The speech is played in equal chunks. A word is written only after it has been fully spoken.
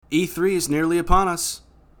E3 is nearly upon us,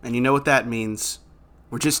 and you know what that means.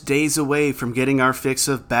 We're just days away from getting our fix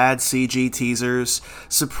of bad CG teasers,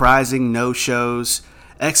 surprising no-shows,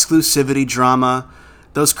 exclusivity drama,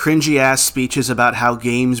 those cringy-ass speeches about how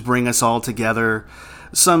games bring us all together,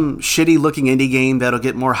 some shitty-looking indie game that'll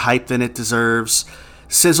get more hype than it deserves,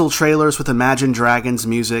 sizzle trailers with Imagine Dragons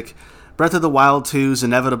music, Breath of the Wild 2's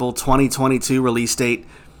inevitable 2022 release date,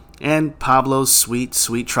 and Pablo's sweet,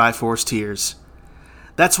 sweet Triforce tears.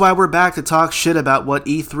 That's why we're back to talk shit about what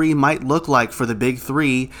E3 might look like for the big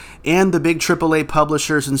three and the big AAA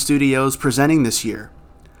publishers and studios presenting this year.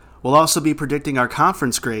 We'll also be predicting our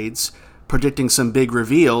conference grades, predicting some big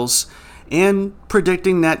reveals, and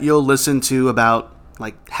predicting that you'll listen to about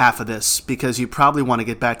like half of this because you probably want to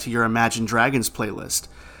get back to your Imagine Dragons playlist.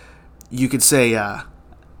 You could say,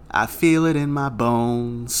 I feel it in my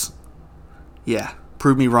bones. Yeah,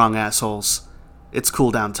 prove me wrong, assholes. It's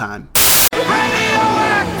cooldown time.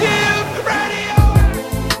 Radioactive Radio!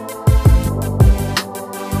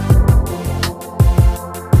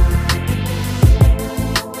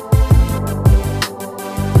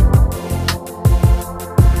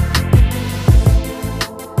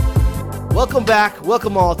 Welcome back,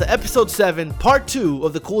 welcome all to episode 7, part 2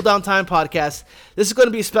 of the Cooldown Time podcast. This is going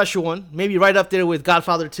to be a special one, maybe right up there with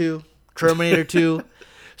Godfather 2, Terminator 2,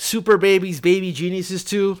 Super Babies, Baby Geniuses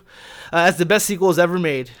 2, as the best sequels ever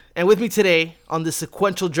made. And with me today on this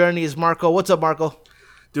sequential journey is Marco. What's up, Marco?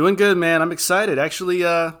 Doing good, man. I'm excited. Actually,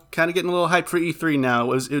 kind of getting a little hyped for E3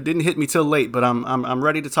 now. It didn't hit me till late, but I'm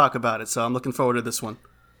ready to talk about it. So I'm looking forward to this one.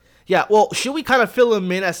 Yeah, well, should we kind of fill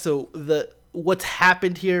them in as to what's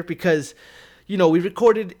happened here? Because, you know, we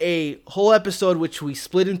recorded a whole episode which we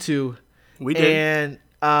split in two. We did.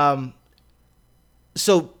 And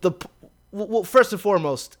so well, first and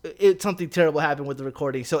foremost, something terrible happened with the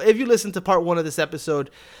recording. So if you listen to part 1 of this episode,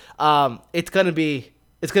 it's gonna be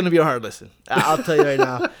a hard listen. I'll tell you right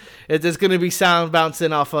now. There's gonna be sound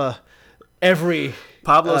bouncing off every.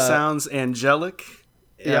 Pablo sounds angelic.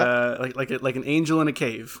 Yeah, like an angel in a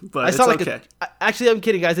cave. But I sound it's okay. Actually, I'm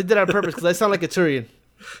kidding, guys. I did it on purpose because I sound like a Turian.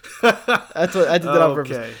 That's what I did that on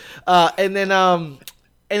purpose. And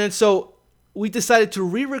then so we decided to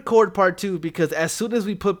re-record part 2 because as soon as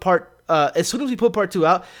we put part 2 out, as soon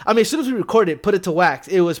as we recorded it, put it to wax,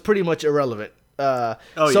 it was pretty much irrelevant.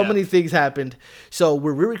 Many things happened. So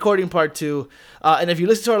we're re-recording part 2. And if you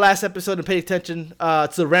listen to our last episode and pay attention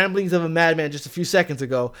to the ramblings of a madman just a few seconds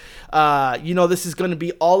ago, you know this is going to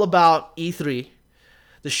be all about E3,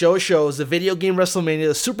 the show of shows, the video game WrestleMania,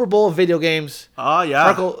 the Super Bowl of video games. Oh, yeah.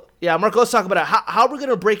 Marco, let's talk about it. How we're going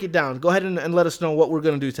to break it down. Go ahead and let us know what we're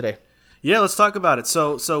going to do today. Yeah, let's talk about it.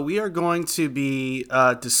 So we are going to be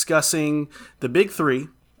discussing the big three,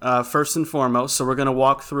 first and foremost. So we're going to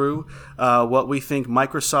walk through what we think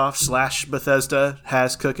Microsoft / Bethesda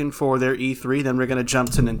has cooking for their E3. Then we're going to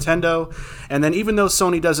jump to Nintendo. And then even though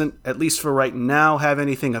Sony doesn't, at least for right now, have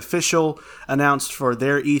anything official announced for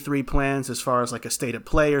their E3 plans as far as like a state of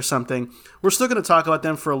play or something, we're still going to talk about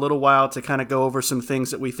them for a little while to kind of go over some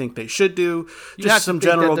things that we think they should do, just some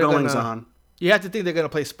general goings-on. You have to think they're going to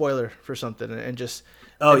play spoiler for something and just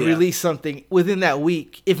release something within that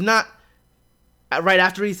week. If not right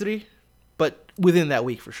after E3, but within that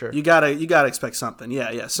week for sure. You gotta expect something.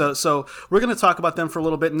 Yeah. So we're going to talk about them for a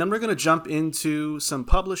little bit, and then we're going to jump into some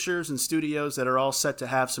publishers and studios that are all set to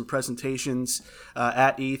have some presentations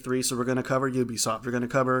at E3. So we're going to cover Ubisoft. We're going to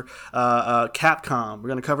cover Capcom. We're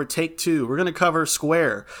going to cover Take-Two. We're going to cover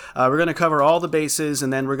Square. We're going to cover all the bases,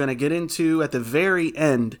 and then we're going to get into, at the very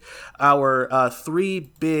end, our 3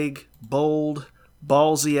 big, bold,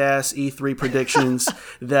 ballsy-ass E3 predictions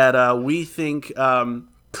that we think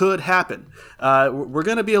could happen. We're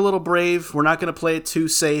going to be a little brave. We're not going to play it too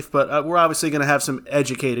safe, but we're obviously going to have some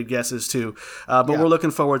educated guesses too. We're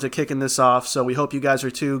looking forward to kicking this off, so we hope you guys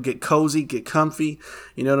are too. Get cozy, get comfy.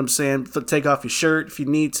 You know what I'm saying? Take off your shirt if you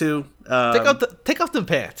need to. Take off them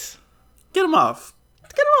pants. Get them off.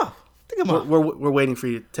 Get them off. We're waiting for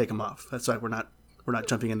you to take them off. That's right. We're not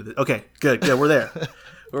jumping into the. Okay, good. We're there.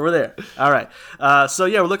 We're there. All right.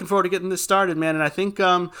 We're looking forward to getting this started, man. And I think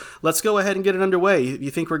let's go ahead and get it underway. You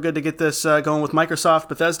think we're good to get this going with Microsoft,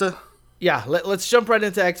 Bethesda? Yeah, let's jump right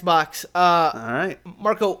into Xbox. All right.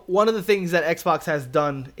 Marco, one of the things that Xbox has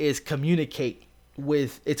done is communicate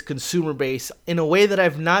with its consumer base in a way that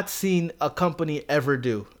I've not seen a company ever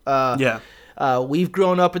do. We've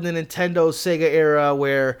grown up in the Nintendo Sega era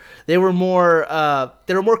where they were more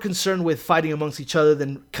concerned with fighting amongst each other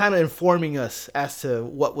than kind of informing us as to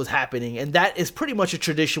what was happening. And that is pretty much a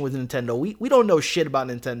tradition with Nintendo. We don't know shit about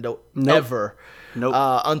Nintendo ever. Nope.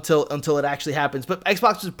 Until it actually happens. But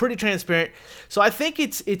Xbox is pretty transparent. So I think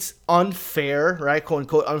it's unfair, right? Quote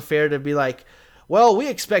unquote unfair to be like, well, we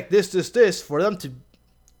expect this for them to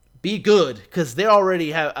be good because they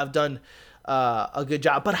already have done a good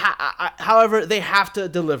job. But however, they have to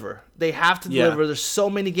deliver. They have to deliver. There's so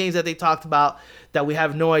many games that they talked about that we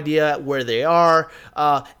have no idea where they are,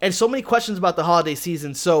 and so many questions about the holiday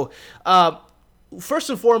season. So first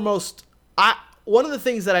and foremost, one of the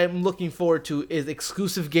things that I'm looking forward to is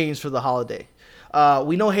exclusive games for the holiday.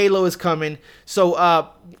 We know Halo is coming.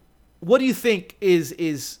 So what do you think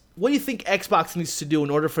what do you think Xbox needs to do in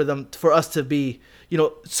order for us to be,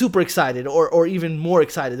 super excited or even more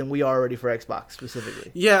excited than we are already for Xbox specifically?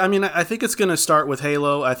 Yeah, I mean, I think it's going to start with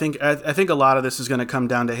Halo. I think a lot of this is going to come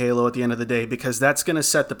down to Halo at the end of the day because that's going to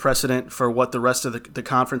set the precedent for what the rest of the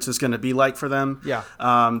conference is going to be like for them. Yeah.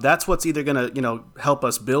 That's what's either going to, help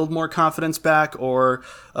us build more confidence back or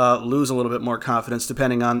lose a little bit more confidence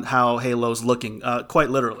depending on how Halo's looking, quite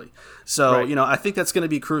literally. So, right. I think that's going to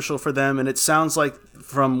be crucial for them. And it sounds like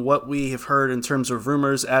from what we have heard in terms of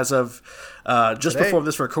rumors as of just Today. before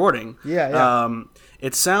this recording,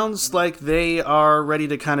 it sounds like they are ready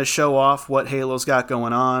to kind of show off what Halo's got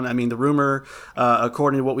going on. I mean, the rumor,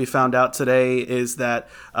 according to what we found out today, is that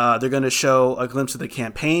they're going to show a glimpse of the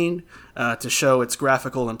campaign to show its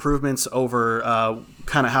graphical improvements over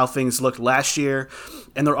kind of how things looked last year.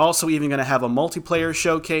 And they're also even going to have a multiplayer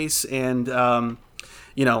showcase and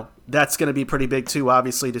that's going to be pretty big too,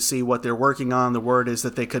 obviously, to see what they're working on. The word is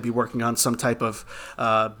that they could be working on some type of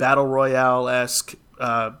Battle Royale-esque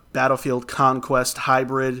Battlefield Conquest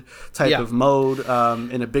hybrid type of mode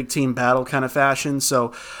in a big team battle kind of fashion.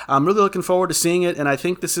 So I'm really looking forward to seeing it, and I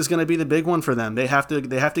think this is going to be the big one for them. They have to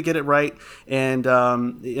get it right, and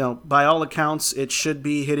by all accounts, it should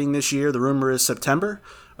be hitting this year. The rumor is September.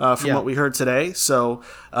 From what we heard today. So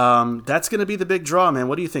that's going to be the big draw, man.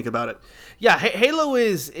 What do you think about it? Yeah, Halo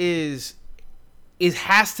has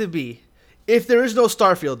to be, if there is no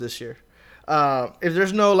Starfield this year, if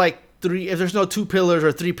there's no if there's no 2 pillars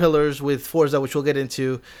or 3 pillars with Forza, which we'll get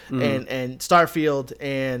into, and Starfield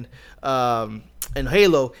and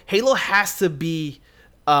Halo has to be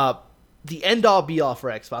the end-all be-all for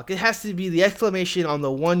Xbox. It has to be the exclamation on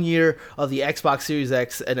the 1 year of the Xbox Series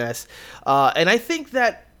X and S. And I think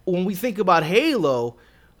that when we think about Halo,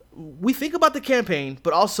 we think about the campaign,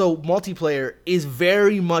 but also multiplayer is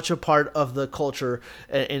very much a part of the culture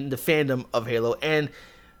and the fandom of Halo. And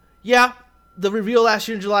yeah, the reveal last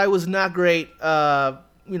year in July was not great.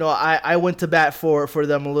 I went to bat for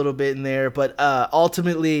them a little bit in there, but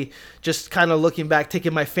ultimately, just kind of looking back,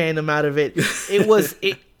 taking my fandom out of it,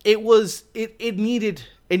 it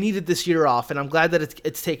needed this year off, and I'm glad that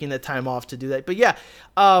it's taking that time off to do that. But yeah,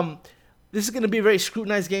 this is going to be a very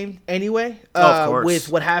scrutinized game anyway. Of course. With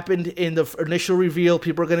what happened in the initial reveal,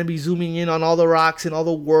 people are going to be zooming in on all the rocks and all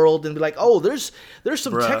the world and be like, oh, there's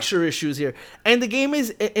some texture issues here. And the game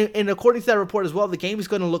is, and according to that report as well, the game is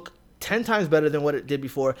going to look 10 times better than what it did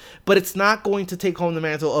before, but it's not going to take home the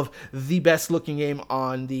mantle of the best looking game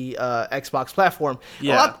on the Xbox platform.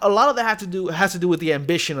 Yeah. A lot of that has to do with the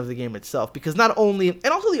ambition of the game itself, because not only, and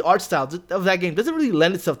also the art style of that game doesn't really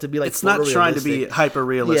lend itself to be like, it's not trying to be hyper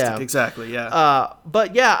realistic. Exactly. Yeah.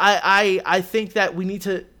 But yeah, I think that we need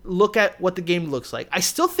to look at what the game looks like. I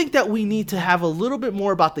still think that we need to have a little bit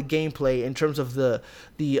more about the gameplay in terms of the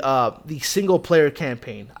single player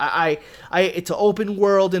campaign. It's an open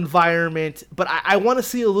world environment, but I want to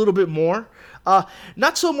see a little bit more.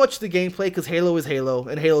 Not so much the gameplay, because Halo is Halo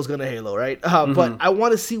and Halo's gonna Halo, right? But I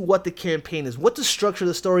want to see what the campaign is, what the structure of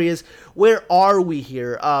the story is. Where are we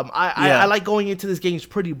here? I like going into this game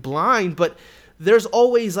pretty blind, but there's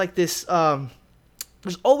always like this.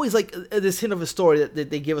 There's always like this hint of a story that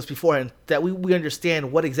they give us beforehand that we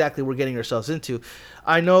understand what exactly we're getting ourselves into.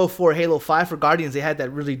 I know for Halo 5 for Guardians, they had that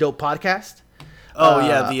really dope podcast.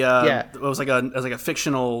 It was like a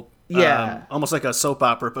fictional, almost like a soap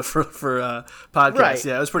opera, but for podcasts. Right.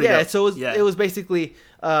 Yeah, it was pretty dope. So it was basically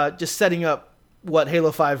just setting up what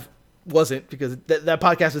Halo 5 wasn't, because that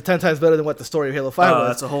podcast was 10 times better than what the story of Halo 5 was.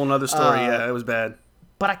 That's a whole nother story. It was bad.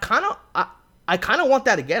 But I kind of want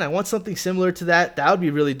that again. I want something similar to that. That would be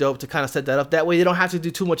really dope to kind of set that up. That way they don't have to do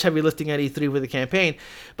too much heavy lifting at E3 with the campaign.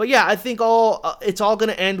 But yeah, I think it's all going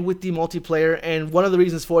to end with the multiplayer. And one of the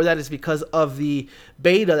reasons for that is because of the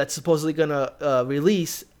beta that's supposedly going to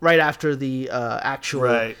release right after the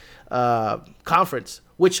actual conference.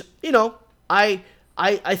 Which,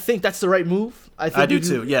 I think that's the right move. I do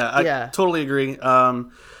too. Yeah, I totally agree.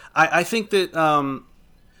 I think that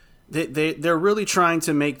they're really trying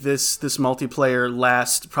to make this multiplayer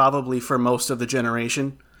last probably for most of the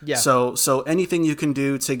generation. Yeah. So anything you can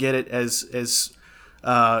do to get it as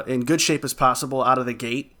in good shape as possible out of the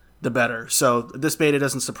gate, the better. So this beta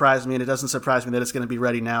doesn't surprise me, and it doesn't surprise me that it's going to be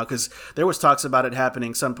ready now, because there was talks about it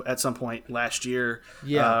happening at some point last year,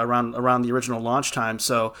 around the original launch time.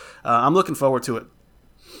 So I'm looking forward to it.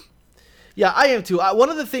 Yeah, I am too. One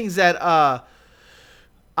of the things that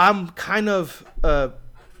I'm kind of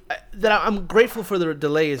that I'm grateful for the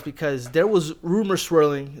delay is because there was rumor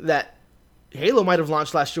swirling that Halo might have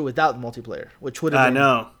launched last year without multiplayer, which would have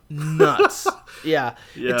been nuts. Yeah.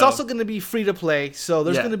 It's also going to be free to play, so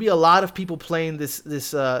there's going to be a lot of people playing this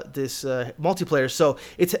multiplayer. So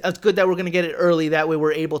it's good that we're going to get it early. That way,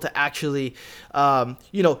 we're able to actually,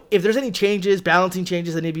 if there's any balancing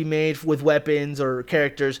changes that need to be made with weapons or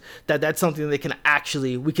characters, that's something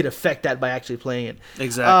that we can affect that by actually playing it.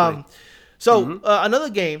 Exactly. Another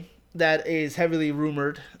game that is heavily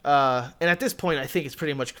rumored, and at this point I think it's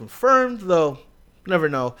pretty much confirmed, though never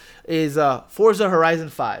know, is Forza Horizon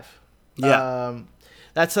 5. Yeah.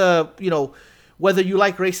 That's whether you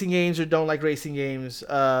like racing games or don't like racing games,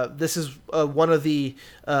 this is one of the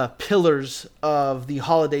pillars of the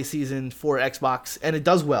holiday season for Xbox, and it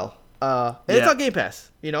does well. And it's on Game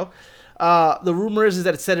Pass, The rumor is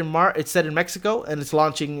that it's set in Mexico, and it's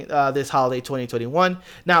launching this holiday 2021.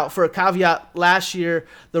 Now, for a caveat, last year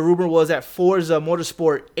the rumor was that Forza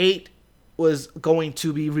Motorsport 8 was going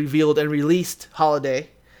to be revealed and released holiday.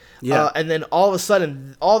 Yeah. And then all of a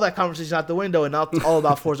sudden, all that conversation out the window, and now it's all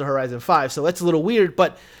about Forza Horizon 5. So it's a little weird,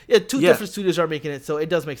 but two different studios are making it, so it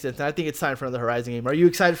does make sense. And I think it's time for another Horizon game. Are you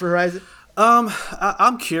excited for Horizon?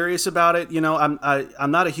 I'm curious about it.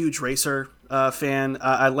 I'm not a huge racer fan.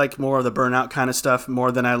 I like more of the Burnout kind of stuff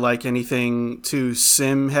more than I like anything too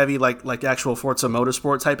sim heavy, like actual Forza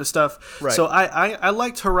Motorsport type of stuff. Right. So I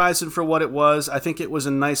liked Horizon for what it was. I think it was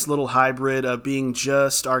a nice little hybrid of being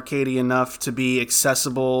just arcadey enough to be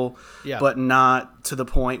accessible, but not to the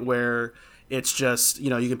point where it's just, you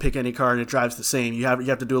can pick any car and it drives the same. You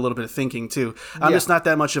have to do a little bit of thinking too. I'm just not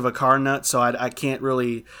that much of a car nut, so I can't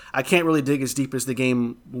really dig as deep as the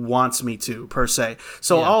game wants me to, per se.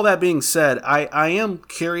 So all that being said, I am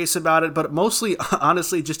curious about it, but mostly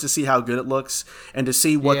honestly just to see how good it looks and to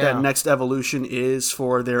see what that next evolution is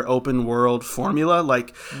for their open world formula.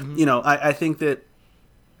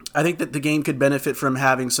 I think that the game could benefit from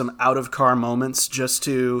having some out-of-car moments just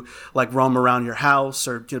to roam around your house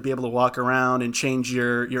or be able to walk around and change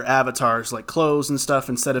your avatars, like clothes and stuff,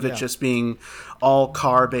 instead of it just being all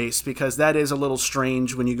car-based, because that is a little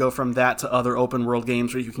strange when you go from that to other open-world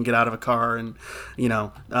games where you can get out of a car and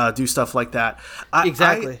do stuff like that.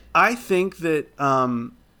 Exactly. I think that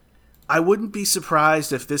I wouldn't be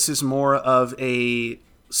surprised if this is more of a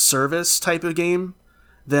service type of game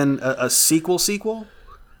than a sequel.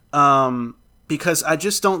 Because I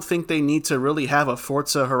just don't think they need to really have a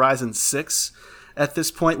Forza Horizon 6 at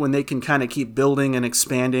this point, when they can kind of keep building and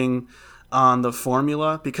expanding on the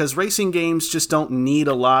formula, because racing games just don't need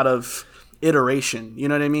a lot of iteration. You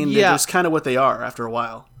know what I mean? They're just kind of what they are after a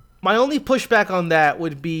while. My only pushback on that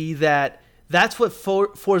would be that that's what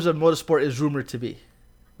Forza Motorsport is rumored to be.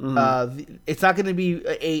 Mm-hmm. It's not going to be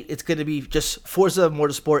 8. It's going to be just Forza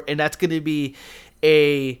Motorsport, and that's going to be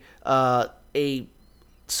a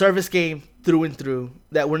service game through and through,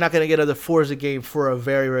 that we're not going to get another Forza game for a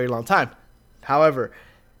very, very long time. However,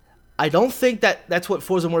 I don't think that that's what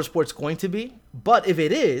Forza Motorsport's going to be, but if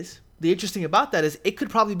it is, the interesting about that is it could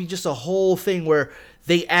probably be just a whole thing where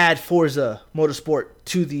they add Forza Motorsport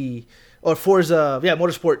to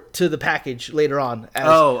Motorsport to the package later on as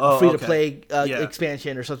a free-to-play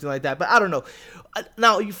expansion or something like that. But I don't know.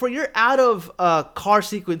 Now, for your out-of-car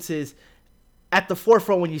sequences, at the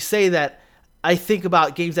forefront when you say that, I think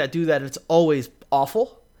about games that do that, and it's always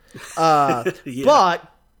awful. But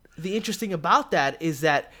the interesting about that is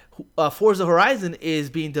that Forza Horizon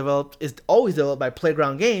is always developed by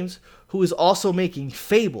Playground Games, who is also making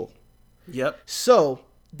Fable. Yep. So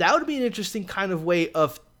that would be an interesting kind of way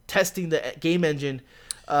of testing the game engine,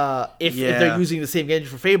 if they're using the same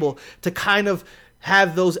engine for Fable, to kind of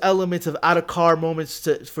have those elements of out-of-car moments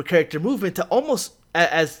for character movement to almost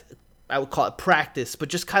as I would call it practice, but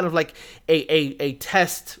just kind of like a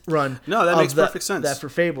test run. No, that makes perfect sense. That for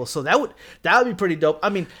Fable, so that would be pretty dope. I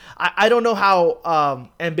mean, I don't know how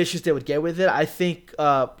ambitious they would get with it. I think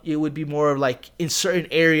it would be more of like in certain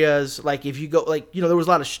areas, like if you go, there was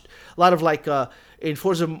a lot of in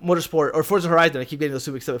Forza Motorsport or Forza Horizon, I keep getting those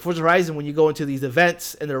two mixed up. Forza Horizon, when you go into these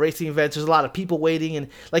events and the racing events, there's a lot of people waiting, and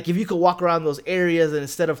like if you could walk around those areas and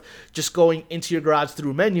instead of just going into your garage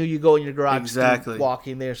through a menu, you go in your garage through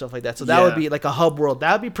walking there, stuff like that. So that would be like a hub world.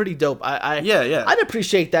 That would be pretty dope. I'd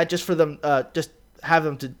appreciate that just for them, just have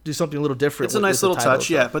them to do something a little different. It's a nice little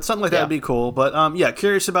touch, but something like that would be cool. But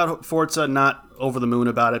curious about Forza, not over the moon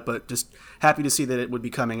about it, but just happy to see that it would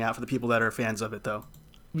be coming out for the people that are fans of it, though.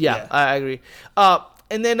 Yeah. I agree.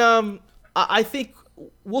 And then I think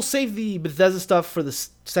we'll save the Bethesda stuff for the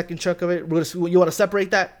second chunk of it. You want to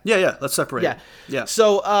separate that? Yeah, let's separate. Yeah.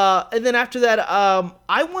 So, and then after that,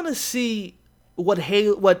 I want to see what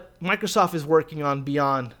Microsoft is working on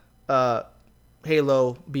beyond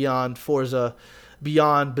Halo, beyond Forza,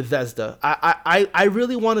 beyond Bethesda. I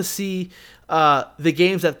really want to see the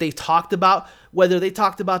games that they talked about, whether they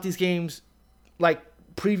talked about these games like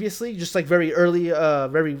previously, just like very early,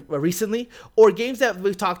 very recently, or games that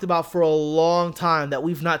we've talked about for a long time that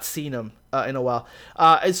we've not seen them in a while.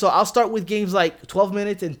 And so I'll start with games like 12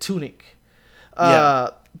 Minutes and Tunic.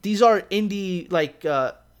 These are indie like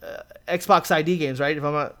Xbox ID games, right? If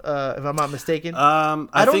I'm not mistaken.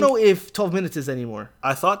 I don't know if 12 Minutes is anymore.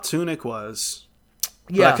 I thought Tunic was.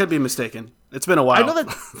 But I could be mistaken. It's been a while. I know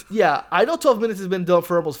that. I know 12 Minutes has been done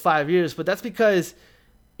for almost 5 years, but that's because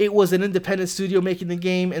it was an independent studio making the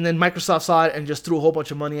game, and then Microsoft saw it and just threw a whole bunch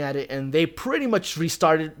of money at it, and they pretty much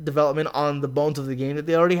restarted development on the bones of the game that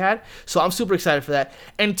they already had. So I'm super excited for that.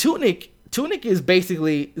 And Tunic is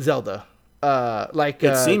basically Zelda.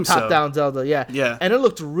 It seems top-down Zelda, yeah. And it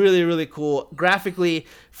looked really, really cool graphically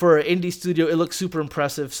for an indie studio. It looks super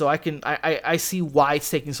impressive, so I see why it's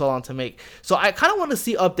taking so long to make. So I kind of want to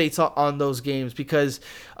see updates on those games because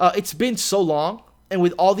it's been so long, and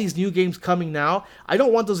with all these new games coming now, I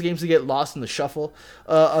don't want those games to get lost in the shuffle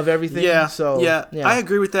of everything. I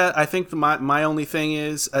agree with that. I think my only thing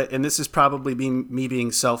is, and this is probably me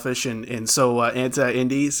being selfish and so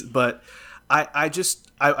anti-indies, but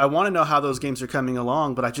I want to know how those games are coming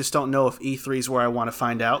along, but I just don't know if E3 is where I want to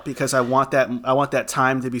find out because I want that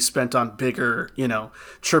time to be spent on bigger,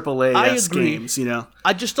 AAA games,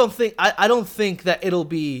 I just don't think I don't think that it'll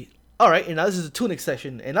be all right. And now this is a Tunic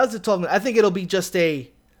session, and now this is 12 minutes. I think it'll be just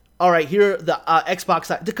all right. Here the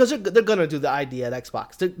Xbox, because they're gonna do the ID at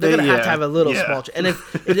Xbox. They're gonna have to have a little small, and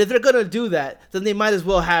if they're gonna do that, then they might as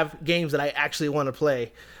well have games that I actually want to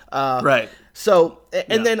play. Right. So,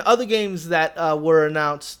 and then other games that were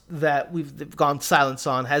announced that we've gone silence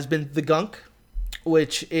on has been The Gunk,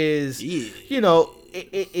 which is,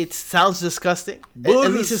 it sounds disgusting.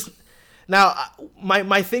 At least it's, now,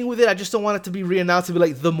 my thing with it, I just don't want it to be reannounced to be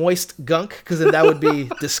like The Moist Gunk, because then that would be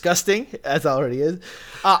disgusting, as it already is.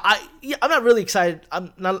 I'm not really excited.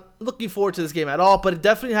 I'm not looking forward to this game at all, but it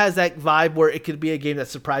definitely has that vibe where it could be a game that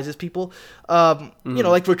surprises people. Like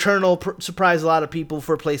Returnal surprised a lot of people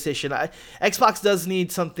for PlayStation. Xbox does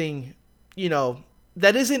need something,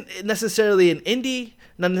 that isn't necessarily an indie,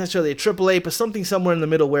 not necessarily a AAA, but something somewhere in the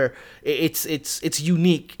middle where it's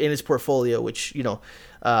unique in its portfolio, which,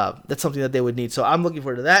 that's something that they would need. So I'm looking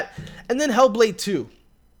forward to that. And then Hellblade 2.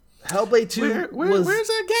 Hellblade 2 where's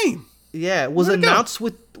that game? Yeah, it was announced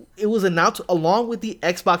along with the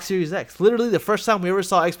Xbox Series X. Literally the first time we ever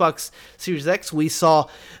saw Xbox Series X, we saw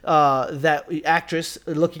that actress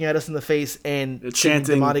looking at us in the face and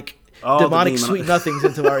chanting demonic sweet nothings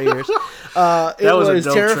into our ears. It was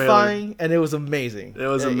terrifying and it was amazing. It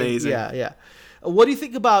was amazing. Yeah. What do you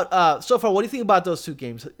think about so far? What do you think about those two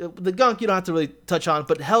games? The Gunk you don't have to really touch on,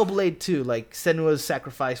 but Hellblade 2, like Senua's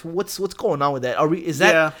Sacrifice. What's going on with that?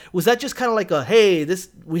 Was that just kind of like a hey,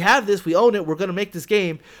 we own it, we're gonna make this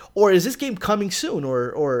game, or is this game coming soon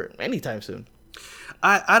or anytime soon?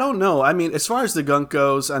 I don't know. I mean, as far as The Gunk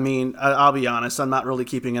goes, I mean, I'll be honest, I'm not really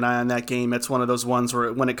keeping an eye on that game. It's one of those ones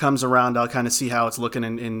where when it comes around, I'll kind of see how it's looking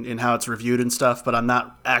and how it's reviewed and stuff, but I'm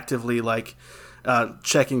not actively like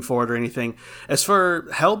checking for it or anything. As for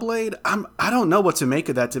Hellblade, I don't know what to make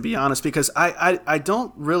of that, to be honest, because I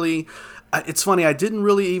don't really. It's funny, I didn't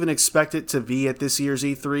really even expect it to be at this year's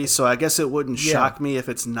E3, so I guess it wouldn't shock me if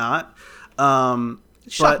it's not.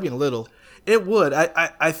 Shock me a little. It would.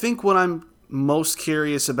 I think what I'm most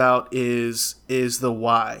curious about is the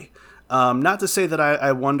why. Not to say that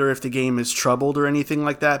I wonder if the game is troubled or anything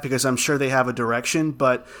like that, because I'm sure they have a direction,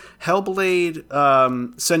 but Hellblade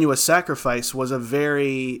Senua's Sacrifice was a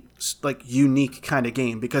very unique kind of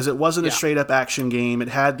game, because it wasn't a straight up action game. It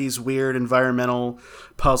had these weird environmental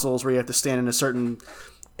puzzles where you have to stand in a certain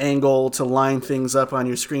angle to line things up on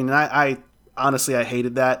your screen, and I honestly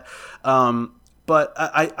hated that. But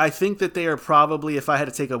I think that they are probably, if I had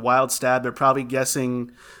to take a wild stab, they're probably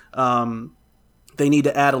guessing they need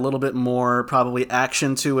to add a little bit more probably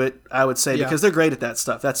action to it, I would say, because they're great at that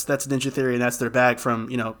stuff. That's Ninja Theory, and that's their bag from,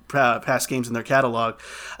 past games in their catalog.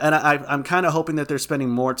 And I'm kind of hoping that they're spending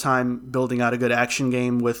more time building out a good action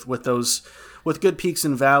game with good peaks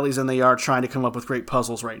and valleys than they are trying to come up with great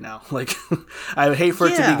puzzles right now. Like, I would hate for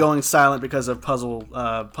it to be going silent because of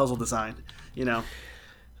puzzle design,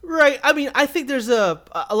 Right. I mean, I think there's a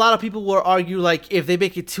lot of people will argue, like, if they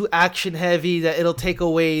make it too action heavy, that it'll take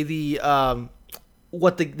away the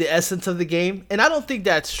essence of the game. And I don't think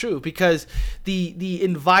that's true, because the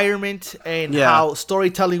environment and how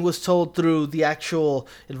storytelling was told through the actual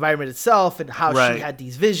environment itself, and how she had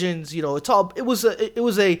these visions, it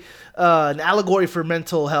was an allegory for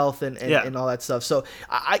mental health and all that stuff. So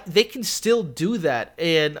they can still do that.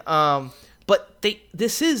 And but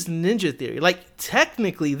this is Ninja Theory. Like,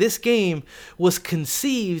 technically, this game was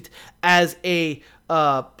conceived as a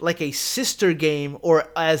sister game, or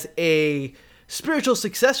as a spiritual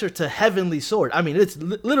successor to Heavenly Sword. I mean, it's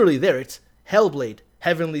literally there. It's Hellblade,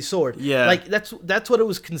 Heavenly Sword. Yeah. Like, that's what it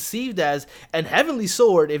was conceived as. And Heavenly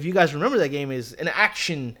Sword, if you guys remember that game, is an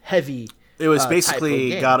action heavy. It was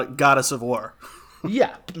basically Goddess of War.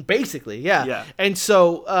 Yeah, basically, yeah. And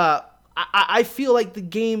so I feel like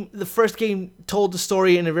the first game told the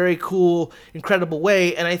story in a very cool, incredible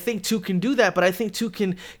way, and I think 2 can do that, but I think 2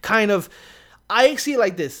 can I see it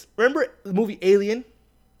like this. Remember the movie Alien?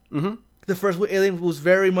 Mm-hmm. The first Alien was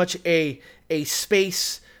very much a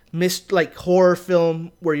space horror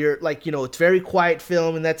film where you're it's very quiet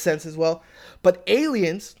film in that sense as well. But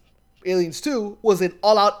Aliens 2 was an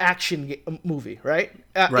all-out action movie, right?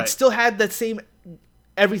 It still had that same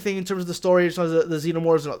everything in terms of the story, in terms of the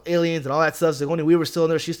xenomorphs and aliens and all that stuff. Sigourney Weaver's still in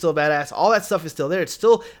there. She's still badass. All that stuff is still there. It's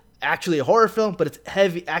still actually a horror film, but it's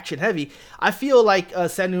action heavy. I feel like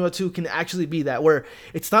Sanuma 2 can actually be that, where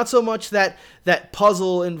it's not so much that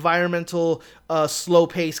puzzle, environmental, slow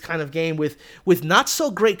pace kind of game with not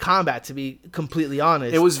so great combat, to be completely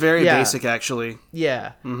honest. It was very basic, actually.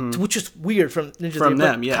 Yeah, which is weird from Ninja Theory,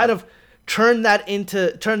 them. Yeah, kind of turn that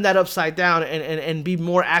upside down and be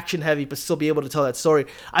more action heavy, but still be able to tell that story.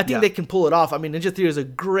 I think they can pull it off. I mean, Ninja Theory is a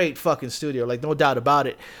great fucking studio, like, no doubt about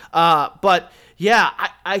it. But yeah,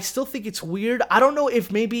 I still think it's weird. I don't know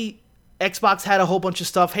if maybe Xbox had a whole bunch of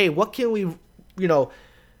stuff. Hey, what can we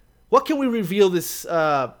reveal this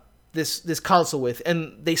console with?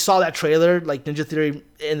 And they saw that trailer, like Ninja Theory,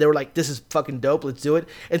 and they were like, this is fucking dope, let's do it.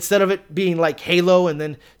 Instead of it being like Halo and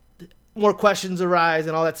then more questions arise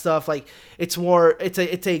and all that stuff. Like, it's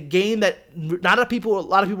a game that a lot of people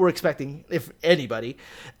were expecting, if anybody,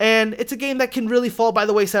 and it's a game that can really fall by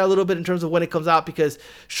the wayside a little bit in terms of when it comes out, because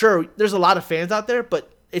sure, there's a lot of fans out there,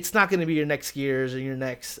 but it's not going to be your next Gears or your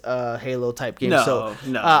next Halo type game. No.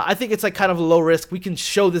 I think it's like kind of a low risk. We can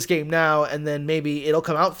show this game now, and then maybe it'll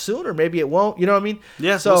come out soon, or maybe it won't. You know what I mean?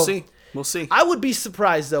 Yeah. So we'll see. I would be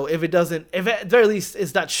surprised though if at the very least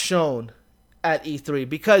it's not shown at E3,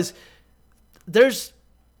 because there's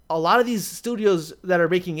a lot of these studios that are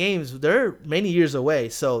making games, they're many years away.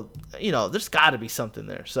 So, there's got to be something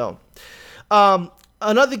there. So,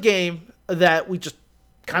 another game that we just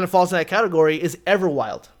kind of falls in that category is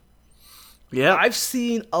Everwild. Yeah. I've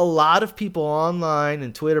seen a lot of people online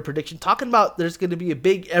and Twitter prediction talking about there's going to be a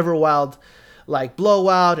big Everwild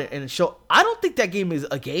blowout and show. I don't think that game is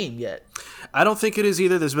a game yet. I don't think it is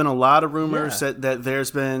either. There's been a lot of rumors that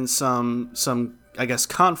there's been some I guess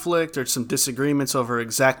conflict or some disagreements over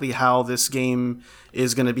exactly how this game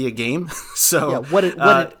is going to be a game. So what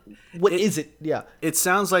is it? Yeah, it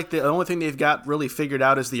sounds like the only thing they've got really figured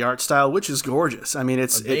out is the art style, which is gorgeous. I mean,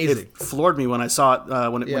 it floored me when I saw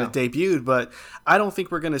it when it debuted. But I don't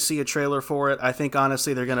think we're going to see a trailer for it. I think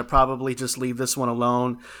honestly they're going to probably just leave this one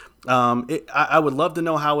alone. I would love to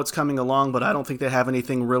know how it's coming along, but I don't think they have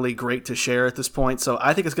anything really great to share at this point. So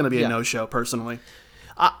I think it's going to be a no-show personally.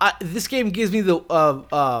 This game gives me the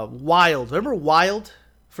Wild. Remember Wild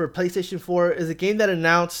for PlayStation 4? Is a game that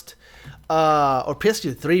announced, or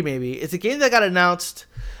PlayStation 3 maybe. It's a game that got announced.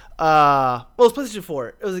 It's PlayStation 4.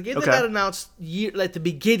 It was a game that got announced at the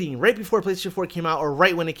beginning, right before PlayStation 4 came out, or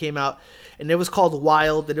right when it came out, and it was called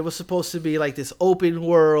Wild, and it was supposed to be like this open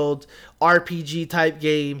world RPG type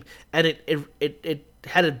game, and it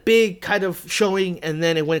had a big kind of showing, and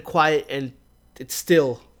then it went quiet, and it's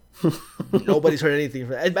still. Nobody's heard anything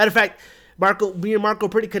from it. Matter of fact, me and Marco are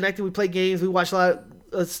pretty connected. We play games. We watch a lot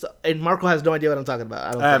of stuff, and Marco has no idea what I'm talking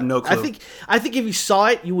about. I have no clue. I think if you saw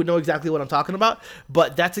it, you would know exactly what I'm talking about.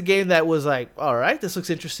 But that's a game that was like, all right, this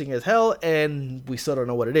looks interesting as hell, and we still don't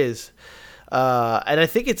know what it is. And I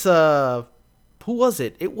think it's who was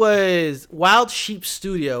it? It was Wild Sheep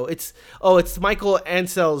Studio. It's Michael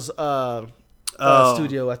Ansell's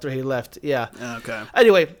studio after he left. Yeah. Okay.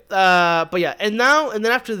 Anyway, but yeah, and then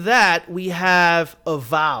after that we have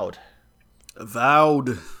Avowed.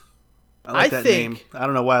 Avowed. I like that name. I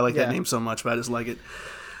don't know why I like that name so much, but I just like it.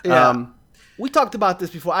 Yeah. We talked about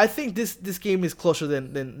this before. I think this game is closer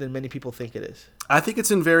than many people think it is. I think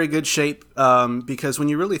it's in very good shape because when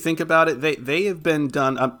you really think about it, they have been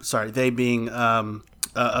done. They being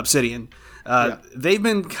Obsidian. They've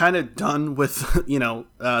been kind of done with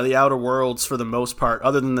the Outer Worlds for the most part,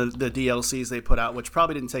 other than the DLCs they put out, which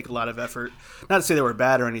probably didn't take a lot of effort. Not to say they were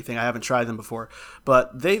bad or anything. I haven't tried them before,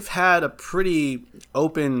 but they've had a pretty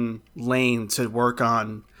open lane to work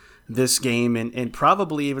on this game and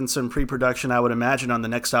probably even some pre-production, I would imagine, on the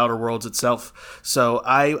next Outer Worlds itself. So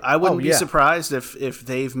I wouldn't be surprised if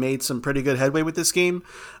they've made some pretty good headway with this game.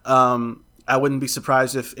 I wouldn't be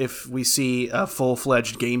surprised if we see a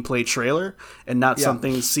full-fledged gameplay trailer and not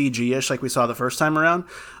something CG-ish like we saw the first time around.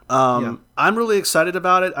 I'm really excited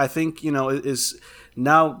about it. I think, is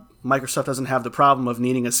now Microsoft doesn't have the problem of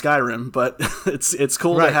needing a Skyrim, but it's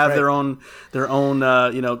cool to have their own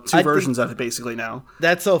two versions of it basically now.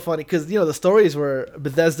 That's so funny because the stories were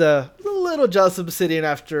Bethesda a little jealous of Obsidian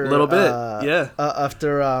after a little bit,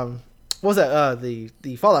 after what was that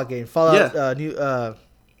the Fallout game,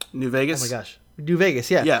 New Vegas. Oh my gosh. New Vegas,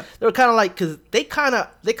 yeah. They were kind of like, because they kind of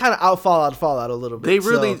out Fallout a little bit. They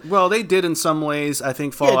really, they did in some ways. I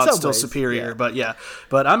think Fallout's still superior, but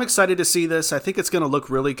I'm excited to see this. I think it's going to look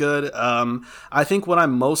really good. I think what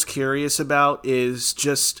I'm most curious about is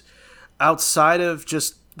just outside of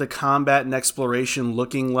just the combat and exploration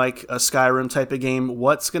looking like a Skyrim type of game,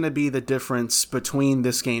 what's going to be the difference between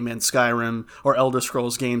this game and Skyrim or Elder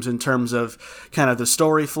Scrolls games in terms of kind of the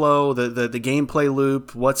story flow, the gameplay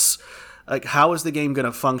loop? How is the game going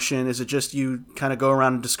to function? Is it just you kind of go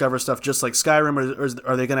around and discover stuff just like Skyrim, or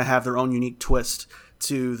are they going to have their own unique twist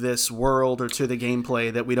to this world or to the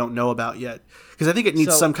gameplay that we don't know about yet? Because I think it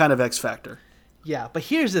needs some kind of X factor. Yeah, but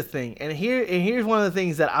here's the thing, and here's one of the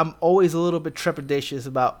things that I'm always a little bit trepidatious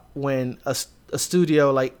about when a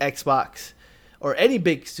studio like Xbox or any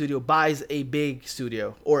big studio buys a big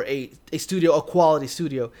studio or a quality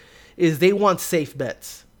studio, is they want safe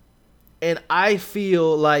bets. And I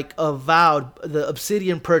feel like Avowed, the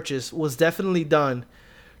Obsidian purchase, was definitely done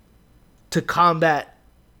to combat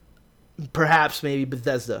perhaps maybe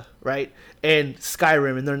Bethesda, right? And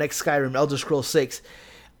Skyrim, and their next Skyrim, Elder Scrolls 6.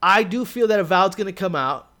 I do feel that Avowed's going to come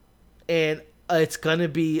out, and it's going to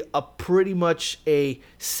be a pretty much a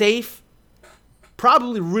safe,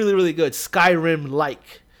 probably really, really good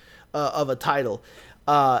Skyrim-like of a title.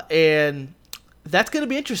 And that's going to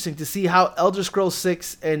be interesting to see how Elder Scrolls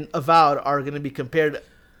 6 and Avowed are going to be compared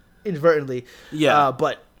inadvertently. Yeah.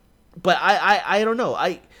 But I don't know.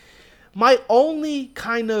 My only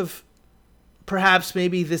kind of, perhaps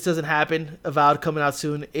maybe this doesn't happen, Avowed coming out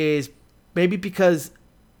soon, is maybe because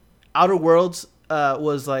Outer Worlds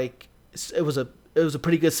was like, it was a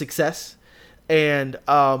pretty good success, and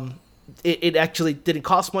it actually didn't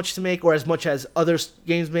cost much to make, or as much as other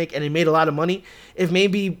games make, and it made a lot of money. If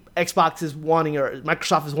maybe Xbox is wanting, or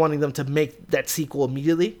Microsoft is wanting them to make that sequel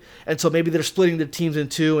immediately, and so maybe they're splitting their teams in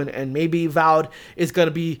two, and maybe Avowed is going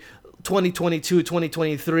to be 2022,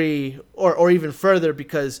 2023, or even further,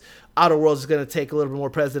 because Outer Worlds is going to take a little bit more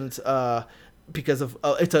precedence because of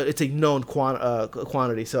it's a known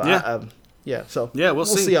quantity. So we'll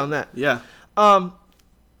see on that. Yeah.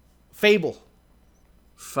 Fable.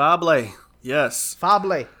 Yes.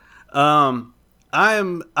 Fable. I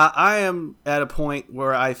am at a point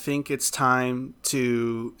where I think it's time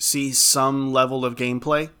to see some level of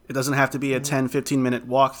gameplay. It doesn't have to be a 10-15 minute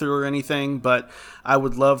walkthrough or anything, but I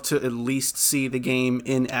would love to at least see the game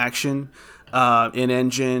in action. In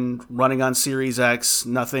engine, running on Series X,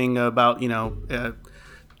 nothing about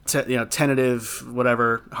tentative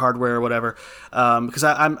whatever hardware or whatever, because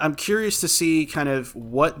I'm curious to see kind of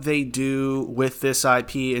what they do with this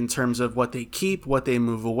IP in terms of what they keep, what they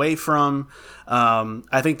move away from.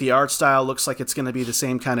 I think the art style looks like it's going to be the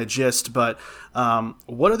same kind of gist, but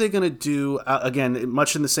what are they going to do? Again,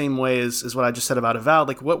 much in the same way as what I just said about Avowed.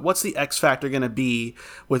 Like, what's the X factor going to be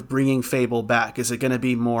with bringing Fable back? Is it going to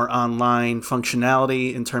be more online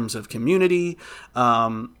functionality in terms of community?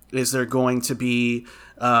 Is there going to be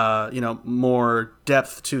more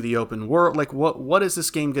depth to the open world? Like, what is this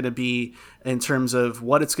game going to be in terms of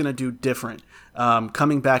what it's going to do different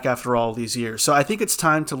coming back after all these years? So I think it's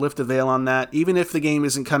time to lift the veil on that, even if the game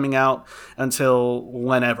isn't coming out until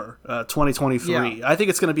whenever, 2023. Yeah. I think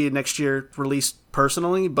it's going to be a next year release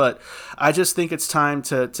personally, but I just think it's time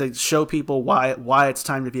to show people why it's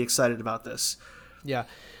time to be excited about this. Yeah.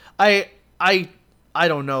 I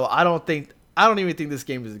don't know. I don't even think this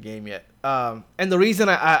game is a game yet. And the reason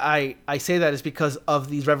I say that is because of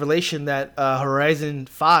these revelation that Horizon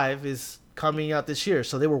 5 is coming out this year.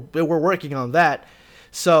 So they were working on that.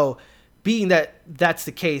 So being that that's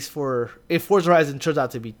the case if Forza Horizon turns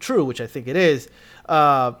out to be true, which I think it is,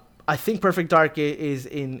 I think Perfect Dark is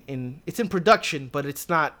it's in production, but it's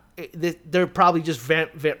not. They're probably just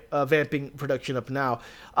vamping production up now.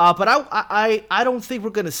 But I don't think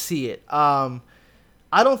we're gonna see it. I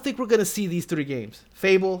don't think we're gonna see these 3 games: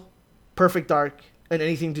 Fable, Perfect Dark, and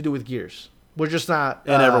anything to do with Gears. We're just not.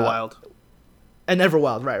 And Everwild. And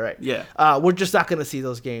Everwild, right. Yeah. We're just not gonna see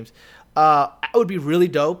those games. It would be really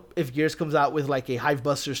dope if Gears comes out with like a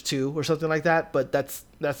Hivebusters 2 or something like that, but that's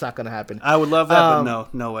not going to happen. I would love that,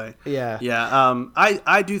 but no way. Yeah. Yeah.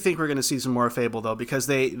 I do think we're going to see some more Fable though, because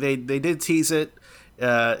they did tease it.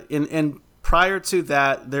 And prior to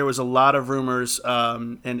that, there was a lot of rumors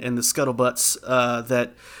and the scuttlebutts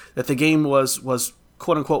that the game was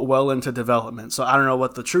quote unquote well into development. So I don't know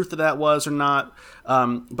what the truth of that was or not.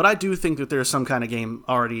 But I do think that there's some kind of game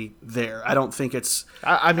already there. I don't think it's.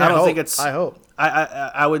 I hope.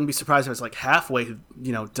 I wouldn't be surprised if it's like halfway,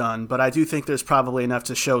 done. But I do think there's probably enough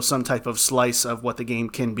to show some type of slice of what the game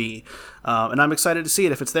can be, and I'm excited to see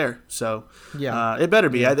it if it's there. So yeah, it better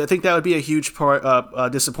be. Yeah. I think that would be a huge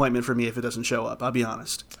disappointment for me if it doesn't show up. I'll be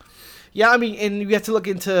honest. Yeah, I mean, and you have to look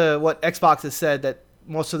into what Xbox has said that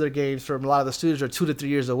most of their games from a lot of the studios are 2 to 3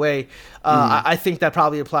 years away. I think that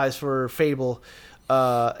probably applies for Fable.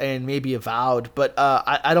 And maybe Avowed, but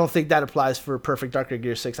I don't think that applies for Perfect Dark or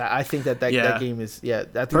Gear 6. I think that game is I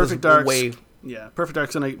think Perfect Dark. Yeah,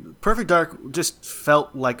 Perfect Dark just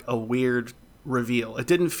felt like a weird reveal. It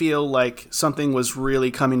didn't feel like something was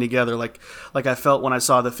really coming together, like I felt when I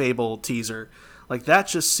saw the Fable teaser. Like that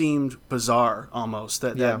just seemed bizarre almost.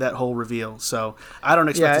 That whole reveal. So I don't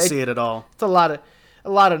expect to see it at all. It's a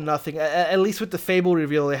lot of nothing. At least with the Fable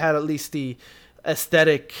reveal, they had at least the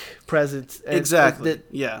aesthetic presence. Exactly.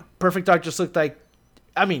 Perfect Dark just looked like,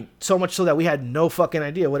 I mean, so much so that we had no fucking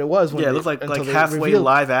idea what it was. It looked like halfway revealed.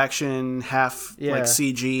 Live action, half like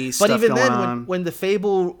CG stuff. But even going then, on. when the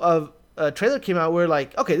Fable trailer came out, we are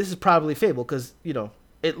like, okay, this is probably Fable because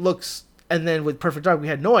it looks. And then with Perfect Dark, we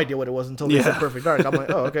had no idea what it was until they said Perfect Dark. I'm like,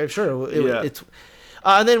 oh, okay, sure. It's.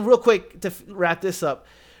 And then real quick to wrap this up,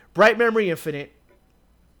 Bright Memory Infinite.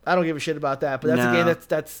 I don't give a shit about that, but that's a game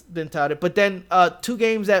that's been touted. But then 2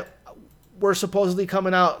 games that were supposedly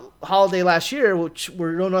coming out holiday last year, which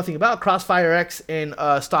we know nothing about, Crossfire X and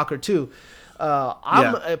Stalker 2.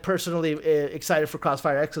 I'm personally excited for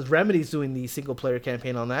Crossfire X because Remedy's doing the single-player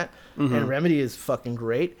campaign on that, and Remedy is fucking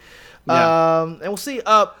great. And we'll see.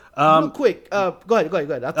 Real quick, go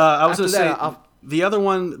ahead. I was going to say, the other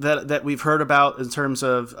one that we've heard about in terms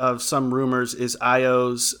of some rumors is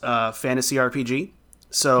IO's fantasy RPG.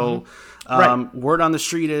 So word on the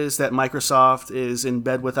street is that Microsoft is in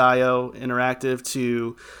bed with IO Interactive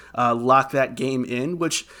to lock that game in,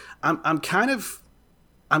 which I'm kind of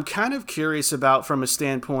curious about from a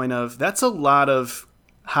standpoint of that's a lot of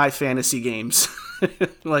high fantasy games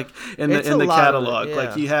like in the catalog.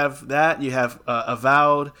 Like you have that, you have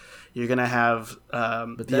Avowed, you're gonna have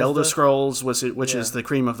the Elder Scrolls, which is the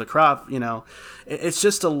cream of the crop. It's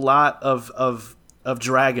just a lot of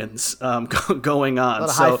dragons going on. A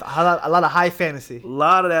lot of high fantasy. A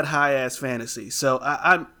lot of that high-ass fantasy. So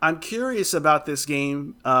I'm curious about this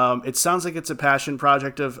game. It sounds like it's a passion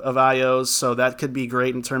project of IO's, so that could be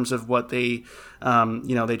great in terms of what they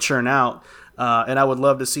churn out. And I would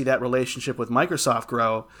love to see that relationship with Microsoft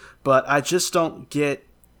grow. But I just don't get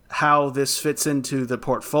how this fits into the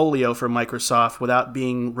portfolio for Microsoft without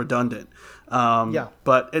being redundant.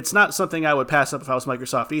 But it's not something I would pass up if I was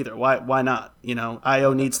Microsoft either. Why not?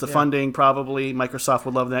 IO needs the funding probably. Microsoft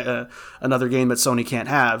would love that, another game that Sony can't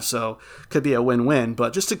have, so could be a win-win.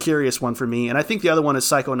 But just a curious one for me. And I think the other one is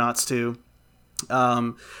Psychonauts 2.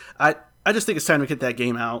 I just think it's time to get that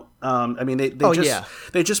game out. I mean,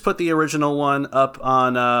 they just put the original one up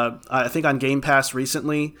on I think on Game Pass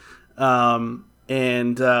recently. So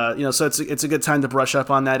it's a good time to brush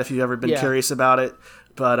up on that if you've ever been curious about it.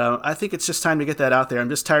 But I think it's just time to get that out there. I'm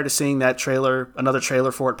just tired of seeing that another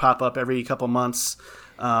trailer for it pop up every couple months.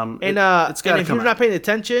 It's got to if you're not paying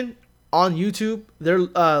attention, on YouTube, they're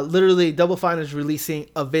literally Double Fine is releasing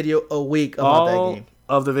a video a week about that game.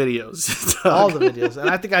 Of the videos. All the videos. And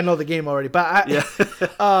I think I know the game already. But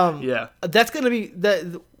that's going to be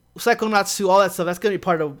the Psychonauts 2, all that stuff. That's going to be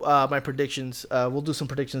part of my predictions. We'll do some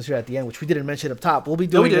predictions here at the end, which we didn't mention up top. We'll be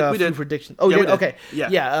doing a few predictions. Oh, yeah, okay.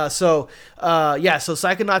 Yeah. So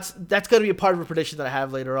Psychonauts, that's going to be a part of a prediction that I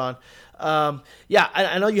have later on. Yeah,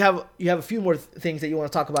 I know you have a few more things that you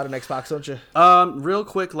want to talk about in Xbox, don't you? Real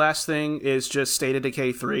quick, last thing is just State of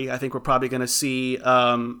Decay 3. I think we're probably going to see,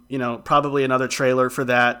 probably another trailer for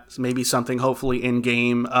that. Maybe something hopefully in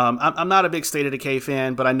game. I'm not a big State of Decay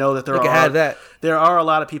fan, but I know that there are a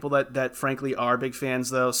lot of people that frankly are big fans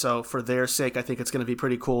though. So for their sake, I think it's going to be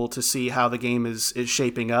pretty cool to see how the game is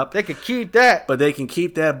shaping up. They can keep that, but they can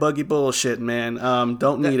keep that buggy bullshit, man.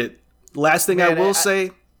 Don't need it. Last thing I will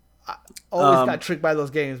say. I always got tricked by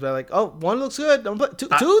those games. But like, oh, one looks good. Two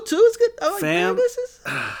is good. I'm like, man, this is.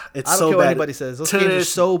 It's I don't so care what bad. Anybody says those games are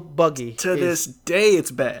so buggy. To this day,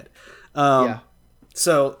 it's bad. Yeah.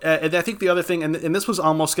 So, and I think the other thing, and this was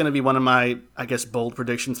almost going to be one of my, I guess, bold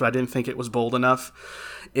predictions, but I didn't think it was bold enough,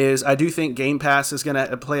 is I do think Game Pass is going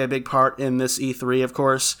to play a big part in this E3, of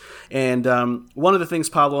course. And one of the things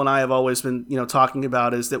Pablo and I have always been, talking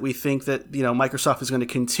about is that we think that, Microsoft is going to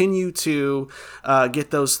continue to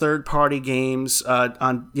get those third-party games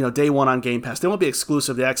on, day one on Game Pass. They won't be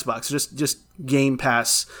exclusive to Xbox, just Game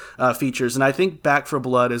Pass features. And I think Back 4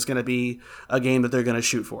 Blood is going to be a game that they're going to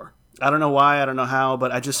shoot for. I don't know why, I don't know how,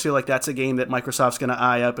 but I just feel like that's a game that Microsoft's going to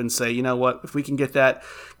eye up and say, you know what, if we can give that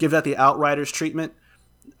the Outriders treatment,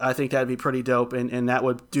 I think that'd be pretty dope, and that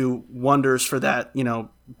would do wonders for that,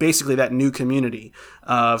 basically that new community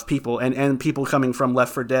of people and people coming from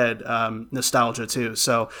Left 4 Dead nostalgia too.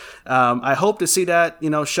 So I hope to see that,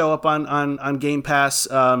 show up on Game Pass.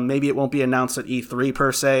 Maybe it won't be announced at E3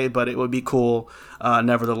 per se, but it would be cool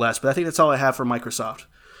nevertheless. But I think that's all I have for Microsoft.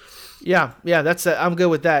 Yeah, that's I'm good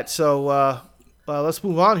with that. So let's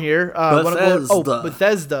move on here.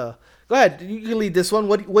 Bethesda. Go ahead, you can lead this one.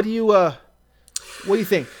 What do you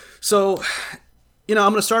think? So, I'm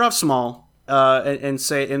going to start off small and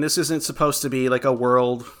say, and this isn't supposed to be like a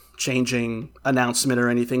world-changing announcement or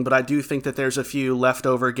anything, but I do think that there's a few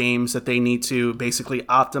leftover games that they need to basically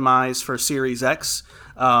optimize for Series X.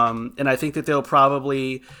 And I think that they'll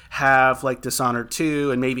probably have like Dishonored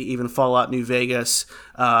 2 and maybe even Fallout New Vegas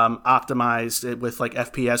optimized with like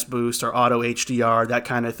FPS boost or auto HDR, that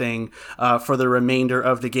kind of thing, for the remainder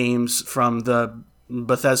of the games from the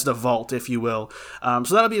Bethesda vault, if you will.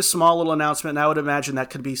 So that'll be a small little announcement, and I would imagine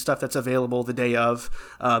that could be stuff that's available the day of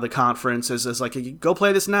the conference as like a go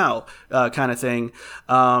play this now kind of thing.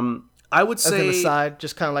 I would say, as an aside,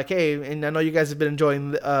 just kind of like, hey, and I know you guys have been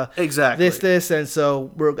enjoying exactly this, and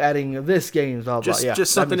so we're adding this game.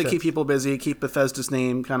 Just something to keep people busy, keep Bethesda's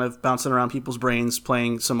name kind of bouncing around people's brains,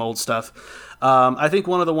 playing some old stuff. I think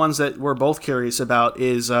one of the ones that we're both curious about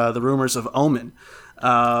is the rumors of Omen.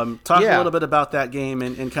 Talk a little bit about that game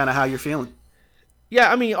and kind of how you're feeling.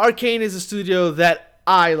 Yeah, I mean, Arcane is a studio that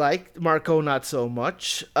I like. Marco, not so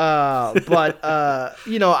much. But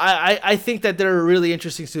I think that they're a really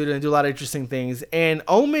interesting studio and do a lot of interesting things. And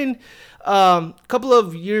Omen, a couple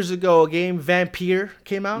of years ago, a game, Vampire,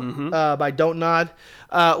 came out by Don't Nod,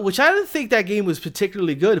 which I didn't think that game was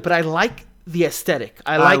particularly good, but I like the aesthetic.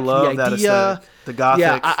 I love the idea. That aesthetic. The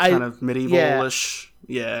gothic, kind of medieval-ish.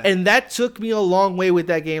 Yeah. And that took me a long way with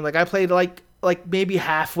that game. Like, I played like maybe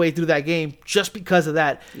halfway through that game just because of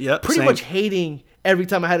that. Yep, pretty much hating every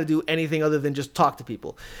time I had to do anything other than just talk to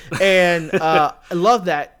people. And I love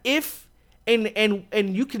that.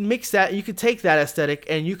 And you can mix that, you can take that aesthetic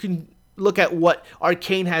and you can look at what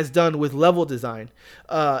Arcane has done with level design,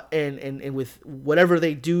 and with whatever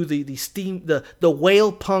they do, the steam, the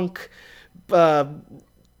whale punk,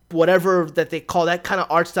 whatever that they call that kind of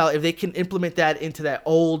art style, if they can implement that into that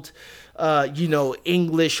old,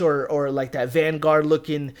 English or like that Vanguard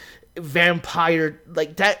looking vampire,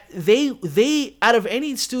 like that, they out of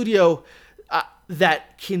any studio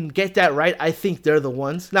that can get that right, I think they're the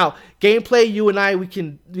ones. Now, gameplay, you and I, we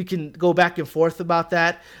can go back and forth about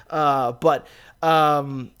that, but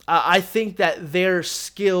I think that their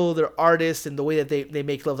skill, their artists, and the way that they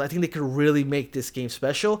make levels, I think they could really make this game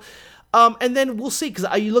special. And then we'll see, because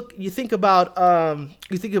you think about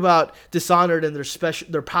Dishonored and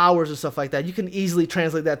their powers and stuff like that. You can easily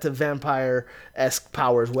translate that to vampire-esque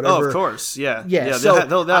powers, whatever. Oh, of course, yeah. So,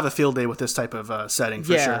 they'll have a field day with this type of setting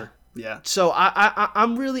for sure. Yeah. So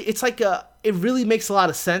I'm really, it's like it really makes a lot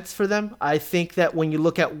of sense for them. I think that when you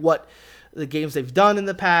look at what the games they've done in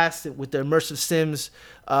the past with the immersive sims,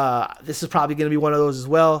 this is probably going to be one of those as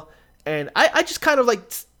well. And I just kind of like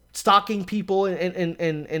stalking people,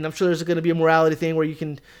 and I'm sure there's going to be a morality thing where you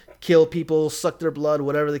can kill people, suck their blood,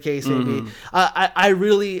 whatever the case may be. I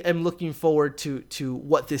really am looking forward to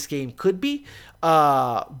what this game could be.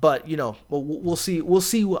 But we'll see. We'll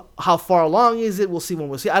see how far along is it. We'll see when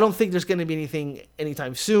we'll see. I don't think there's going to be anything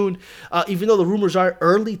anytime soon. Even though the rumors are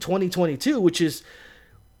early 2022, which is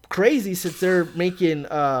crazy since they're making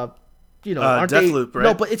aren't Deathloop, they? Right?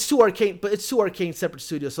 No, but it's two Arcane separate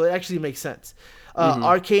studios, so it actually makes sense.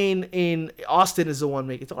 Arcane in Austin is the one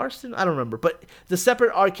making. It's Austin, I don't remember, but the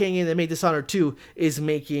separate Arcane game that made Dishonored 2 is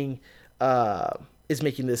making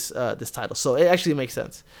this title, so it actually makes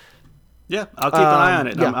sense. Yeah, I'll keep an eye on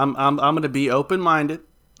it. Yeah. I'm going to be open-minded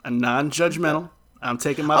and non-judgmental. I'm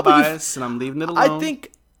taking my bias and I'm leaving it alone.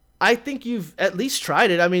 I think you've at least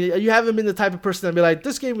tried it. I mean, you haven't been the type of person that be like,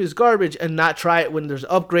 this game is garbage, and not try it when there's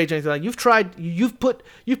upgrades or anything. Like, you've tried, you've put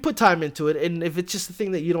time into it, and if it's just a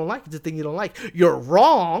thing that you don't like, it's a thing you don't like. You're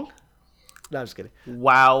wrong. No, I'm just kidding.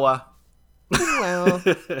 Wow. Well.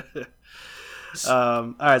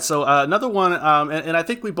 All right, so another one, and I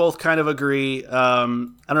think we both kind of agree. I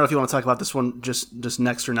don't know if you want to talk about this one just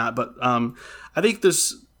next or not, but I think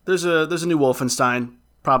there's a new Wolfenstein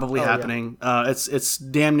probably happening. Yeah. It's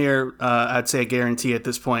damn near, I'd say, a guarantee at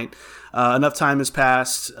this point. Enough time has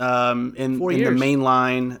passed in the main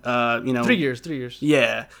line. 3 years. 3 years.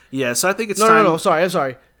 Yeah. So I think it's time. No. I'm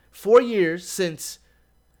sorry. 4 years since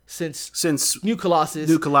New Colossus.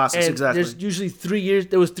 New Colossus, and exactly. There's usually 3 years.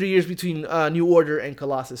 There was 3 years between New Order and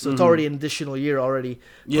Colossus, so it's already an additional year already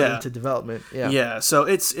put into development. Yeah. So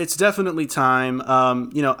it's definitely time.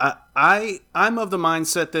 I'm of the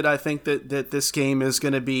mindset that I think that this game is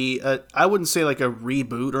going to be I wouldn't say like a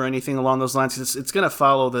reboot or anything along those lines. It's going to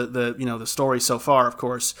follow the story so far, of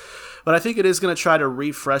course, but I think it is going to try to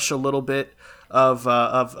refresh a little bit of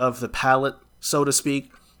the palette, so to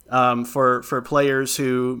speak. For players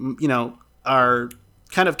who, are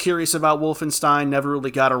kind of curious about Wolfenstein, never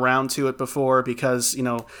really got around to it before because,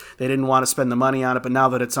 they didn't want to spend the money on it. But now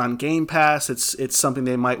that it's on Game Pass, it's something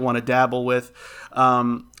they might want to dabble with.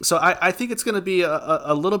 So I think it's going to be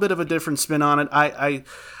a little bit of a different spin on it.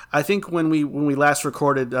 I think when we last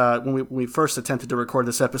recorded, when we first attempted to record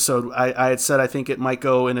this episode, I had said I think it might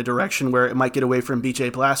go in a direction where it might get away from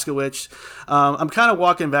BJ Blazkowicz. I'm kind of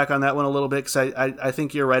walking back on that one a little bit because I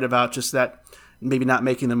think you're right about just that maybe not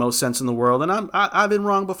making the most sense in the world, and I've been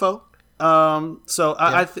wrong before.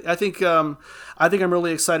 I think I'm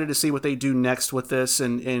really excited to see what they do next with this,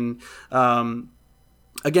 and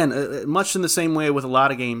again, much in the same way with a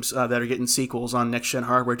lot of games that are getting sequels on next gen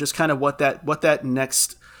hardware, just kind of what that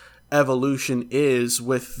next evolution is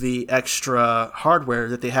with the extra hardware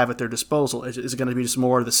that they have at their disposal. Is it going to be just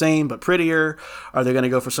more of the same but prettier? Are they going to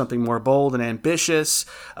go for something more bold and ambitious?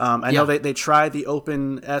 I know they tried the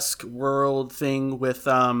open-esque world thing with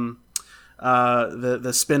the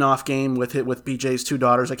spin-off game with BJ's two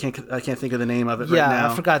daughters. I can't think of the name of it right now. Yeah,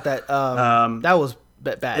 I forgot that. That was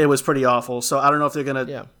bad. It was pretty awful. So I don't know if they're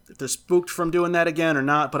gonna if they're spooked from doing that again or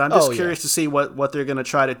not. But I'm just curious to see what they're gonna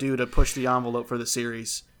try to do to push the envelope for the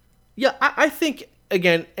series. Yeah, I think,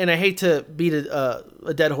 again, and I hate to beat a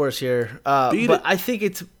dead horse here, but I think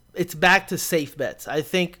it's back to safe bets. I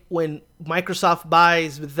think when Microsoft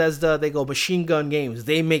buys Bethesda, they go Machine Gun Games.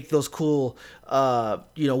 They make those cool,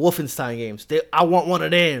 Wolfenstein games. I want one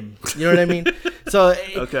of them. You know what I mean? So,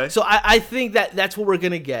 okay. So I think that's what we're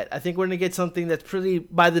gonna get. I think we're gonna get something that's pretty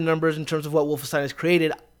by the numbers in terms of what Wolfenstein has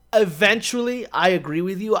created. Eventually, I agree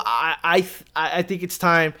with you. I think it's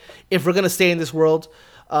time, if we're gonna stay in this world.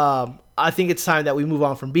 I think it's time that we move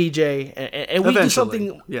on from BJ and we do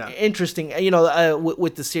something interesting,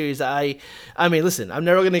 with the series. I mean, listen, I'm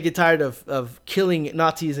never going to get tired of killing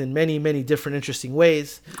Nazis in many, many different interesting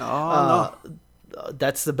ways. No.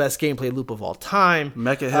 That's the best gameplay loop of all time.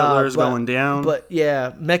 Mecha Hitler is going down. But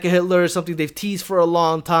yeah, Mecha Hitler is something they've teased for a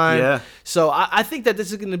long time. Yeah. So I think that this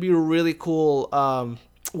is going to be a really cool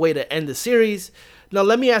way to end the series. Now,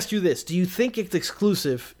 let me ask you this. Do you think it's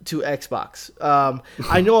exclusive to Xbox?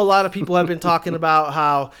 I know a lot of people have been talking about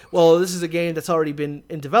how, well, this is a game that's already been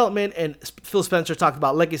in development, and Phil Spencer talked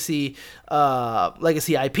about legacy IP. I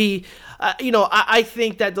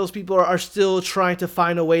think that those people are still trying to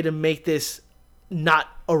find a way to make this not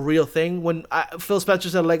a real thing. When Phil Spencer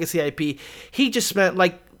said legacy IP, he just meant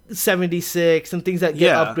like 76 and things that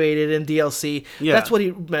get upgraded in DLC. Yeah. That's what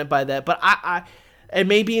he meant by that. But and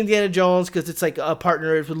maybe Indiana Jones, because it's like a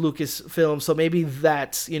partner with Lucasfilm, so maybe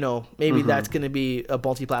that's that's going to be a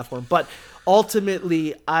multi-platform. But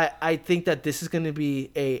ultimately, I think that this is going to be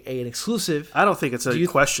an exclusive. I don't think it's a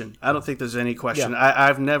question. I don't think there's any question. Yeah.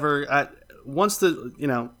 I've never once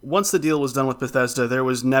the deal was done with Bethesda, there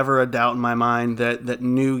was never a doubt in my mind that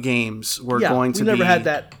new games were going to be. We never had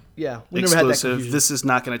that. Yeah, we exclusive. Never had that confusion. This is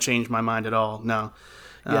not going to change my mind at all. No.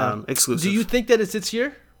 Exclusive. Do you think that it's this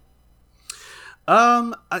year?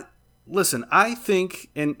 Listen, I think,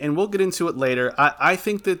 and we'll get into it later, I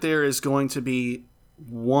think that there is going to be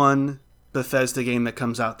one Bethesda game that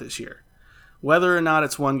comes out this year. Whether or not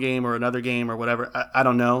it's one game or another game or whatever, I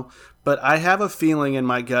don't know. But I have a feeling in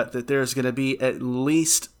my gut that there's going to be at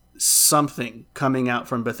least something coming out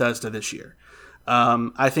from Bethesda this year.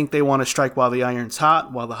 I think they want to strike while the iron's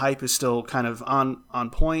hot, while the hype is still kind of on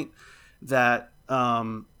point, that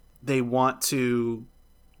they want to,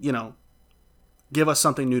 give us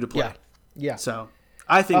something new to play. Yeah. So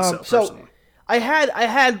I think so, personally. I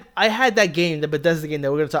had that game, the Bethesda game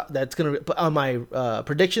that we're gonna talk. That's gonna put on my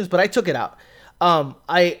predictions, but I took it out.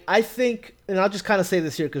 I think, and I'll just kind of say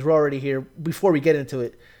this here because we're already here. Before we get into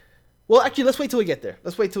it, well, actually, let's wait till we get there.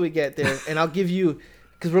 And I'll give you,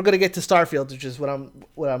 because we're gonna get to Starfield, which is what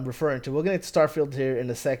I'm referring to. We're gonna get to Starfield here in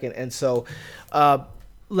a second, and so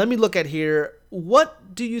let me look at here.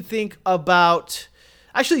 What do you think about?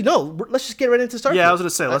 Actually, no. Let's just get right into Starfield. Yeah, I was gonna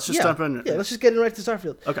say let's just jump in. Yeah, let's just get right to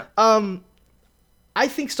Starfield. Okay. I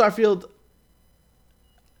think Starfield.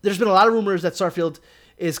 There's been a lot of rumors that Starfield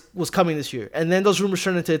was coming this year, and then those rumors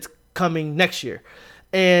turned into it's coming next year,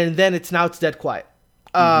 and then it's dead quiet.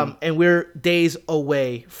 And we're days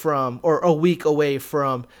away from, or a week away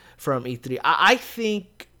from E3. I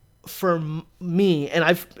think for me, and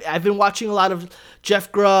I've been watching a lot of Jeff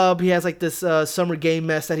Grubb. He has like this summer game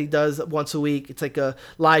mess that he does once a week. It's like a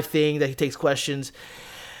live thing that he takes questions.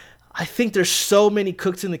 I think there's so many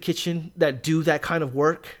cooks in the kitchen that do that kind of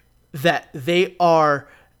work that they are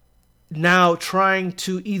now trying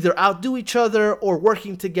to either outdo each other or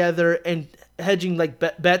working together and hedging like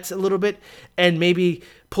bets a little bit, and maybe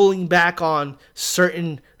pulling back on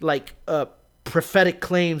certain like prophetic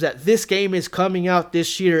claims that this game is coming out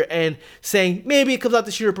this year, and saying maybe it comes out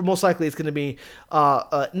this year, but most likely it's going to be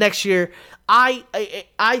next year. I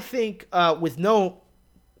think with no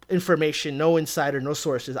information, no insider, no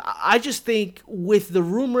sources, I just think with the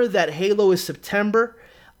rumor that Halo is September,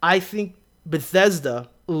 I think Bethesda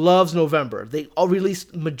loves November. They all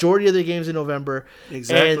release majority of their games in November.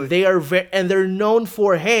 Exactly. And they are they're known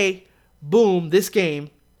for, hey, boom, this game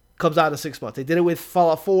comes out in 6 months. They did it with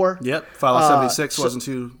Fallout 4. Yep. Fallout 76 wasn't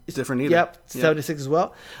too different either. Yep. 76 as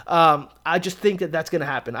well. I just think that that's going to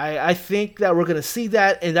happen. I think that we're going to see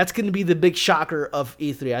that, and that's going to be the big shocker of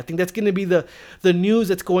E3. I think that's going to be the news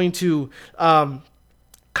that's going to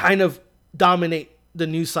kind of dominate the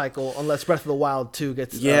news cycle, unless Breath of the Wild 2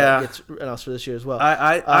 gets announced for this year as well.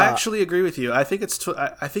 I actually agree with you. I think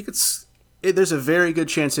there's a very good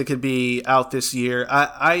chance it could be out this year.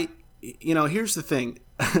 Here's the thing.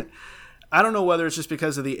 I don't know whether it's just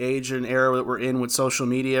because of the age and era that we're in with social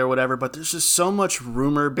media or whatever, but there's just so much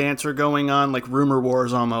rumor banter going on, like rumor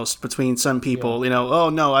wars almost between some people. Yeah. Oh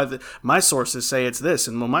no, my sources say it's this,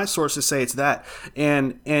 and well, my sources say it's that,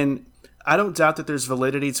 and I don't doubt that there's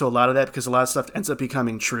validity to a lot of that, because a lot of stuff ends up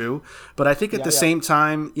becoming true. But I think at the same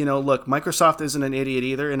time, look, Microsoft isn't an idiot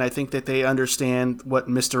either, and I think that they understand what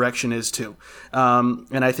misdirection is too,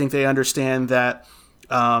 and I think they understand that.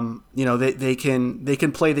 They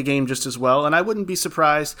can play the game just as well, and I wouldn't be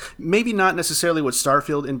surprised. Maybe not necessarily with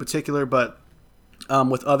Starfield in particular, but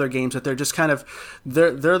with other games, that they're just kind of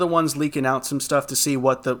they're the ones leaking out some stuff to see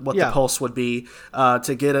what the pulse would be,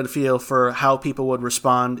 to get a feel for how people would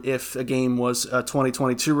respond if a game was a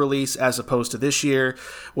 2022 release as opposed to this year.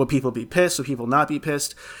 Would people be pissed? Would people not be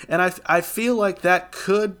pissed? And I feel like that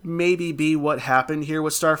could maybe be what happened here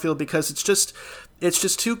with Starfield, because it's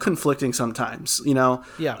just too conflicting sometimes,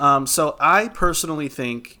 Yeah. So I personally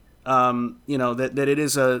think,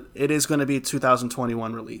 that it is going to be a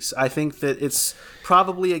 2021 release. I think that it's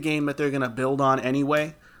probably a game that they're going to build on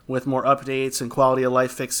anyway, with more updates and quality of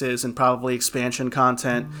life fixes and probably expansion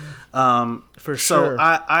content. For sure. So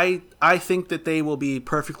I think that they will be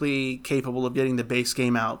perfectly capable of getting the base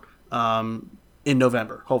game out in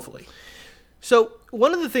November, hopefully. So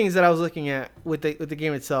one of the things that I was looking at with the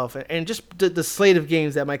game itself, and just the slate of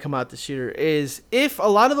games that might come out this year, is if a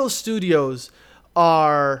lot of those studios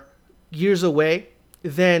are years away,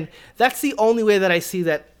 then that's the only way that I see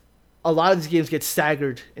that a lot of these games get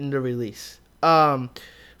staggered in the release. For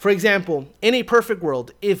example, in a perfect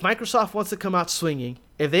world, if Microsoft wants to come out swinging,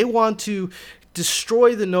 if they want to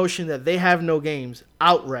destroy the notion that they have no games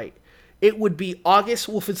outright, it would be August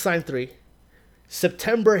Wolfenstein 3,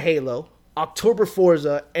 September Halo, October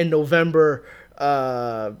Forza, and November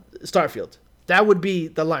Starfield. That would be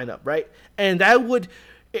the lineup, right? And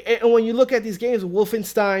when you look at these games,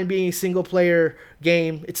 Wolfenstein being a single-player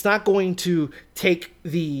game, it's not going to take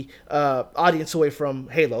the audience away from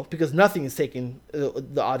Halo, because nothing is taking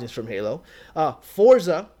the audience from Halo.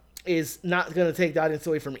 Forza is not going to take the audience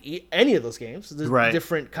away from any of those games. There's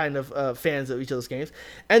different kind of fans of each of those games.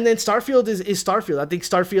 And then Starfield is Starfield. I think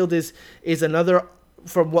Starfield is another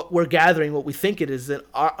from what we're gathering, what we think it is, an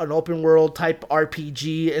open world type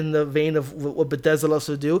RPG in the vein of what Bethesda loves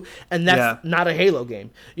to do, and that's not a Halo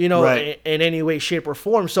game, in any way, shape, or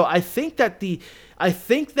form. So I think that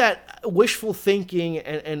wishful thinking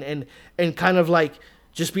and kind of like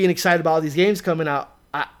just being excited about all these games coming out,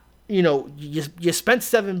 you spent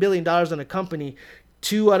 $7 billion on a company.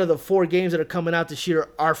 2 out of the 4 games that are coming out this year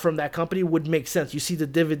are from that company would make sense. You see the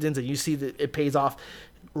dividends and you see that it pays off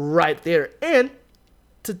right there. And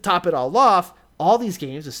to top it all off, all these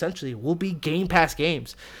games essentially will be Game Pass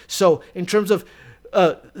games. So in terms of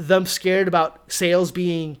them scared about sales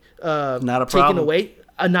being taken away,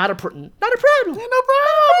 not a problem. Yeah, no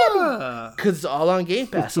problem. Because it's all on Game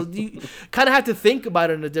Pass. So you kind of have to think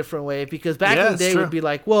about it in a different way, because back in the day it would be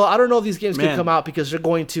like, well, I don't know if these games can come out because they're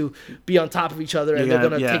going to be on top of each other and they're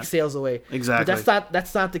going to take sales away. Exactly. But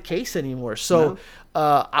that's not the case anymore. So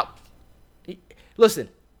listen,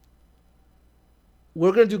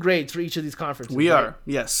 we're going to do grades for each of these conferences. We are,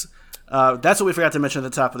 yes. That's what we forgot to mention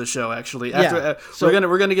at the top of the show. Actually,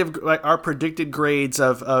 we're gonna give our predicted grades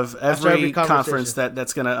of every conference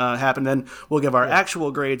that's gonna happen. Then we'll give our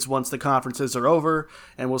actual grades once the conferences are over,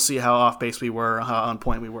 and we'll see how off base we were, how on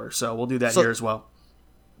point we were. So we'll do that here as well.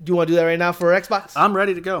 Do you want to do that right now for Xbox? I'm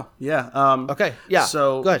ready to go. Yeah. Okay. Yeah.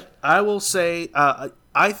 So go ahead. I will say.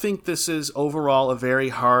 I think this is overall a very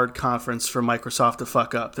hard conference for Microsoft to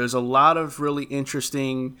fuck up. There's a lot of really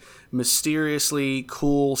interesting, mysteriously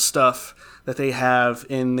cool stuff that they have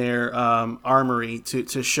in their armory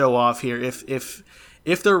to show off here if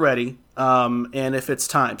they're ready and if it's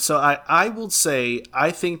time. So I will say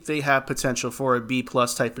I think they have potential for a B+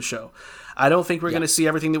 type of show. I don't think we're going to see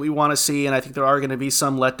everything that we want to see, and I think there are going to be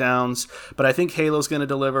some letdowns. But I think Halo's going to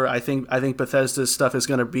deliver. I think Bethesda's stuff is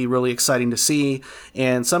going to be really exciting to see,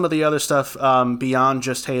 and some of the other stuff beyond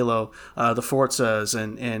just Halo, the Forzas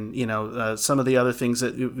and some of the other things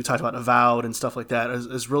that we talked about, Avowed and stuff like that,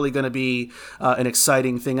 is really going to be an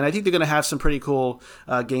exciting thing. And I think they're going to have some pretty cool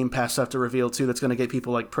Game Pass stuff to reveal too. That's going to get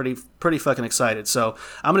people like pretty fucking excited. So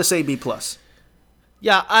I'm going to say B+.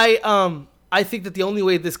 Yeah, I think that the only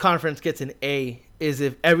way this conference gets an A is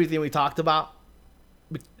if everything we talked about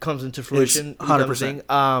comes into fruition. 100%.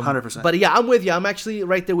 100%. But yeah, I'm with you. I'm actually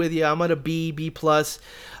right there with you. I'm at a B+.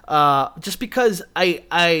 Just because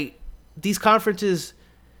these conferences,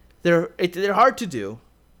 they're hard to do.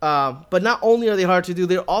 But not only are they hard to do,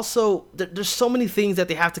 they're also there's so many things that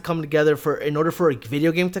they have to come together in order for a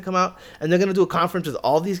video game to come out, and they're going to do a conference with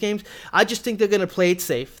all these games. I just think they're going to play it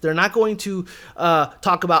safe. They're not going to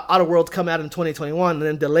talk about Outer Worlds come out in 2021 and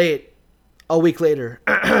then delay it a week later.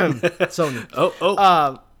 Sony.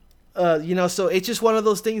 So it's just one of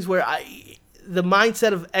those things where the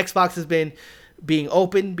mindset of Xbox has been being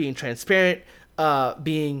open, being transparent,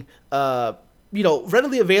 being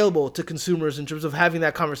readily available to consumers in terms of having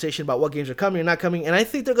that conversation about what games are coming or not coming. And I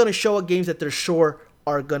think they're going to show games that they're sure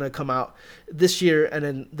are going to come out this year and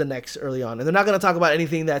then the next early on. And they're not going to talk about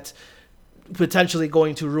anything that's potentially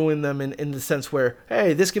going to ruin them in the sense where,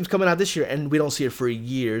 hey, this game's coming out this year and we don't see it for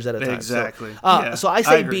years at a time. Exactly. So I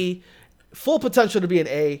say B, full potential to be an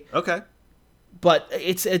A. Okay. But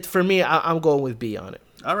it's for me, I'm going with B on it.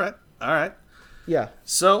 All right. Yeah.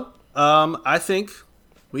 So I think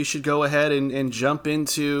we should go ahead and jump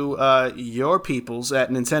into your peoples at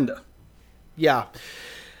Nintendo. Yeah.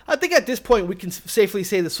 I think at this point we can safely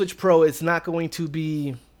say the Switch Pro is not going to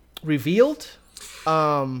be revealed.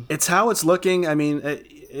 It's how it's looking. I mean,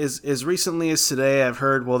 as recently as today, I've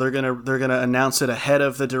heard, well, they're gonna announce it ahead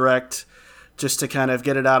of the Direct just to kind of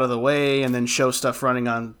get it out of the way and then show stuff running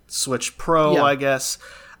on Switch Pro, I guess.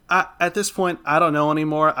 At this point, I don't know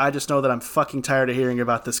anymore. I just know that I'm fucking tired of hearing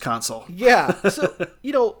about this console. Yeah. So,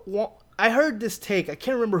 I heard this take. I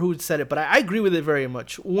can't remember who said it, but I agree with it very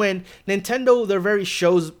much. When Nintendo,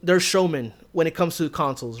 they're showmen when it comes to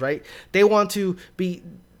consoles, right? They want to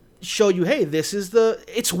show you, hey,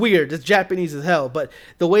 it's weird. It's Japanese as hell, but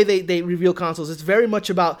the way they reveal consoles, it's very much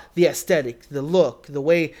about the aesthetic, the look, the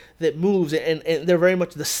way that moves, and they're very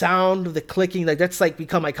much the sound of the clicking. Like that's like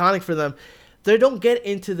become iconic for them. They don't get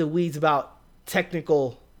into the weeds about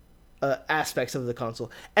technical aspects of the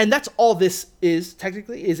console. And that's all this is,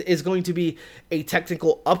 technically, is going to be a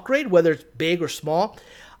technical upgrade, whether it's big or small.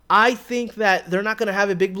 I think that they're not going to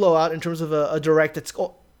have a big blowout in terms of a Direct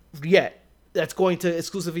that's going to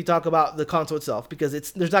exclusively talk about the console itself, because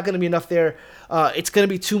there's not going to be enough there. It's going to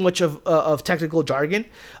be too much of technical jargon.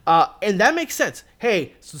 And that makes sense.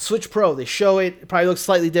 Hey, so Switch Pro, they show it probably looks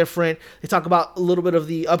slightly different. They talk about a little bit of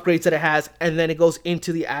the upgrades that it has, and then it goes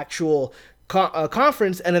into the actual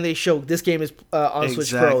conference, and then they show this game is on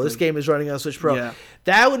Switch Pro. This game is running on Switch Pro. Yeah.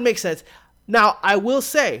 That would make sense. Now, I will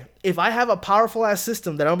say, if I have a powerful ass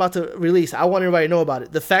system that I'm about to release, I want everybody to know about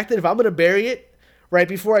it. The fact that if I'm going to bury it right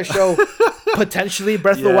before I show potentially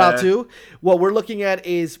Breath of the Wild 2, what we're looking at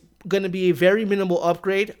is going to be a very minimal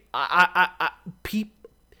upgrade. I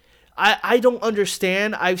don't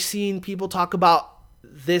understand. I've seen people talk about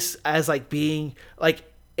this as like being like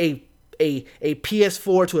a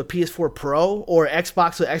PS4 to a PS4 Pro or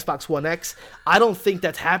Xbox to Xbox One X. I don't think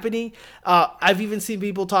that's happening. I've even seen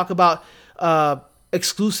people talk about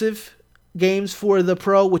exclusive games for the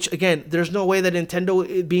Pro, which again, there's no way that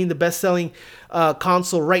Nintendo being the best-selling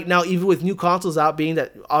console right now, even with new consoles out, being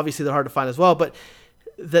that obviously they're hard to find as well, but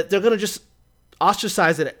that they're going to just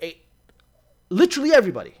ostracize it literally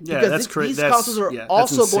everybody. Yeah, because that's crazy. These consoles are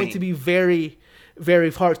also going to be very,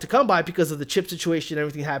 very hard to come by because of the chip situation,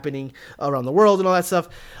 everything happening around the world and all that stuff.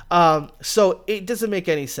 So it doesn't make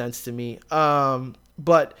any sense to me.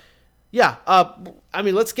 But yeah, I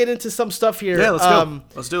mean, let's get into some stuff here. Yeah, let's go.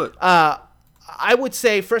 Let's do it. I would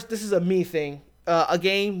say first, this is a me thing. A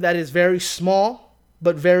game that is very small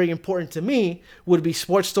but very important to me would be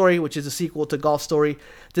Sports Story, which is a sequel to Golf Story.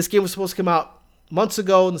 This game was supposed to come out months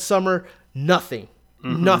ago in the summer. Nothing.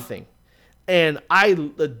 And I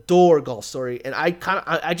adore Golf Story, and I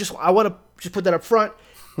want to just put that up front.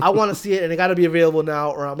 I want to see it, and it got to be available now,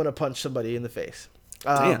 or I'm gonna punch somebody in the face.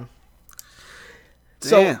 Damn.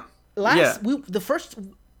 So the first.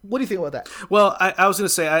 What do you think about that? Well, I was going to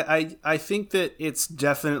say, I think that it's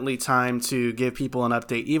definitely time to give people an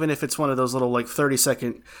update, even if it's one of those little like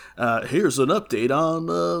 30-second, here's an update on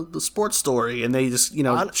the Sports Story, and they just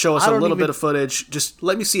show us a little bit of footage. Just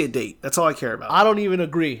let me see a date. That's all I care about. I don't even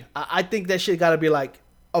agree. I think that shit got to be like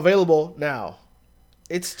available now.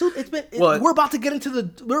 We're about to get into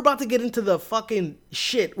the fucking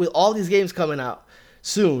shit with all these games coming out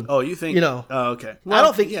soon. Oh, you think? Oh, okay. Well, I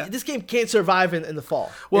don't think this game can't survive in the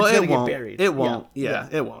fall. Well, it's it won't. Get buried. It won't. Yeah,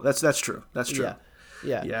 it won't. That's true. That's true.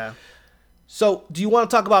 Yeah. So, do you want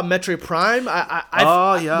to talk about Metroid Prime?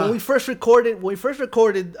 Yeah. When we first recorded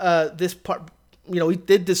this part, we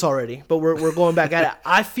did this already, but we're going back at it.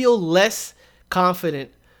 I feel less confident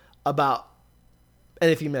about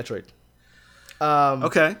anything Metroid.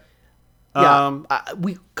 Okay. Yeah.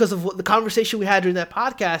 Because of the conversation we had during that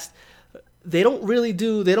podcast. They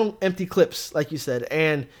don't empty clips, like you said.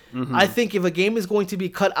 And I think if a game is going to be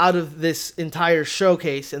cut out of this entire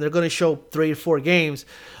showcase and they're going to show 3 or 4 games,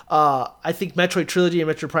 I think Metroid Trilogy and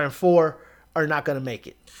Metroid Prime 4 are not going to make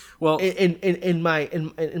it. Well, in my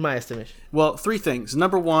estimation. Well, 3 things.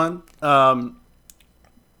 Number 1,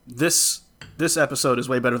 this episode is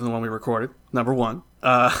way better than the one we recorded. Number 1.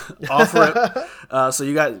 Offer it. So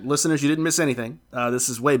you got listeners, you didn't miss anything. This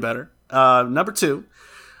is way better. Number 2.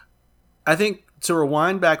 I think to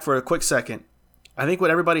rewind back for a quick second, I think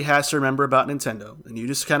what everybody has to remember about Nintendo, and you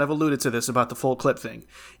just kind of alluded to this about the full clip thing,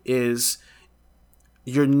 is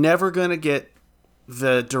you're never going to get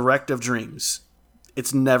the Direct of Dreams.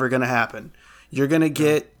 It's never going to happen. You're going to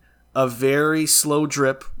get a very slow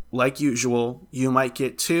drip like usual. You might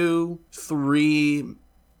get 2, 3,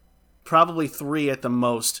 probably 3 at the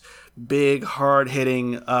most, big,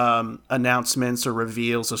 hard-hitting announcements or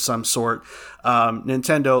reveals of some sort.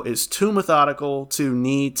 Nintendo is too methodical to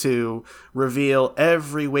need to reveal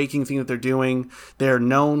every waking thing that they're doing. They're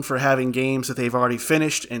known for having games that they've already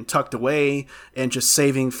finished and tucked away and just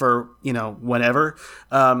saving for, whenever.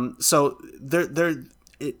 So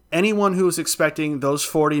anyone who is expecting those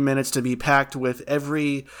 40 minutes to be packed with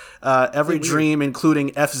every dream,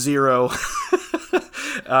 including F-Zero...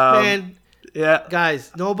 Man... Yeah,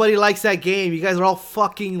 guys, nobody likes that game. You guys are all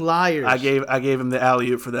fucking liars. I gave him the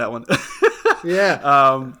alley-oop for that one.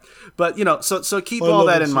 Yeah. But so keep all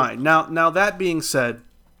that in mind. Now that being said,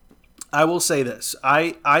 I will say this: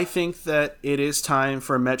 I think that it is time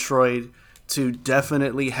for Metroid to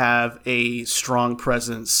definitely have a strong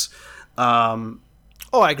presence. I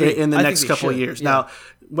agree. In the next couple of years. Yeah. Now,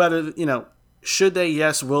 whether should they?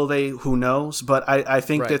 Yes. Will they? Who knows? But I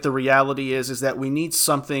think that the reality is that we need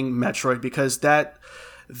something Metroid, because that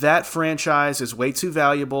franchise is way too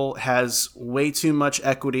valuable, has way too much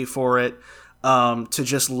equity for it to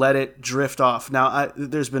just let it drift off. Now,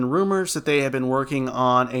 there's been rumors that they have been working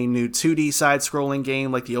on a new 2D side-scrolling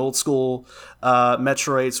game like the old school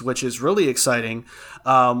Metroids, which is really exciting.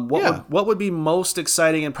 What would be most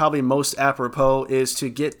exciting and probably most apropos is to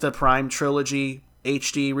get the Prime trilogy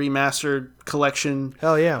HD remastered collection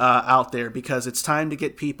Hell yeah. out there, because it's time to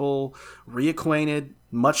get people reacquainted.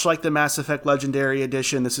 Much like the Mass Effect Legendary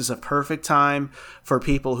Edition, this is a perfect time for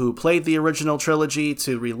people who played the original trilogy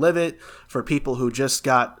to relive it, for people who just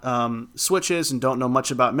got Switches and don't know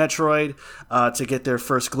much about Metroid to get their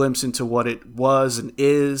first glimpse into what it was and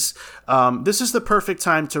is. This is the perfect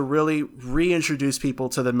time to really reintroduce people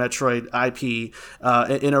to the Metroid IP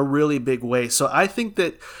in a really big way. So I think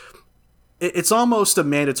that it's almost a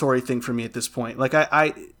mandatory thing for me at this point. Like,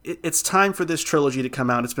 it's time for this trilogy to come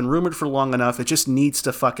out. It's been rumored for long enough. It just needs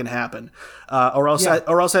to fucking happen. Or else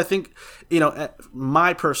I think,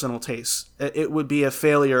 my personal taste, it would be a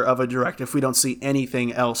failure of a direct if we don't see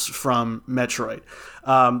anything else from Metroid.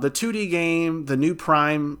 The 2D game, the new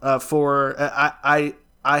Prime 4, I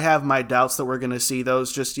have my doubts that we're going to see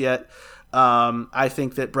those just yet. I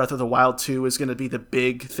think that Breath of the Wild 2 is going to be the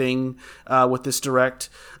big thing with this direct.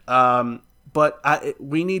 But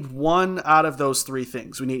we need one out of those three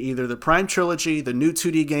things. We need either the Prime Trilogy, the new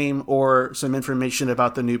 2D game, or some information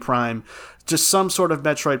about the new Prime. Just some sort of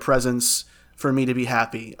Metroid presence for me to be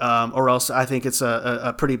happy. Or else I think it's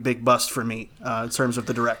a pretty big bust for me in terms of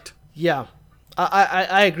the direct. Yeah,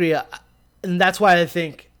 I agree. And that's why I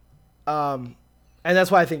think it's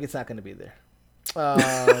not going to be there.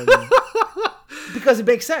 Because it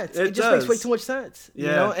makes sense. It just makes way too much sense.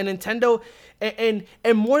 Yeah. And Nintendo, and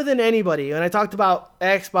more than anybody, and I talked about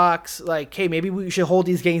Xbox, like, hey, maybe we should hold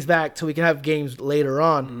these games back so we can have games later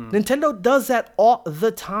on. Nintendo does that all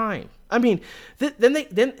the time. I mean, then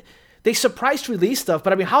they surprise release stuff,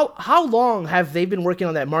 but I mean, how long have they been working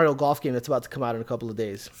on that Mario Golf game that's about to come out in a couple of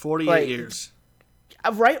days? 48 years.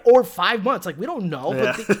 Right? Or 5 months. Like, we don't know,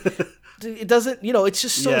 Yeah. but it doesn't, it's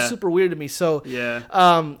just so super weird to me. So,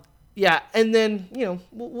 yeah, and then,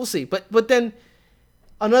 we'll see. But then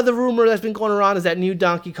another rumor that's been going around is that new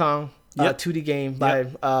Donkey Kong 2D game by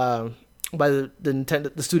the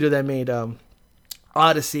Nintendo, the studio that made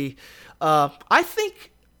Odyssey. I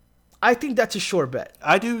think that's a sure bet.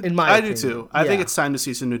 I do. I do too. I think it's time to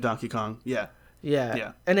see some new Donkey Kong. Yeah.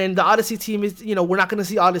 And then the Odyssey team is, we're not going to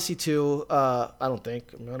see Odyssey 2. I don't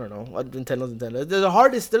think. I don't know. Nintendo's Nintendo. They're the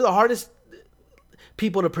hardest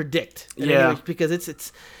people to predict. Because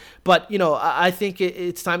it's. But, I think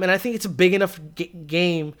it's time, and I think it's a big enough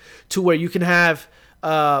game to where you can have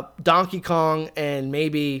Donkey Kong and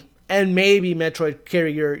maybe Metroid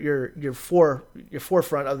carry your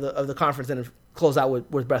forefront of the conference and close out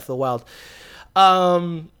with Breath of the Wild.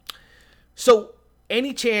 So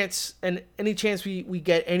any chance we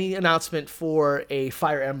get any announcement for a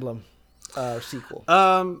Fire Emblem sequel?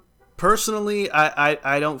 Personally,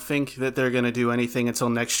 I don't think that they're going to do anything until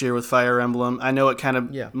next year with Fire Emblem. I know it kind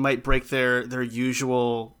of might break their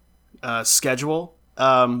usual schedule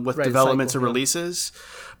with developments and releases,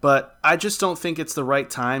 but I just don't think it's the right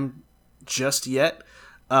time just yet.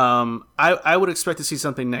 I would expect to see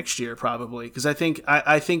something next year probably, because I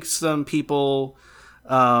think some people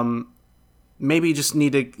maybe just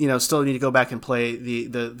need to, still need to go back and play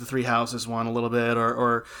the Three Houses one a little bit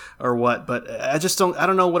or what. But I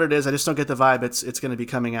don't know what it is. I just don't get the vibe. It's going to be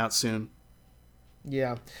coming out soon.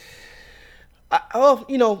 Yeah.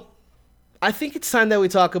 I think it's time that we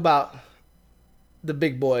talk about the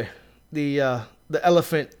big boy, the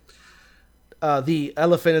elephant in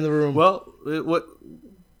the room. Well, what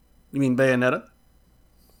you mean, Bayonetta?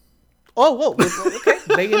 Oh, whoa, okay,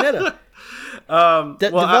 Bayonetta.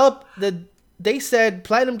 They said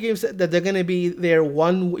Platinum Games said that they're going to be there in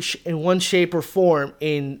one shape or form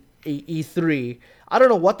in E3. I don't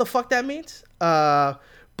know what the fuck that means.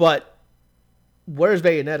 But where's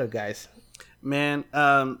Bayonetta, guys? Man,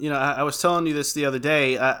 I was telling you this the other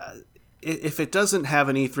day. If it doesn't have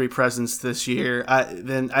an E3 presence this year,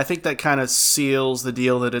 then I think that kind of seals the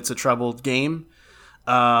deal that it's a troubled game.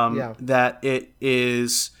 That it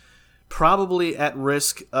is probably at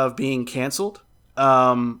risk of being canceled.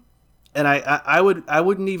 And I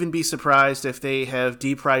wouldn't even be surprised if they have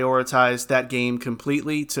deprioritized that game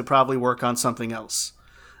completely to probably work on something else.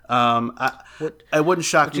 It wouldn't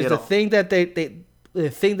shock me at all. The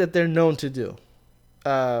thing that they're known to do.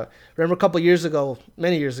 Remember a couple of years ago,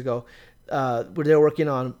 many years ago, where they were working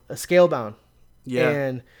on a Scalebound. Yeah.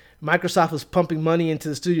 And Microsoft was pumping money into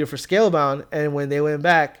the studio for Scalebound, and when they went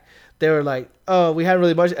back, they were like, "Oh, we haven't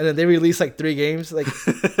really much," and then they released like 3 games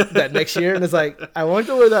that next year, and it's like, I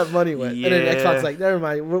wonder where that money went. Yeah. And then Xbox like, never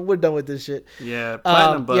mind, we're done with this shit. Yeah,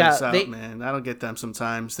 Platinum bugs out, man. I don't get them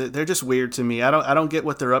sometimes. They're just weird to me. I don't get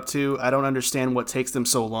what they're up to. I don't understand what takes them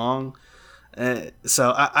so long.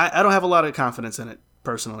 So I don't have a lot of confidence in it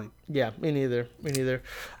personally. Yeah, me neither.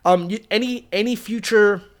 Any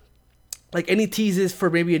future like any teases for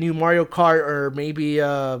maybe a new Mario Kart or maybe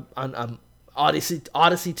on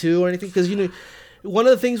Odyssey 2 or anything? Because one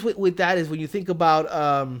of the things with that is when you think about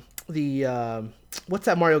what's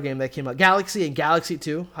that Mario game that came out? Galaxy and Galaxy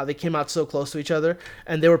 2, how they came out so close to each other,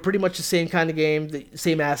 and they were pretty much the same kind of game, the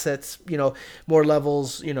same assets, more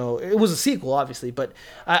levels. It was a sequel, obviously, but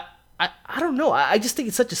I don't know. I just think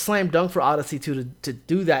it's such a slam dunk for Odyssey 2 to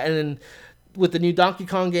do that, and then with the new Donkey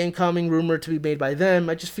Kong game coming, rumored to be made by them,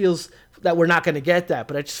 it just feels that we're not going to get that,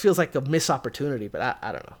 but it just feels like a missed opportunity, but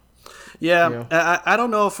I don't know. Yeah, I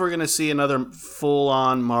don't know if we're going to see another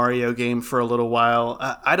full-on Mario game for a little while.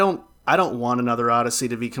 I don't want another Odyssey,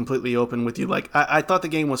 to be completely open with you. Like, I thought the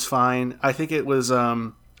game was fine. I think it was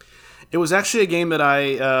actually a game that I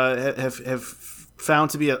have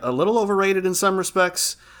found to be a little overrated in some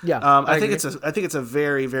respects. Yeah, I think it's a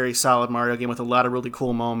very, very solid Mario game with a lot of really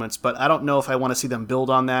cool moments. But I don't know if I want to see them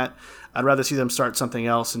build on that. I'd rather see them start something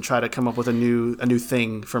else and try to come up with a new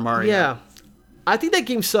thing for Mario. Yeah. I think that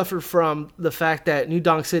game suffered from the fact that New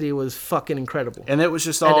Donk City was fucking incredible, and it was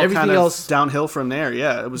just all kind of downhill from there.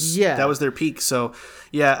 Yeah, it was. Yeah. That was their peak. So,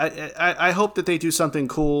 yeah, I hope that they do something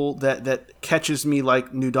cool that catches me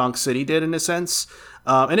like New Donk City did in a sense.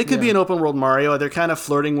 And it could be an open world Mario. They're kind of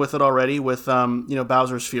flirting with it already with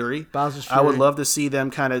Bowser's Fury. I would love to see them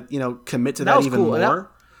kind of commit to that even cool. more.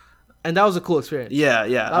 And that was a cool experience. Yeah.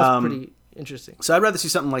 That was pretty interesting. So I'd rather see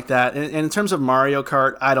something like that. And in terms of Mario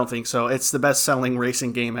Kart, I don't think so. It's the best selling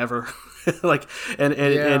racing game ever. And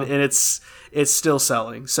it's still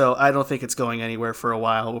selling. So I don't think it's going anywhere for a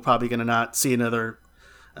while. We're probably going to not see another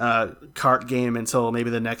kart game until maybe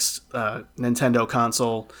the next Nintendo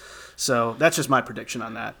console. So that's just my prediction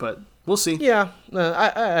on that. But we'll see. Yeah,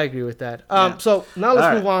 I agree with that. So now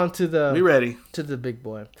let's move on to the big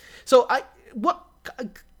boy. So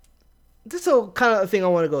this is a kind of thing I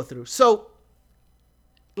want to go through. So,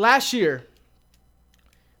 last year,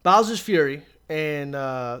 Bowser's Fury and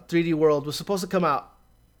 3D World was supposed to come out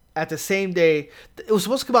at the same day. It was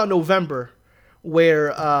supposed to come out in November,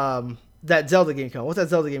 where that Zelda game came out. What's that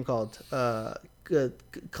Zelda game called?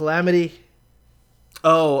 Calamity?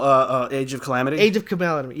 Age of Calamity? Age of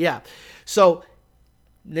Calamity, yeah. So,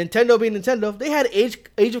 Nintendo being Nintendo, they had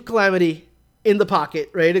Age of Calamity in the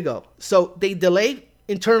pocket, ready to go. So, they delayed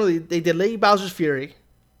Bowser's Fury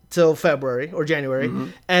till February or January,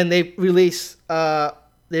 and they release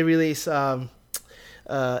Age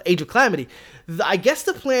of Calamity. I guess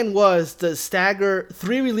the plan was to stagger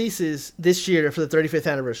 3 releases this year for the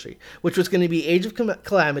 35th anniversary, which was going to be Age of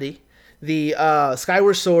Calamity, the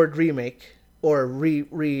Skyward Sword remake or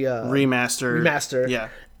remaster, yeah,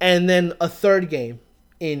 and then a third game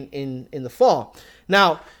in the fall.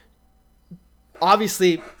 Now,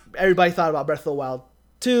 obviously, everybody thought about Breath of the Wild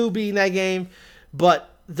 2 being that game,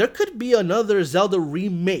 but there could be another Zelda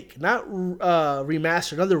remake, not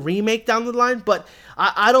remaster, another remake down the line, but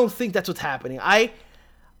I don't think that's what's happening. I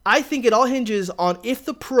think it all hinges on if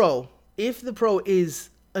the Pro is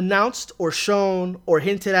announced or shown or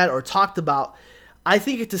hinted at or talked about. I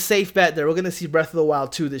think it's a safe bet that we're going to see Breath of the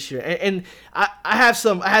Wild 2 this year. And I have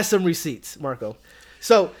some receipts, Marco.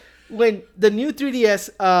 So when the new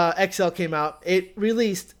 3DS XL came out, it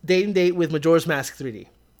released date and date with Majora's Mask 3D,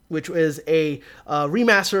 which was a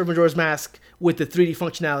remaster of Majora's Mask with the 3D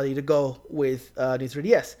functionality to go with new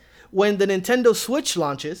 3DS. When the Nintendo Switch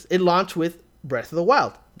launches, it launched with Breath of the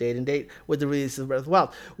Wild, date and date with the release of Breath of the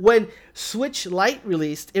Wild. When Switch Lite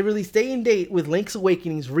released, it released date and date with Link's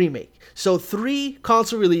Awakening's remake. So 3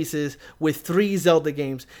 console releases with 3 Zelda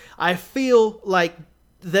games. I feel like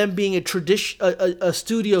them being a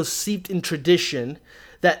studio steeped in tradition,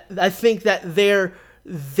 that I think that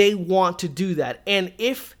they want to do that. And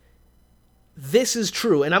if this is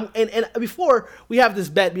true, and before we have this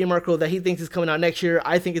bet, me and Marco, that he thinks it's coming out next year,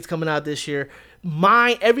 I think it's coming out this year.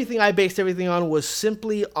 Everything I based everything on was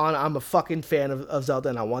simply on I'm a fucking fan of Zelda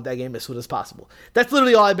and I want that game as soon as possible. That's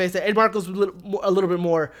literally all I based it. And Marco's a little bit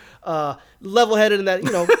more level-headed in that,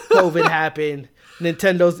 COVID happened,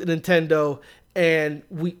 Nintendo's Nintendo, and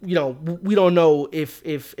we don't know if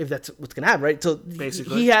that's what's gonna happen, right? So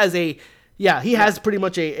basically, he has pretty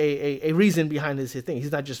much a reason behind his thing.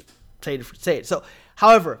 He's not just saying it for say it. So,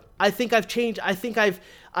 however, I think I've changed. I think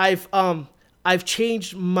I've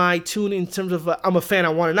changed my tune in terms of I'm a fan. I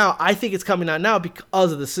want it now. I think it's coming out now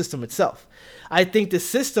because of the system itself. I think the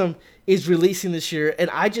system is releasing this year, and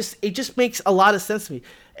it just makes a lot of sense to me.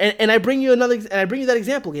 And I bring you that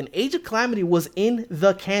example again. Age of Calamity was in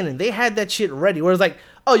the canon. They had that shit ready. Where it's like,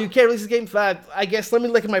 oh, you can't release this game? I guess let me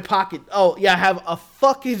look in my pocket. Oh yeah, I have a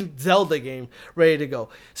fucking Zelda game ready to go.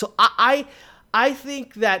 So I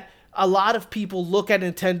think that a lot of people look at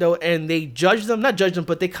Nintendo and they not judge them,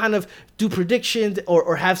 but they kind of do predictions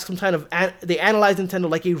or have some kind of, they analyze Nintendo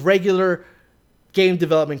like a regular game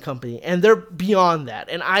development company, and they're beyond that.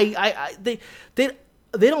 And they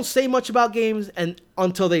don't say much about games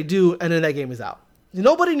until they do, and then that game is out.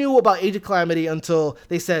 Nobody knew about Age of Calamity until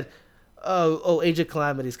they said, oh, Age of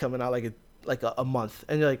Calamity is coming out like a month,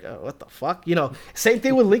 and you're like, oh, what the fuck? Same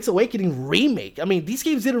thing with Link's Awakening remake. I mean, these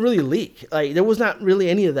games didn't really leak. Like, there was not really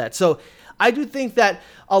any of that. So I do think that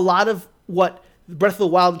a lot of what Breath of the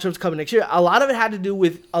Wild in terms of coming next year, a lot of it had to do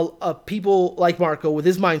with people like Marco with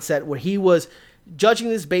his mindset, where he was judging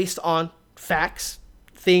this based on facts,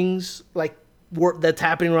 things like that's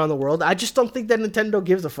happening around the world. I just don't think that Nintendo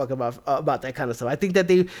gives a fuck about that kind of stuff. I think that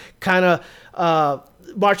they kind of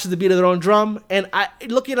march to the beat of their own drum. And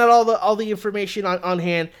looking at all the information on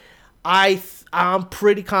hand, I'm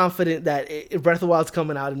pretty confident that Breath of the Wild's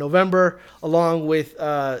coming out in November, along with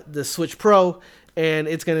the Switch Pro, and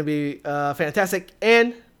it's going to be fantastic.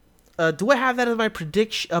 And do I have that as my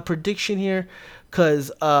prediction here?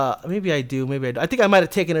 Because maybe I do, maybe I do. I think I might have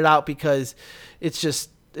taken it out because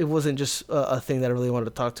it wasn't just a thing that I really wanted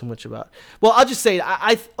to talk too much about. Well, I'll just say it.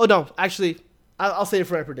 I'll say it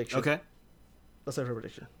for my prediction. Okay. I'll say it for my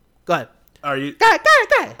prediction. Go ahead. Are you? Go ahead.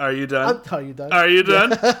 Are you done? Are you done? Are you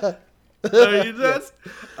done? Yeah. Are you done?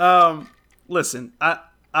 Yes. Listen,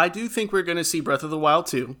 I do think we're going to see Breath of the Wild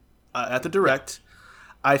 2 at the Direct. Yeah.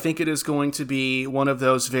 I think it is going to be one of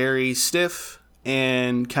those very stiff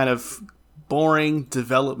and kind of boring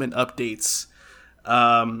development updates.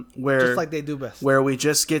 Where just like they do best, where we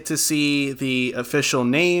just get to see the official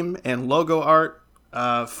name and logo art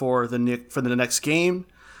for the next game,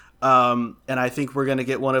 and I think we're going to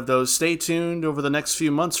get one of those. Stay tuned over the next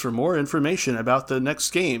few months for more information about the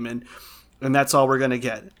next game, and that's all we're going to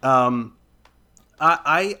get.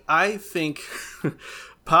 I think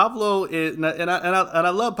Pablo is, and I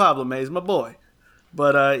love Pablo May, he's my boy,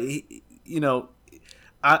 but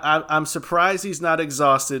I'm surprised he's not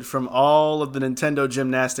exhausted from all of the Nintendo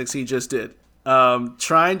gymnastics he just did.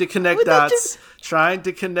 Trying to connect dots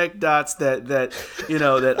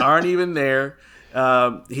that aren't even there.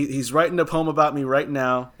 He's writing a poem about me right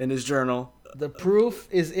now in his journal. The proof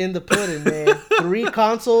is in the pudding, man. 3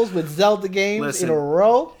 consoles with Zelda games in a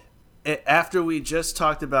row. After we just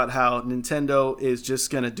talked about how Nintendo is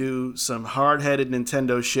just going to do some hard-headed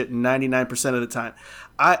Nintendo shit 99% of the time,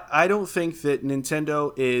 I don't think that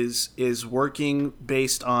Nintendo is working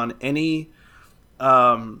based on any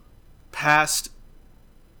past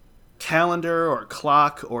calendar or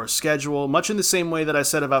clock or schedule, much in the same way that I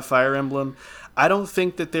said about Fire Emblem. I don't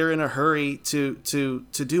think that they're in a hurry to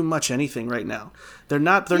do much anything right now. They're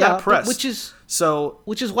not pressed. Which is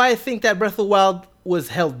why I think that Breath of the Wild was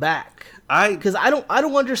held back. Because I don't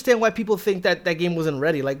understand why people think that game wasn't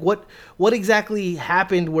ready. Like what exactly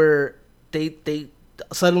happened where they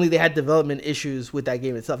suddenly they had development issues with that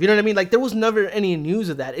game itself. You know what I mean? Like there was never any news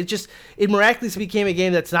of that. It miraculously became a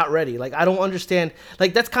game that's not ready. Like I don't understand.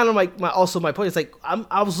 Like that's kind of like my point. It's like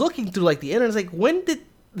I was looking through like the internet. It's like when did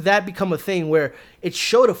that become a thing where it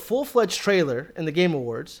showed a full-fledged trailer in the Game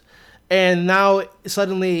Awards, and now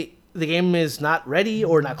suddenly the game is not ready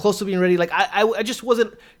or not close to being ready? Like I just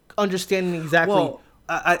wasn't understanding exactly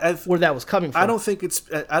where that was coming from. I don't think it's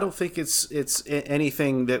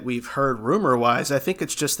anything that we've heard rumor wise. I think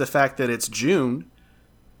it's just the fact that it's June,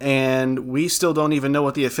 and we still don't even know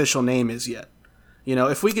what the official name is yet.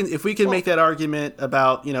 If we can make that argument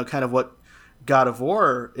about kind of what God of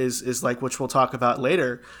War is like, which we'll talk about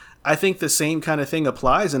later, I think the same kind of thing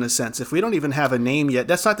applies in a sense. If we don't even have a name yet,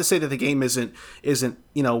 that's not to say that the game isn't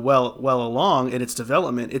well along in its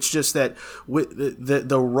development. It's just that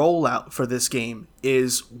the rollout for this game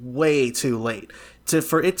is way too late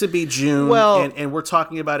for it to be June, and we're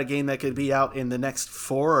talking about a game that could be out in the next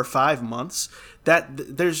 4 or 5 months.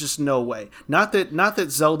 That there's just no way. Not that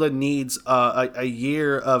Zelda needs a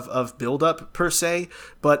year of build up per se,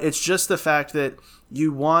 but it's just the fact that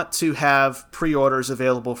you want to have pre-orders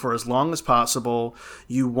available for as long as possible.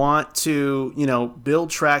 You want to, build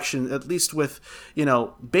traction, at least with,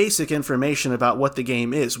 basic information about what the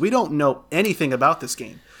game is. We don't know anything about this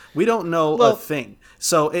game. We don't know a thing.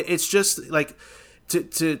 So it's just like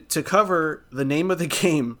to cover the name of the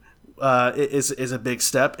game is a big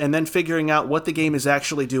step, and then figuring out what the game is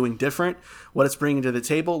actually doing different, what it's bringing to the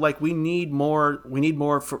table. Like we need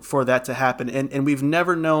more for that to happen, and we've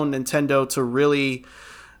never known Nintendo to really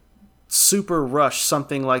super rush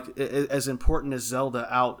something like as important as Zelda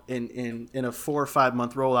out in a 4 or 5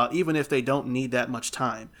 month rollout, even if they don't need that much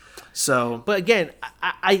time. So, but again,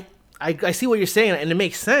 I see what you're saying, and it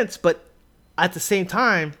makes sense, but at the same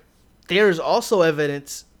time, there's also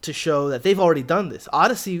evidence to show that they've already done this.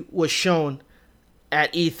 Odyssey was shown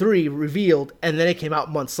at E3, revealed, and then it came out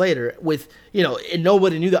months later with, and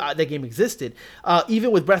nobody knew that game existed.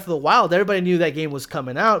 Even with Breath of the Wild, everybody knew that game was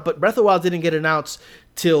coming out, but Breath of the Wild didn't get announced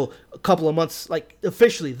till a couple of months, like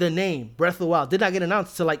officially, the name, Breath of the Wild, did not get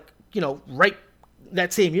announced till right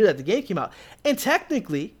that same year that the game came out. And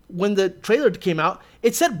technically, when the trailer came out,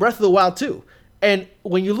 it said Breath of the Wild 2. And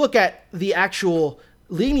when you look at the actual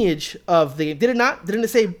lineage of the game, did it not? Didn't it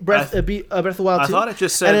say Breath of the Wild 2? I thought it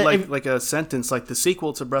just said like a sentence, like the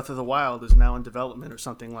sequel to Breath of the Wild is now in development or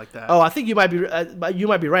something like that. Oh, I think you might be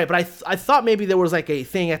right, but I thought maybe there was like a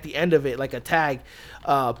thing at the end of it, like a tag.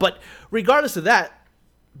 But regardless of that,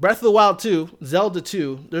 Breath of the Wild 2, Zelda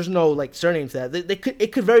 2, there's no like surname to that.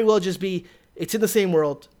 It could very well just be, it's in the same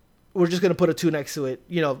world. We're just gonna put a 2 next to it,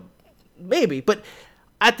 maybe. But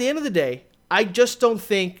at the end of the day, I just don't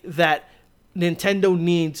think that Nintendo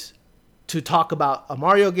needs to talk about a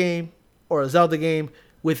Mario game or a Zelda game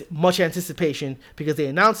with much anticipation, because they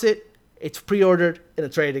announce it, it's pre-ordered, and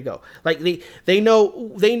it's ready to go. Like they know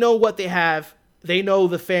what they have. They know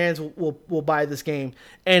the fans will buy this game,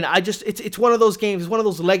 and it's one of those games, one of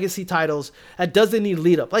those legacy titles that doesn't need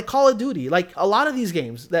lead up, like Call of Duty, like a lot of these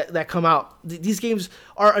games that come out. These games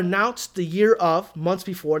are announced the year of, months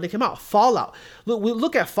before they come out. Fallout,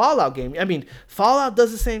 look at Fallout game. I mean, Fallout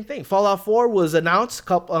does the same thing. Fallout 4 was announced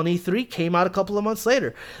on E3, came out a couple of months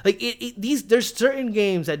later. Like there's certain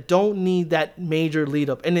games that don't need that major lead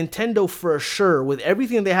up, and Nintendo for sure, with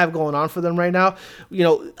everything they have going on for them right now,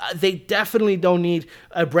 they definitely don't need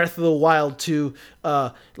a Breath of the Wild 2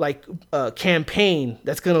 campaign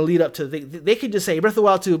that's going to lead up to. They could just say Breath of the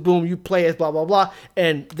Wild 2, boom, you play as blah blah blah,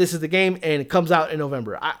 and this is the game, and it comes out in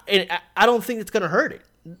November. I don't think it's going to hurt it.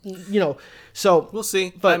 So we'll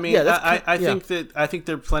see. But I mean, I think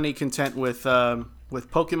they're plenty content with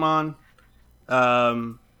Pokemon,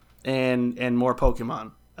 and more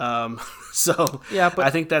Pokemon. So yeah, but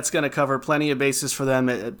I think that's going to cover plenty of bases for them.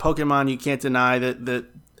 Pokemon, you can't deny that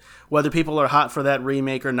whether people are hot for that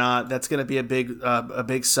remake or not, that's going to be a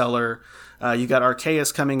big seller. You got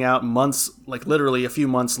Arceus coming out literally a few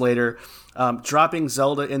months later. Dropping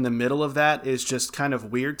Zelda in the middle of that is just kind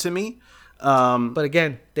of weird to me. But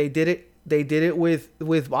again, they did it. They did it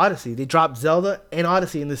with Odyssey. They dropped Zelda and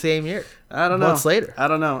Odyssey in the same year. I don't know. Months later. I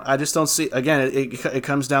don't know. I just don't see. Again, it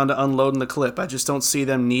comes down to unloading the clip. I just don't see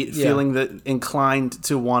them feeling inclined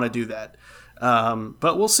to want to do that.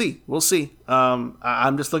 But we'll see.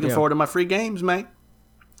 I'm just looking forward to my free games, mate.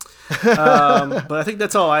 But I think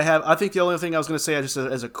that's all I have. I think the only thing I was going to say, just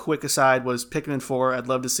as a quick aside, was Pikmin 4. I'd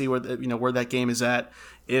love to see where that game is at,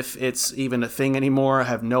 if it's even a thing anymore. I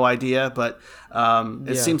have no idea, but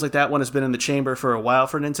it seems like that one has been in the chamber for a while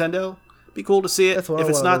for Nintendo. It'd be cool to see it. If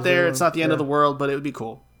it's not there, it's not the end of the world, but it would be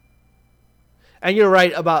cool. And you're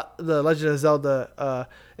right about the Legend of Zelda.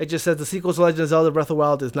 It just says the sequel to Legend of Zelda Breath of the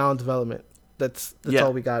Wild is now in development. That's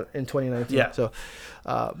all we got in 2019. Yeah. So,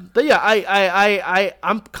 but yeah,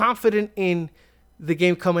 I'm confident in the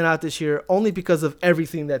game coming out this year, only because of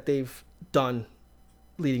everything that they've done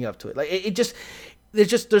leading up to it. Like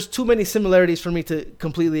there's too many similarities for me to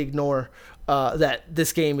completely ignore that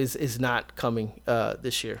this game is not coming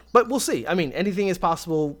this year. But we'll see. I mean, anything is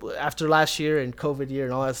possible after last year and COVID year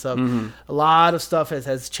and all that stuff. Mm-hmm. A lot of stuff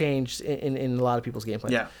has changed in a lot of people's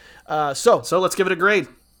gameplay. Yeah. So let's give it a grade.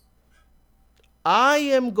 I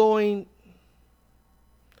am going.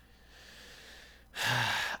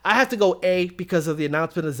 I have to go A because of the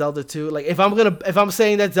announcement of Zelda 2. Like if I'm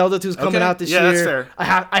saying that Zelda 2 is coming out this year, that's fair.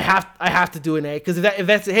 I have to do an A, because if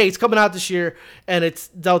that's hey, it's coming out this year and it's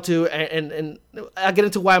Zelda 2, and I'll get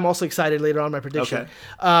into why I'm also excited later on in my prediction.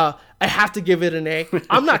 Okay. I have to give it an A.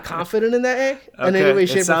 I'm not confident in that A in any way,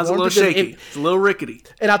 shape, or form. It sounds a little shaky. It's a little rickety.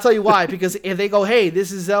 And I'll tell you why. Because if they go, hey,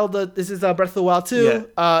 this is Zelda, this is Breath of the Wild 2,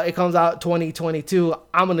 it comes out 2022,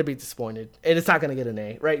 I'm going to be disappointed. And it's not going to get an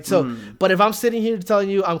A, right? So, but if I'm sitting here telling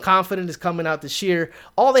you I'm confident it's coming out this year,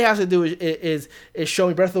 all they have to do is show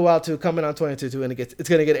me Breath of the Wild 2 coming out 2022, and it's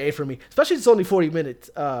going to get an A for me. Especially it's only 40 minutes.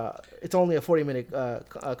 It's only a 40-minute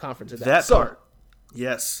conference. That part.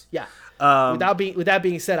 Yes. Yeah. With that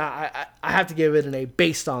being said, I have to give it an A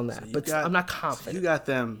based on that, I'm not confident. You got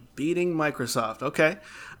them beating Microsoft, okay?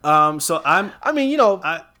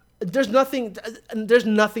 There's nothing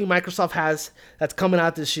Microsoft has that's coming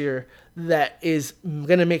out this year that is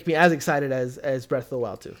gonna make me as excited as Breath of the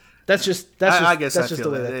Wild 2. That's just the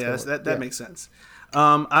way that makes sense.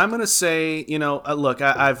 I'm gonna say, look,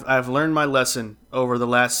 I've learned my lesson over the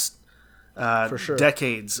last for sure.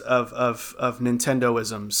 decades of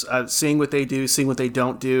Nintendoisms, seeing what they do, seeing what they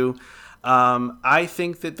don't do. I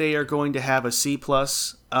think that they are going to have a C+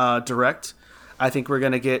 direct. I think we're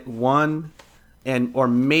going to get one or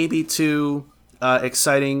maybe two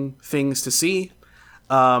exciting things to see.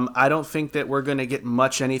 I don't think that we're going to get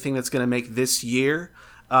anything that's going to make this year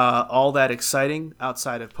all that exciting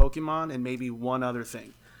outside of Pokemon and maybe one other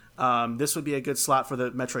thing. This would be a good slot for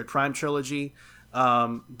the Metroid Prime trilogy.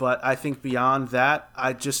 But I think beyond that,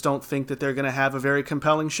 I just don't think that they're going to have a very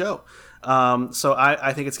compelling show. So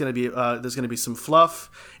I think it's going to be there's going to be some fluff.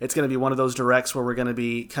 It's going to be one of those directs where we're going to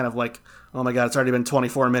be kind of like, oh my God, it's already been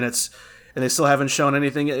 24 minutes and they still haven't shown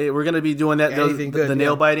anything. We're going to be doing that, the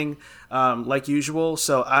nail biting like usual.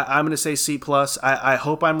 So I'm going to say C+. I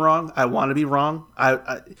hope I'm wrong. I want to be wrong.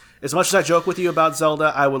 I as much as I joke with you about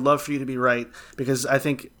Zelda, I would love for you to be right because I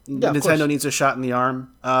think Nintendo needs a shot in the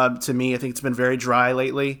arm. To me, I think it's been very dry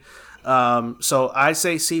lately. So I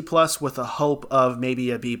say C+ with a hope of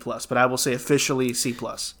maybe a B+, but I will say officially C+.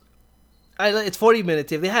 It's 40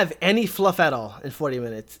 minutes. If they have any fluff at all in 40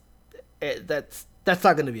 minutes, that's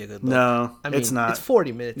not going to be a good look. No, it's not. It's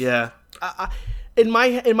 40 minutes. Yeah. In my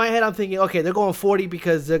head, I'm thinking, okay, they're going 40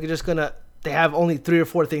 because they're just gonna. They have only 3 or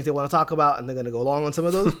 4 things they want to talk about, and they're gonna go long on some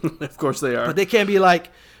of those. Of course they are. But they can't be like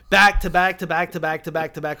back to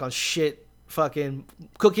back on shit. Fucking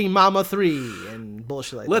Cooking Mama 3 and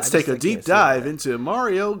bullshit like Let's that. Let's take a deep dive into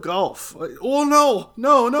Mario Golf. Oh no,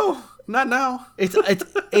 not now.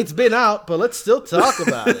 It's been out, but let's still talk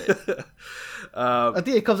about it. I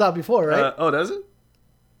think it comes out before, right? Does it?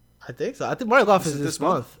 I think so. I think Mario Golf is this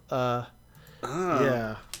month. Yeah.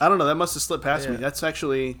 I don't know. That must have slipped past me. That's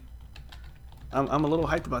actually, I'm a little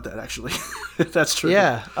hyped about that. Actually, if that's true.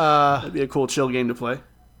 Yeah. That'd be a cool chill game to play.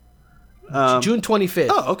 June 25th.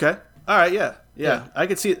 Oh, okay. All right. Yeah. I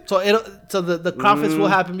could see it. So the conference will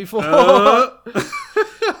happen before.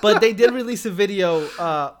 But they did release a video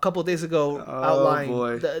a couple of days ago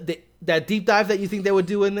outlining that deep dive that you think they would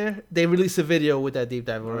do in there. They released a video with that deep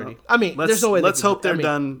dive already. I mean, there's no way. Let's hope they're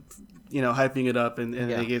done. Hyping it up and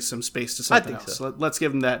they gave some space to something else. So let's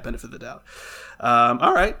give them that benefit of the doubt.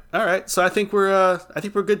 All right. So I think we're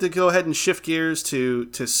good to go ahead and shift gears to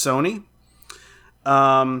Sony.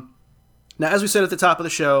 Now, as we said at the top of the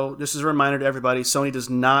show, this is a reminder to everybody: Sony does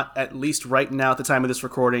not, at least right now at the time of this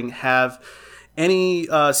recording, have any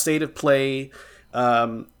state of play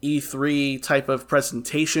E3 type of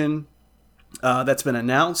presentation that's been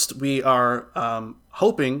announced. We are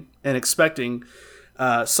hoping and expecting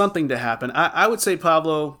something to happen. I would say,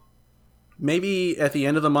 Pablo, maybe at the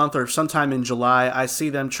end of the month or sometime in July, I see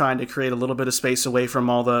them trying to create a little bit of space away from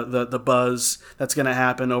all the buzz that's going to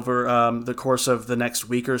happen over the course of the next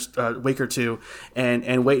week or two,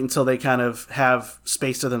 and wait until they kind of have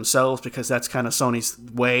space to themselves, because that's kind of Sony's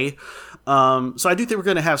way. So I do think we're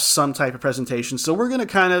going to have some type of presentation. So we're going to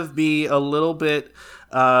kind of be a little bit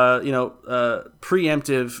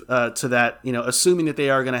preemptive to that, assuming that they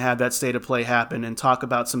are going to have that state of play happen and talk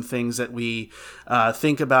about some things that we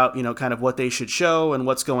think about, kind of what they should show and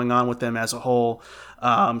what's going on with them as a whole.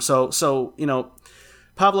 So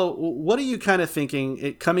Pablo, what are you kind of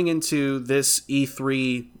thinking coming into this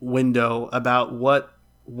E3 window about what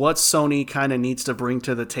Sony kind of needs to bring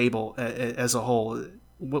to the table as a whole?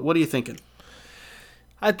 What are you thinking?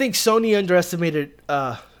 I think Sony underestimated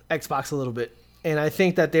Xbox a little bit. And I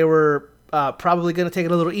think that they were probably going to take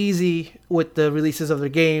it a little easy with the releases of their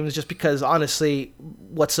games, just because, honestly,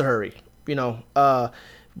 what's the hurry? Xbox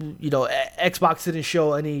didn't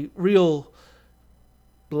show any real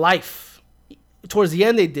life. Towards the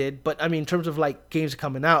end, they did, but I mean, in terms of like games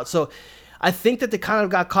coming out. So I think that they kind of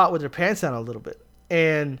got caught with their pants down a little bit.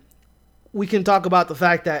 And we can talk about the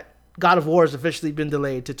fact that God of War has officially been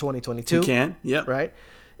delayed to 2022. We can, yep. Right?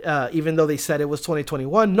 Even though they said it was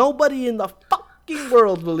 2021, nobody in the fucking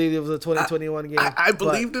world believed it was a 2021 game. I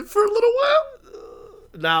believed it for a little while.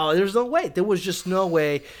 No, there's no way. There was just no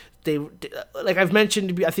way. They, like I've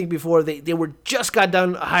mentioned, I think before, they were just got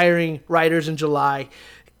done hiring writers in July.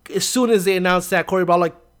 As soon as they announced that, Cory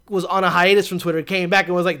Barlog was on a hiatus from Twitter, came back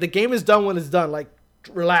and was like, "The game is done when it's done. Like,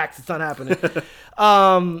 relax, it's not happening."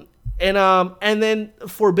 And then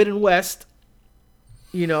Forbidden West.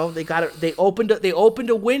 They opened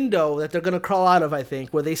a window that they're gonna crawl out of, I think,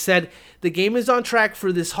 where they said the game is on track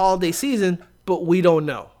for this holiday season, but we don't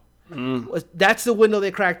know. That's the window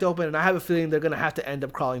they cracked open, and I have a feeling they're gonna have to end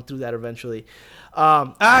up crawling through that eventually.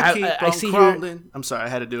 I see crawling. I'm sorry, I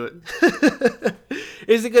had to do it.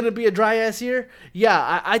 Is it gonna be a dry ass year?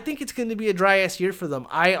 Yeah, I think it's gonna be a dry ass year for them.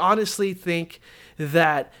 I honestly think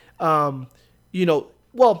that, let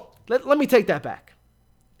me take that back.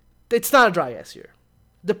 It's not a dry ass year.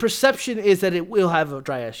 The perception is that it will have a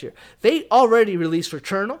dry ass year. They already released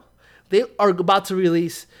Returnal. They are about to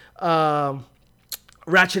release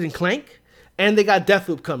Ratchet and Clank. and they got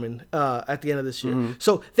Deathloop coming at the end of this year.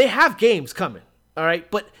 So they have games coming, all right?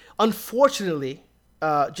 But unfortunately,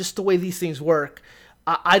 just the way these things work,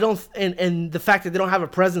 I don't, and the fact that they don't have a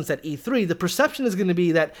presence at E3, the perception is going to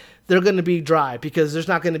be that they're going to be dry because there's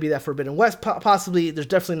not going to be that Forbidden West, possibly. There's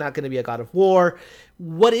definitely not going to be a God of War.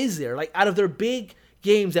 What is there? Like, out of their big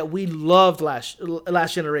games that we loved last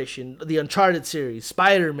generation, the Uncharted series,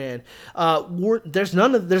 Spider-Man, there's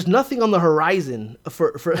nothing on the horizon for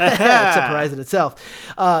except Horizon itself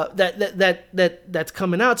that's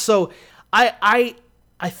coming out. So I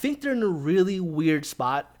think they're in a really weird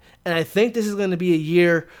spot. And I think this is going to be a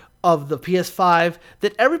year of the PS5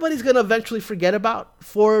 that everybody's going to eventually forget about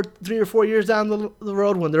 3 or 4 years down the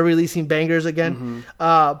road when they're releasing bangers again.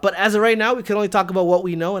 But as of right now, we can only talk about what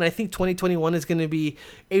we know. And I think 2021 is going to be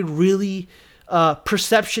a really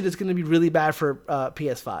perception is going to be really bad for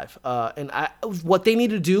PS5. And what they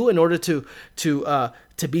need to do in order to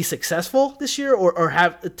be successful this year or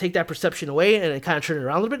take that perception away and kind of turn it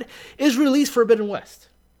around a little bit is release Forbidden West.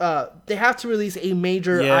 They have to release a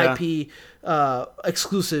major IP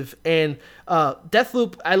exclusive, and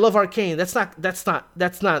Deathloop. I love Arcane. That's not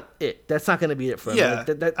it. That's not going to be it for them. Yeah,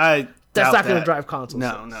 that's not going to drive consoles.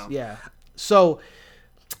 No. Yeah. So,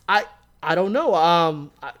 I don't know.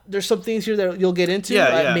 There's some things here that you'll get into.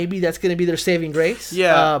 Maybe that's going to be their saving grace.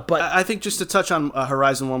 Yeah. But I think just to touch on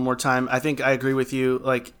Horizon one more time, I think I agree with you.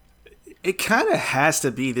 Like, it kind of has to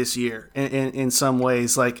be this year in some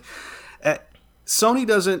ways. Like, Sony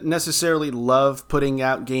doesn't necessarily love putting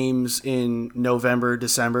out games in November,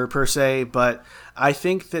 December per se, but I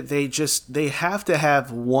think that they have to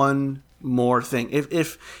have one more thing.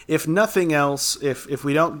 If nothing else, if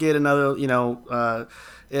we don't get another,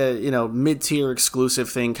 mid-tier exclusive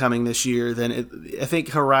thing coming this year, then I think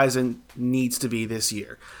Horizon needs to be this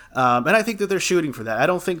year. And I think that they're shooting for that.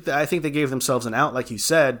 I think they gave themselves an out, like you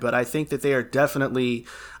said, but I think that they are definitely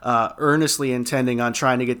earnestly intending on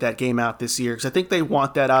trying to get that game out this year, because I think they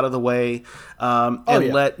want that out of the way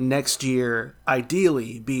let next year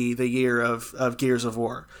ideally be the year of Gears of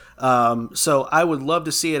War. So I would love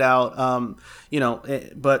to see it out,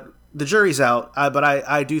 but the jury's out. But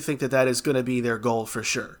I do think that is going to be their goal for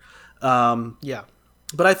sure.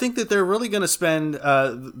 But I think that they're really going to spend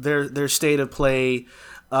their state of play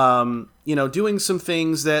doing some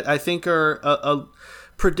things that I think are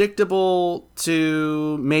predictable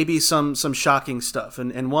to maybe some shocking stuff.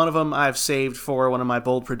 And one of them I've saved for one of my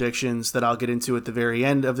bold predictions that I'll get into at the very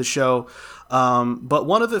end of the show. But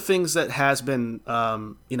one of the things that has been,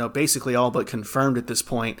 basically all but confirmed at this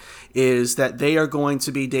point is that they are going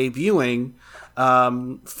to be debuting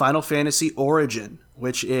Final Fantasy Origin,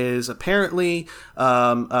 which is apparently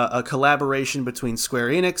a collaboration between Square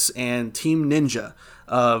Enix and Team Ninja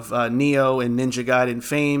of Nioh and Ninja Gaiden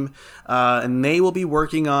fame, and they will be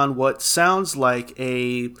working on what sounds like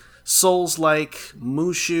a Souls-like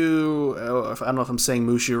Mushu. I don't know if I'm saying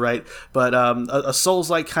Mushu right, but a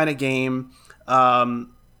Souls-like kind of game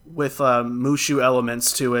with Mushu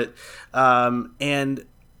elements to it. And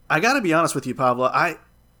I got to be honest with you, Pablo,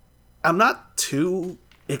 I'm not too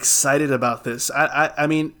excited about this. I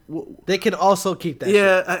mean, they can also keep that.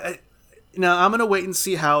 Yeah. I'm gonna wait and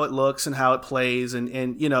see how it looks and how it plays,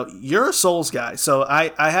 and you're a Souls guy, so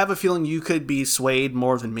I have a feeling you could be swayed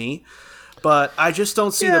more than me, but I just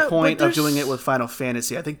don't see the point of doing it with Final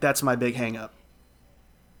Fantasy. I think that's my big hang up.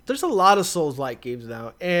 There's a lot of Souls-like games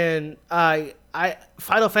now, and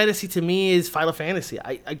Final Fantasy to me is Final Fantasy.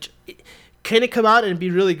 Can it come out and be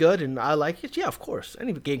really good and I like it? Yeah, of course.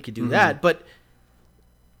 Any game could do that, but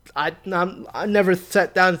I never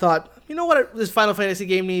sat down and thought, you know what this Final Fantasy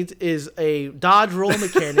game needs is a dodge roll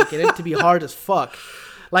mechanic and it to be hard as fuck.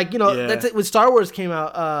 Like, that's it. When Star Wars came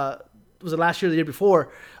out, was it last year or the year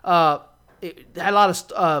before, it had a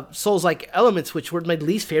lot of Souls-like elements, which were my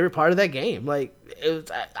least favorite part of that game. Like,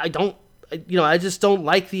 I just don't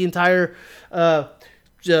like the entire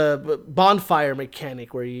bonfire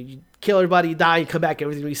mechanic where you kill everybody, you die, and come back,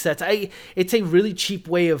 everything resets. It's a really cheap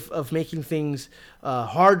way of making things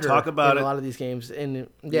harder Talk about in a lot of these games. And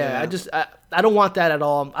I don't want that at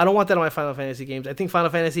all. I don't want that in my Final Fantasy games. I think Final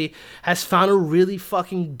Fantasy has found a really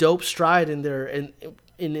fucking dope stride in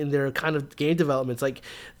their kind of game developments. Like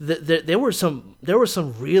there were some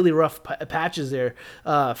really rough patches there.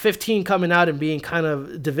 15 coming out and being kind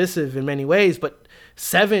of divisive in many ways, but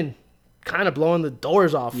 7 kind of blowing the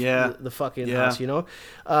doors off the fucking house,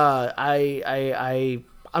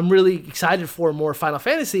 I'm really excited for more Final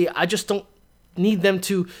Fantasy. I just don't need them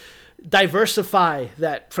to diversify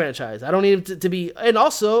that franchise. I don't need it to be, and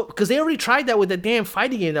also because they already tried that with that damn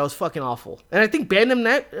fighting game that was fucking awful. And I think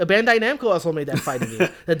Bandai Namco also made that fighting game,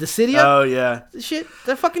 that Dissidia. Oh yeah, shit,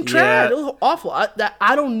 that fucking trash. It was awful.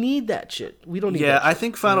 I don't need that shit. We don't need. Yeah, that shit, I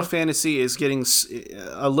think Final Fantasy is getting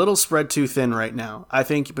a little spread too thin right now. I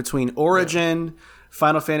think between Origin,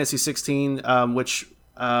 Final Fantasy 16, which.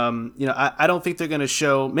 I don't think they're going to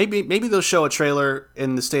show. Maybe they'll show a trailer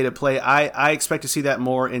in the State of Play. I expect to see that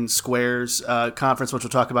more in Square's conference, which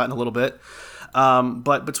we'll talk about in a little bit.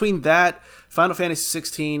 But between that, Final Fantasy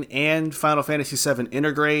 16 and Final Fantasy 7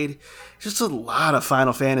 Intergrade, just a lot of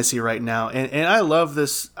Final Fantasy right now, and I love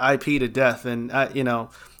this IP to death. And in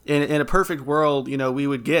a perfect world, we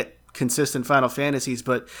would get consistent Final Fantasies,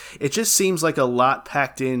 but it just seems like a lot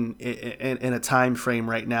packed in a time frame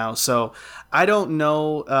right now. So I don't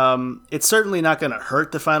know. It's certainly not going to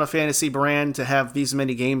hurt the Final Fantasy brand to have these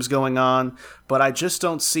many games going on, but I just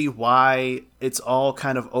don't see why it's all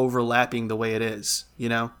kind of overlapping the way it is,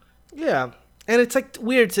 Yeah, and it's like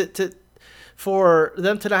weird to for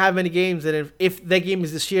them to not have many games, and if that game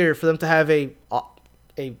is this year, for them to have a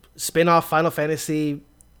spin-off Final Fantasy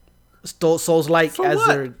Souls-like as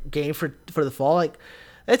their game for the fall. Like,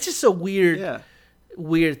 that's just a weird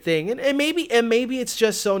thing. And maybe it's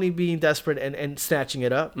just Sony being desperate and snatching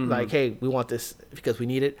it up. Mm-hmm. Like, hey, we want this because we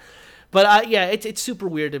need it. But it's super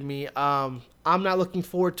weird to me. I'm not looking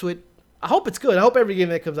forward to it. I hope it's good. I hope every game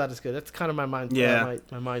that comes out is good. That's kind of my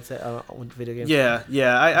mindset with video games. Yeah,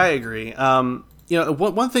 I agree.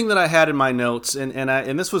 One thing that I had in my notes,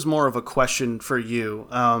 and this was more of a question for you.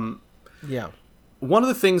 One of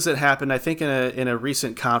the things that happened, I think, in a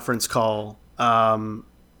recent conference call that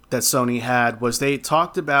Sony had, was they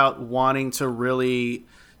talked about wanting to really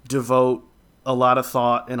devote a lot of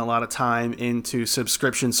thought and a lot of time into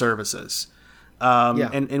subscription services.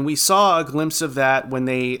 And we saw a glimpse of that when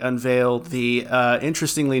they unveiled the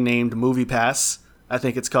interestingly named Movie Pass, I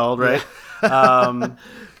think it's called, right?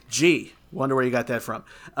 Gee, wonder where you got that from.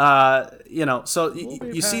 So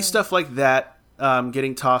you see stuff like that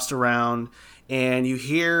getting tossed around. And you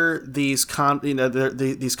hear these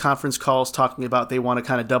these conference calls talking about they want to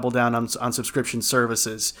kind of double down on subscription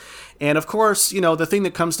services. And of course, the thing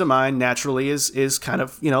that comes to mind naturally is kind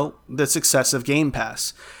of, the success of Game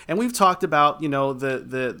Pass. And we've talked about,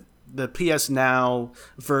 the PS Now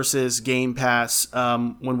versus Game Pass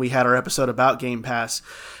when we had our episode about Game Pass.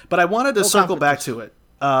 But I wanted to circle back to it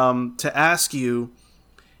to ask you,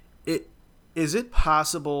 is it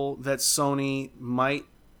possible that Sony might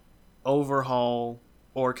overhaul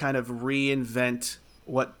or kind of reinvent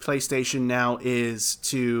what PlayStation Now is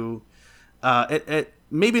to it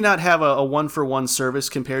maybe not have a one-for-one service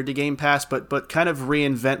compared to Game Pass, but kind of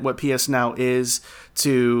reinvent what PS Now is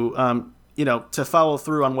to to follow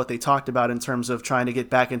through on what they talked about in terms of trying to get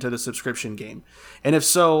back into the subscription game? And if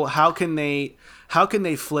so, how can they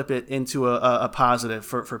flip it into a positive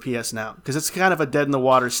for PS Now? Because it's kind of a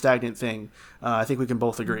dead-in-the-water, stagnant thing. I think we can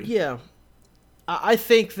both agree. Yeah. I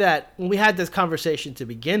think that when we had this conversation to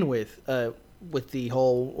begin with the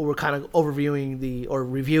whole, we're kind of reviewing the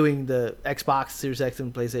Xbox Series X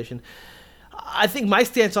and PlayStation, I think my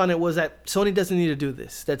stance on it was that Sony doesn't need to do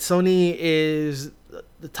this. That Sony is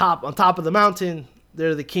on top of the mountain.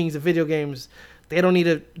 They're the kings of video games. They don't need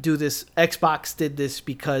to do this. Xbox did this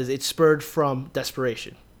because it spurred from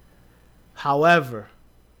desperation. However,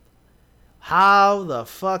 how the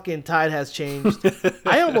fucking tide has changed.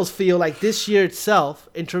 I almost feel like this year itself,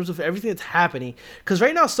 in terms of everything that's happening, because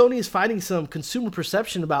right now Sony is fighting some consumer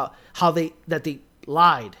perception about how they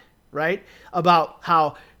lied, right? About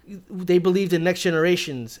how they believed in next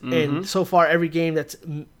generations, and so far every game that's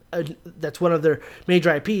one of their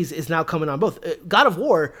major IPs is now coming on both. God of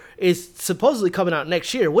War is supposedly coming out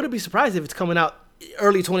next year. Wouldn't be surprised if it's coming out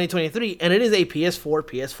early 2023, and it is a PS4,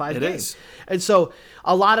 PS5 game. Is. And so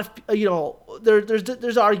a lot of,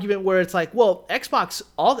 there's an argument where it's like, well,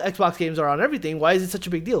 all Xbox games are on everything. Why is it such a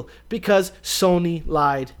big deal? Because Sony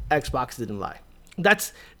lied, Xbox didn't lie.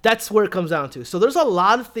 That's where it comes down to. So there's a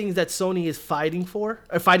lot of things that Sony is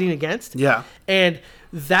fighting against. Yeah. And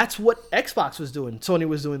that's what Xbox was doing. Sony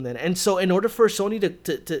was doing then. And so in order for Sony to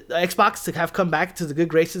Xbox to have come back to the good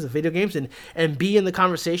graces of video games and be in the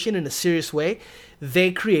conversation in a serious way,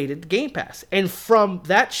 they created Game Pass. And from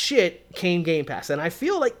that shit came Game Pass. And I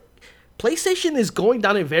feel like PlayStation is going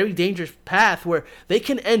down a very dangerous path where they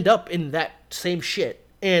can end up in that same shit.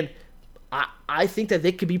 And I think that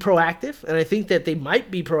they could be proactive, and I think that they might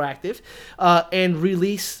be proactive and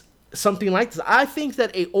release something like this. I think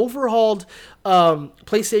that a overhauled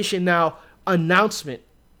PlayStation Now announcement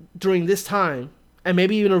during this time, and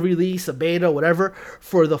maybe even a release, a beta, whatever,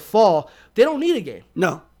 for the fall, they don't need a game.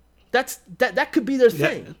 No. that could be their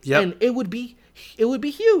thing, and it would be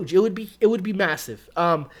huge. It would be massive.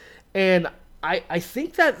 And I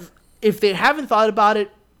think that if they haven't thought about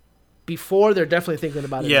it before, they're definitely thinking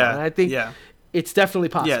about it now. And I think it's definitely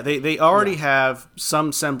possible. Yeah, they already have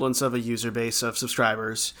some semblance of a user base of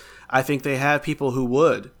subscribers. I think they have people who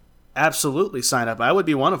would absolutely sign up. I would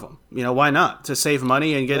be one of them. Why not? To save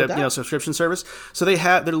money and get a subscription service. So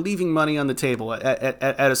they're leaving money on the table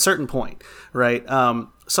at a certain point, right?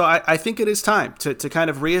 So I think it is time to kind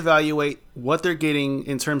of reevaluate what they're getting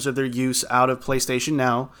in terms of their use out of PlayStation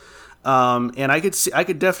Now. And I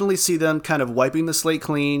could definitely see them kind of wiping the slate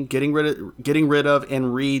clean, getting rid of and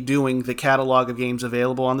redoing the catalog of games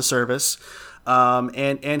available on the service,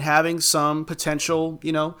 and having some potential,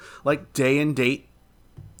 like day and date,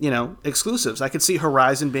 exclusives. I could see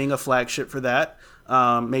Horizon being a flagship for that.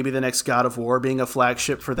 Maybe the next God of War being a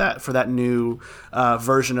flagship for that new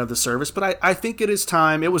version of the service. But I think it is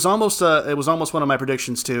time. It was almost one of my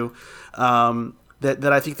predictions too. That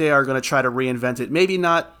I think they are going to try to reinvent it. Maybe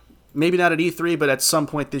not at E3, but at some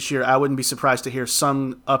point this year, I wouldn't be surprised to hear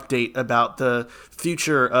some update about the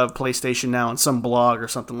future of PlayStation Now on some blog or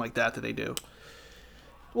something like that they do.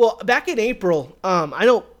 Well, back in April, I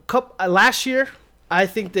know last year, I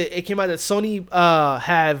think that it came out that Sony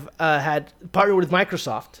had partnered with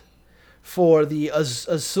Microsoft for the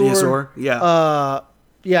Azure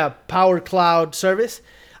Power Cloud service.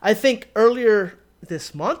 I think earlier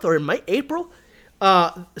this month or in April,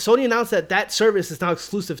 Sony announced that service is now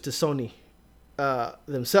exclusive to Sony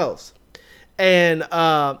themselves. And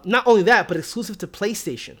not only that, but exclusive to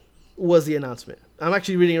PlayStation was the announcement. I'm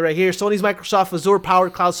actually reading it right here. Sony's Microsoft Azure Power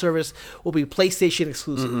Cloud service will be PlayStation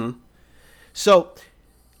exclusive. Mm-hmm. So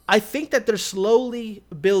I think that they're slowly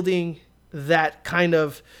building that kind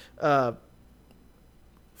of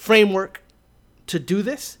framework to do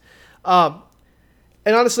this. And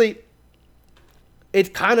honestly,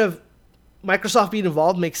 it kind of, Microsoft being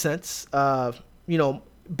involved makes sense. Back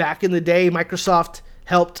in the day, Microsoft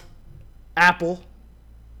helped Apple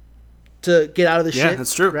to get out of the shit. Yeah,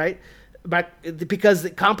 that's true. Right? Because the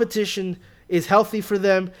competition is healthy for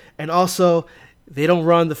them, and also they don't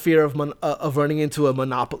run the fear of running into a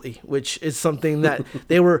monopoly, which is something that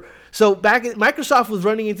they were. So Microsoft was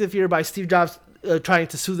running into fear by Steve Jobs trying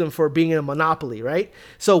to sue them for being in a monopoly, right?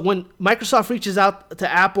 So when Microsoft reaches out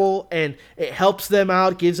to Apple and it helps them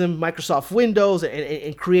out, gives them Microsoft Windows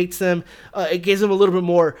and creates them, it gives them a little bit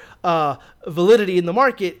more validity in the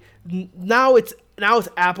market. Now it's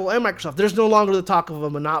Apple and Microsoft. There's no longer the talk of a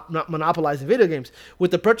monopolizing video games.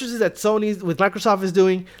 With the purchases that Microsoft is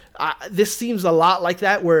doing, this seems a lot like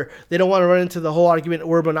that, where they don't want to run into the whole argument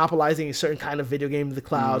we're monopolizing a certain kind of video game, the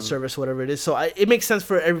cloud service, whatever it is. So it makes sense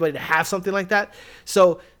for everybody to have something like that.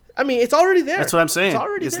 So, I mean, it's already there. That's what I'm saying.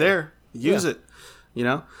 It's there. Use it.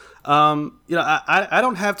 I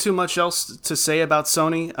don't have too much else to say about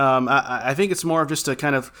Sony. I think it's more of just to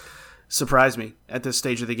kind of surprise me at this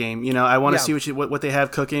stage of the game. I want to see what they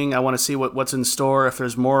have cooking. I want to see what's in store. If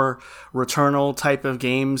there's more Returnal type of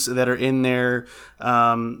games that are in their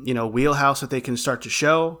wheelhouse that they can start to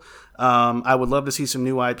show. I would love to see some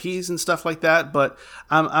new IPs and stuff like that. But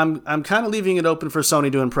I'm kind of leaving it open for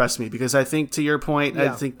Sony to impress me, because I think, to your point, I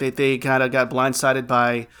think that they kind of got blindsided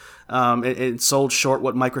by it sold short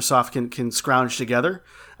what Microsoft can scrounge together.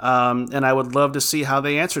 And I would love to see how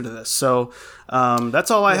they answer to this. So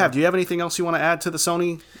that's all I have. Do you have anything else you want to add to the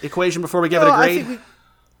Sony equation before we give it a grade?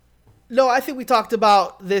 I think we talked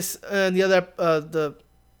about this in the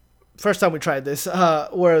first time we tried this,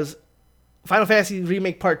 whereas Final Fantasy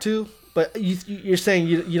Remake Part 2, but you're saying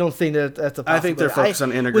you don't think that that's a possibility. I think they're focused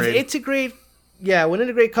on Intergrade. With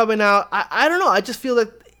Intergrade coming out, I don't know. I just feel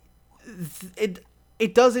that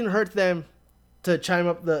it doesn't hurt them to chime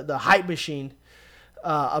up the hype machine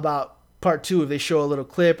about Part 2 if they show a little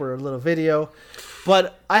clip or a little video.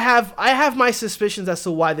 But I have my suspicions as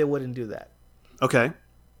to why they wouldn't do that. Okay.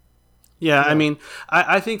 Yeah, I mean,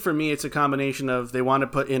 I think for me it's a combination of they want to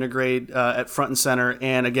put Intergrade at front and center,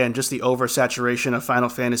 and again, just the oversaturation of Final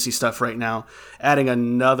Fantasy stuff right now. Adding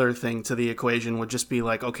another thing to the equation would just be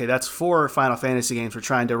like, okay, that's 4 Final Fantasy games we're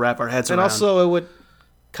trying to wrap our heads around. And also it would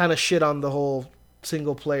kind of shit on the whole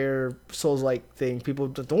single player Souls-like thing. People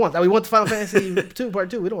don't want that. We want the Final Fantasy 2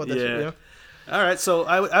 Part 2. We don't want that shit, All right, so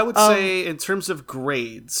I would say in terms of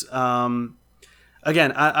grades,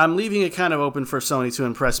 again, I'm leaving it kind of open for Sony to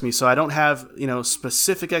impress me, so I don't have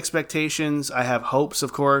specific expectations. I have hopes,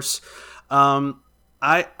 of course.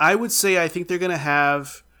 I would say I think they're going to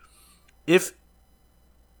have, if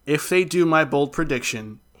they do my bold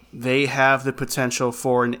prediction, they have the potential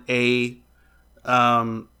for an A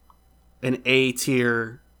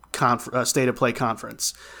tier state of play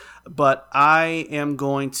conference. but I am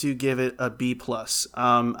going to give it a B+.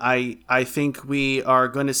 I think we are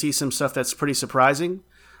going to see some stuff that's pretty surprising.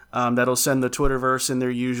 That'll send the Twitterverse in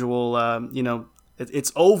their usual,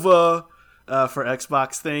 it's over for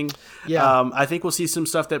Xbox thing. Yeah. I think we'll see some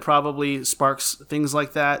stuff that probably sparks things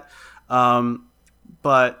like that.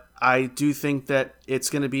 But I do think that it's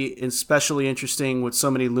going to be especially interesting with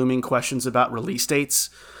so many looming questions about release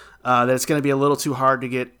dates, that it's going to be a little too hard to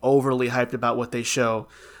get overly hyped about what they show,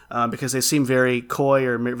 because they seem very coy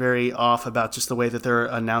or very off about just the way that they're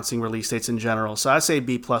announcing release dates in general. So I say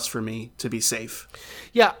B+ for me to be safe.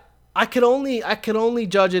 Yeah, I could only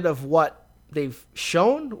judge it of what they've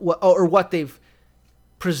shown, or what they've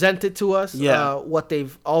presented to us, what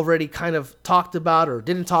they've already kind of talked about or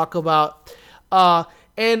didn't talk about.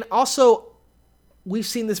 And also, we've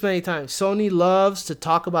seen this many times. Sony loves to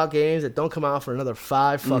talk about games that don't come out for another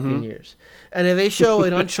 5 fucking years. And if they show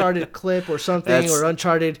an Uncharted clip or something, or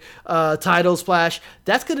Uncharted title splash,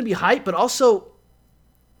 that's going to be hype. But also,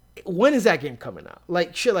 when is that game coming out?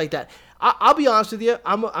 Like, shit like that. I'll be honest with you.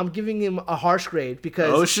 I'm giving him a harsh grade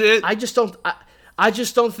because I still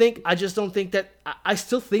think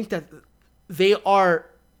that they are.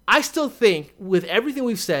 I still think, with everything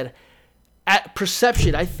we've said, at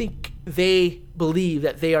perception, I think they believe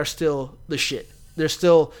that they are still the shit. They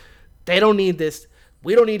don't need this.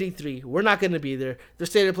 We don't need E3. We're not going to be there. They're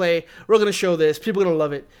state of play. We're going to show this. People are going to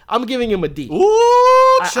love it. I'm giving him a D.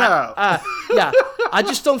 Ooh, child. Yeah. I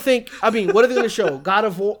just don't think. I mean, what are they going to show? God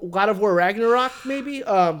of War Ragnarok, maybe.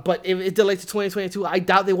 But if it delays to 2022, I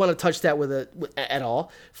doubt they want to touch that at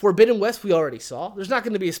all. Forbidden West, we already saw. There's not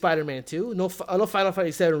going to be a Spider-Man 2. No Final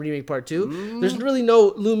Fantasy 7 Remake Part 2. There's really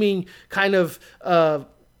no looming kind of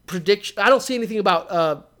prediction. I don't see anything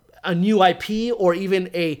about a new IP or even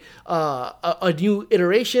a new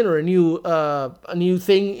iteration or a new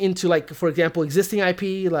thing into, like, for example, existing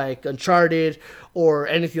IP like Uncharted or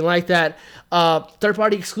anything like that.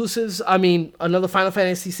 Third-party exclusives. I mean, another Final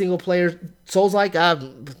Fantasy single-player Souls-like.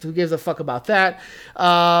 Who gives a fuck about that?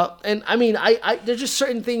 And I mean, there's just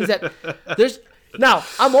certain things that there's. Now,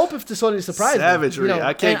 I'm open to Sony to surprise Savagery. me.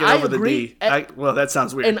 I can't get over the D. Well, that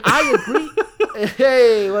sounds weird. And I agree.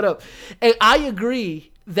 Hey, what up? And I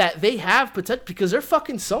agree that they have potential because they're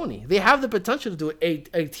fucking Sony. They have the potential to do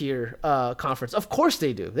a tier conference. Of course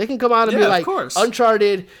they do. They can come out and be like,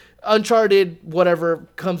 Uncharted, whatever,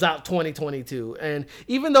 comes out 2022. And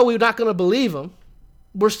even though we're not going to believe them,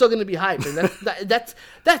 we're still going to be hyped. And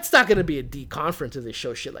that's not going to be a D conference if they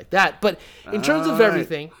show shit like that. But in terms of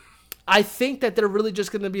everything, I think that they're really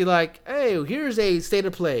just going to be like, hey, here's a state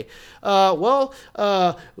of play.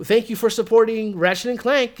 Thank you for supporting Ratchet &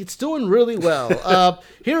 Clank. It's doing really well.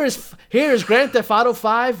 Here is Grand Theft Auto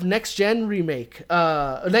 5 Next Gen Remake,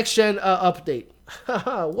 Next Gen Update.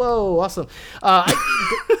 Whoa, awesome.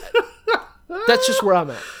 That's just where I'm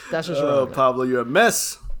at. That's just where I'm at. Pablo, you're a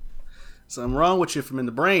mess. Something wrong with you from in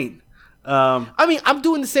the brain. I mean, I'm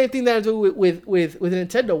doing the same thing that I do with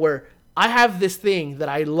Nintendo, where I have this thing that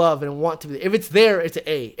I love and want to be. If it's there, it's an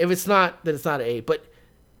A. If it's not, then it's not an A. But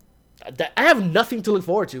I have nothing to look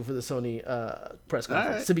forward to for the Sony press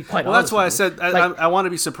conference. Right. To be quite honest, that's why I said I want to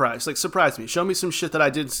be surprised. Like, surprise me. Show me some shit that I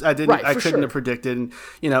couldn't have predicted. And,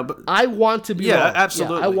 but I want to be. Yeah, wrong.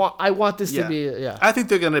 absolutely. Yeah, I want this to be. Yeah. I think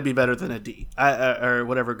they're going to be better than a D, or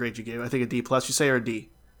whatever grade you gave. I think a D+. You say, or a D?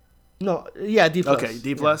 No, yeah, D+. Okay,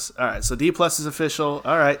 D+. Yeah. All right, so D+ is official.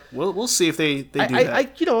 All right, we'll see if they do that.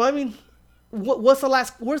 I mean, what's the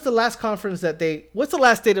last? Where's the last conference that they? What's the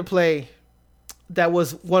last state of play that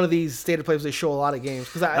was one of these state of plays they show a lot of games?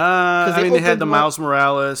 Because they had the Miles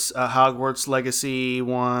Morales Hogwarts Legacy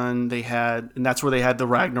one. They had, and that's where they had the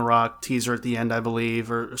Ragnarok teaser at the end, I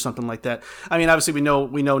believe, or something like that. I mean, obviously we know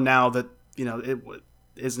now that it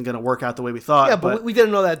isn't going to work out the way we thought. Yeah, but we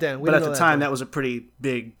didn't know that then. But at the time, that was a pretty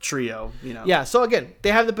big trio. Yeah. So again,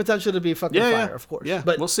 they have the potential to be fucking fire, of course. Yeah,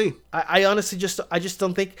 but we'll see. I honestly just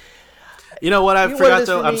don't think. You know what? I forgot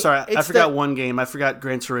though. I'm sorry. I forgot one game. I forgot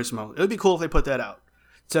Gran Turismo. It would be cool if they put that out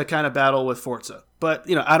to kind of battle with Forza. But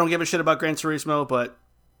I don't give a shit about Gran Turismo. But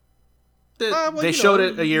they showed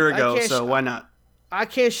it a year ago, so why not? I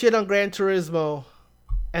can't shit on Gran Turismo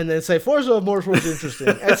and then say Forza Motorsport's interesting.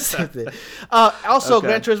 That's the same thing. Also, okay.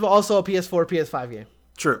 Gran Turismo also a PS4, PS5 game.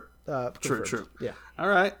 True. True. Yeah. All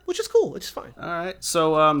right. Which is cool. Which is fine. All right.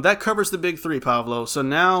 So that covers the big three, Pablo. So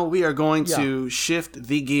now we are going to shift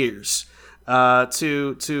the gears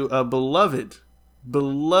to a beloved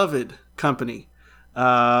company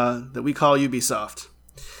that we call Ubisoft.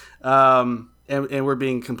 And we're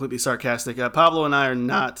being completely sarcastic. Pablo and I are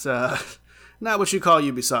not what you call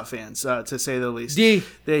Ubisoft fans, to say the least.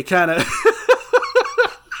 They kind of...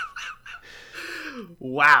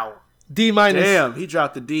 Wow. D-. Damn, he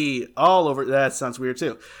dropped a D all over. That sounds weird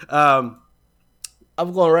too. I'm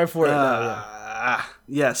going right for it now.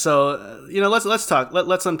 Yeah. So let's talk.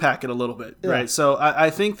 Let's unpack it a little bit, right? So I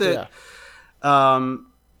think that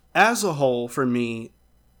as a whole, for me,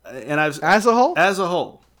 and I've as a whole,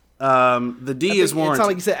 the D is warranted. It sounded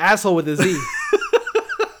like you said asshole with a Z.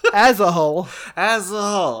 As a whole,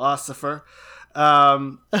 Ossifer.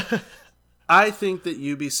 I think that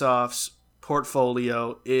Ubisoft's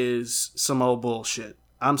portfolio is some old bullshit.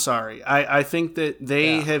 I'm sorry. I think that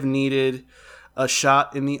they have needed a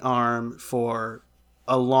shot in the arm for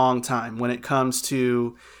a long time when it comes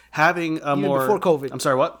to having a even more... before COVID. I'm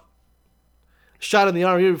sorry, what? Shot in the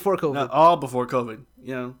arm even before COVID. All before COVID.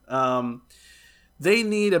 They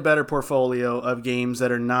need a better portfolio of games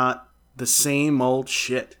that are not the same old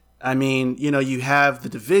shit. I mean, you have The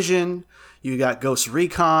Division, you got Ghost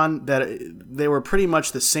Recon, that they were pretty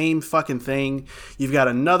much the same fucking thing. You've got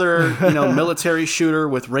another, military shooter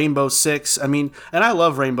with Rainbow Six. I mean, and I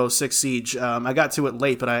love Rainbow Six Siege. I got to it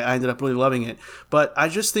late, but I ended up really loving it. But I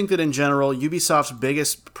just think that in general, Ubisoft's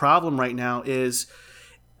biggest problem right now is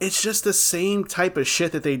it's just the same type of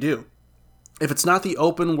shit that they do. If it's not the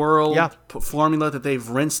open world formula that they've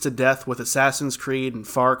rinsed to death with Assassin's Creed and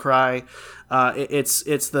Far Cry,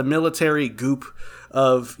 it's the military goop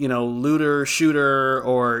of looter shooter,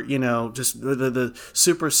 or just the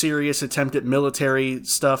super serious attempt at military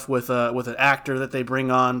stuff with an actor that they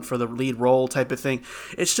bring on for the lead role type of thing.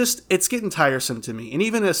 It's getting tiresome to me. And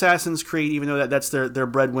even Assassin's Creed, even though that's their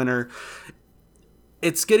breadwinner,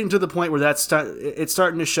 it's getting to the point where it's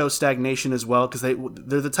starting to show stagnation as well, because they're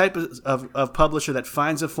the type of publisher that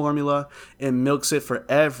finds a formula and milks it for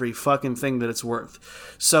every fucking thing that it's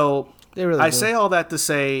worth. So I say all that to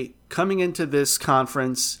say, coming into this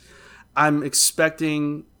conference, I'm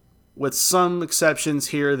expecting, with some exceptions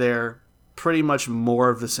here or there, pretty much more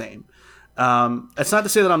of the same. It's not to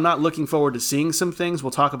say that I'm not looking forward to seeing some things. We'll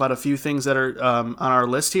talk about a few things that are on our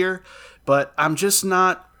list here, but I'm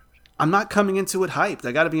not coming into it hyped.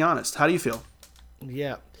 I got to be honest. How do you feel?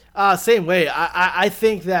 Yeah. Same way. I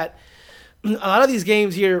think that a lot of these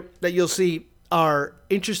games here that you'll see are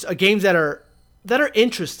games that are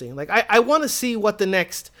interesting. Like I want to see what the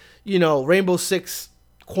next, Rainbow Six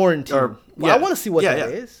Quarantine. I want to see what that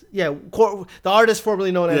is. Yeah, the artist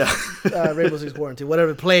formerly known as Rainbow Six Quarantine,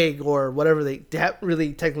 whatever, Plague or whatever they haven't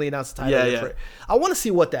really technically announced the title for it. I want to see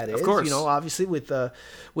what that is. Of course. Obviously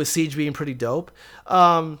with Siege being pretty dope.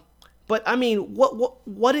 But I mean,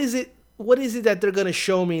 what is it? What is it that they're going to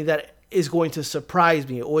show me that is going to surprise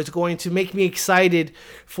me, or is going to make me excited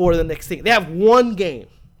for the next thing? They have one game,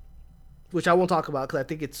 which I won't talk about because I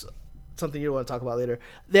think it's something you want to talk about later.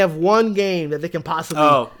 They have one game that they can possibly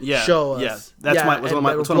show us. Yeah, that's one of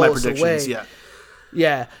my predictions.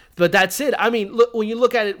 Yeah. But that's it. I mean, look, when you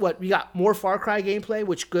look at it, we got more Far Cry gameplay,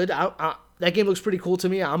 which good. That game looks pretty cool to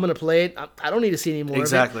me. I'm gonna play it. I don't need to see any more.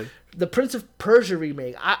 Exactly. Of it. The Prince of Persia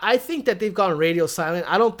remake. I think that they've gone radio silent.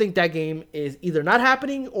 I don't think that game is either not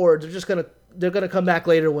happening or they're gonna come back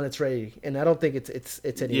later when it's ready. And I don't think it's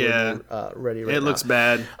anywhere ready right now. It looks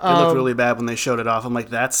bad. It looked really bad when they showed it off. I'm like,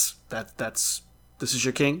 this is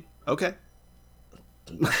your king? Okay.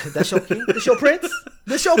 That's your king? This your prince?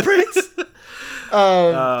 This your prince?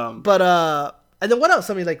 And then what else?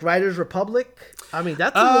 I mean, like Riders Republic. I mean,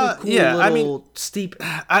 that's a really cool steep.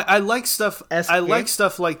 I like stuff. Like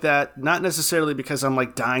stuff like that. Not necessarily because I'm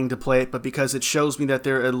like dying to play it, but because it shows me that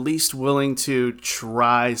they're at least willing to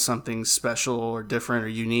try something special or different or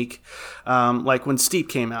unique. Like when Steep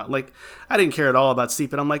came out, like I didn't care at all about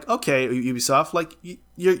Steep, and I'm like, okay, Ubisoft, like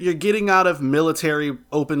you're getting out of military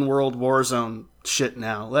open world Warzone shit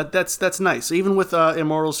now. That's nice. Even with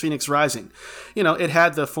Immortals Phoenix Rising, it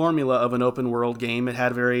had the formula of an open world game. It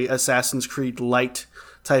had very Assassin's Creed light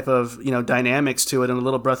type of dynamics to it, and a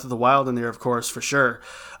little Breath of the Wild in there, of course, for sure.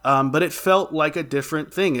 But it felt like a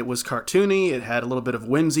different thing. It was cartoony. It had a little bit of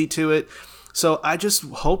whimsy to it. So I just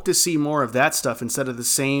hope to see more of that stuff instead of the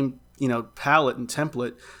same palette and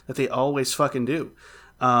template that they always fucking do.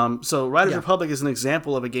 So Riders Republic is an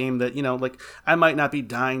example of a game that, like I might not be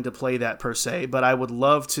dying to play that per se, but I would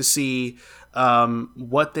love to see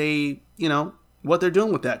what they're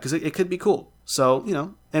doing with that, because it could be cool. So,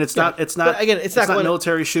 and it's not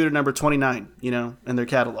military shooter number 29, in their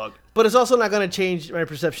catalog. But it's also not going to change my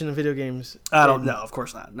perception of video games. I don't know. Of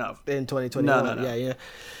course not. No. In 2021. No. Yeah.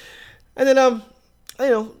 And then,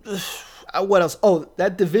 what else? Oh,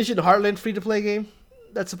 that Division Heartland free-to-play game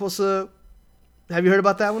that's supposed to... Have you heard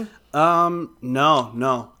about that one?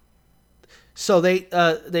 No. So they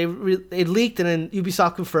leaked, and then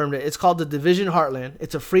Ubisoft confirmed it. It's called The Division Heartland.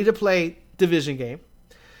 It's a free-to-play Division game.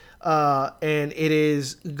 and it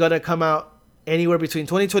is gonna come out anywhere between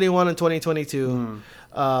 2021 and 2022,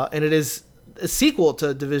 and it is a sequel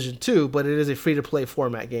to Division 2, but it is a free-to-play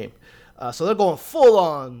format game. So they're going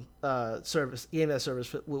full-on service, game as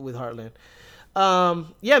service with Heartland.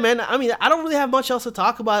 Yeah, man. I mean, I don't really have much else to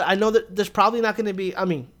talk about. I know that there's probably not going to be.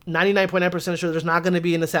 99.9% sure there's not going to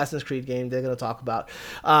be an Assassin's Creed game they're going to talk about.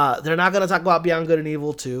 They're not going to talk about Beyond Good and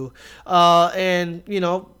Evil 2. And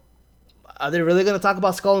are they really going to talk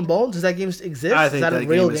about Skull and Bones? Does that game exist? I think that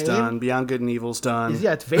game is done. Beyond Good and Evil's done.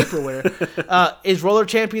 Yeah, it's vaporware. Is Roller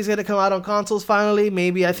Champions going to come out on consoles finally?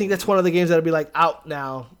 Maybe. I think that's one of the games that'll be like out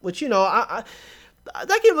now. Which that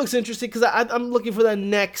game looks interesting because I'm looking for that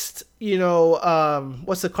next.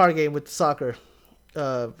 What's the card game with soccer?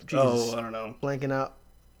 Jesus, I don't know. Blanking out.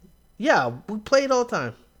 Yeah, we play it all the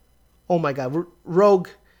time. Oh my God,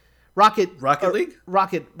 Rocket League?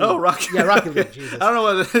 Rocket. Oh, Rocket. Yeah, Rocket League. Jesus. I don't know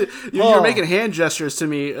whether you're making hand gestures to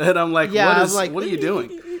me, and I'm like, what are you doing?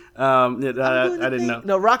 I didn't know.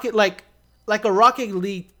 No, Rocket like a Rocket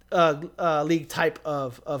League league type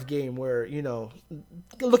of game where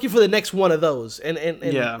looking for the next one of those, and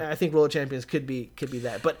yeah. I think Roller Champions could be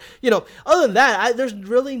that. But other than that, there's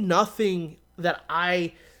really nothing that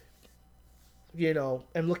I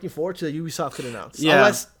am looking forward to that Ubisoft could announce. Yeah.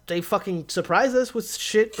 Unless they fucking surprise us with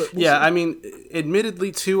shit. But we'll see. I mean,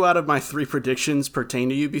 admittedly, 2 out of my 3 predictions pertain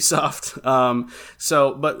to Ubisoft.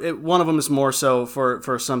 One of them is more so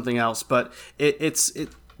for something else. But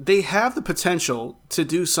they have the potential to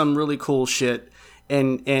do some really cool shit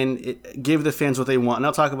and give the fans what they want. And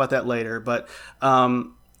I'll talk about that later. But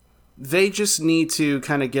they just need to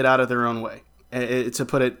kind of get out of their own way. To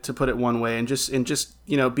put it one way, and just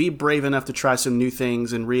be brave enough to try some new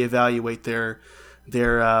things and reevaluate their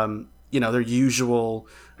usual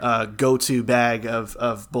go-to bag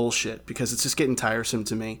of bullshit, because it's just getting tiresome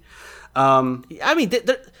to me. I mean,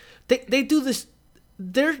 they do this.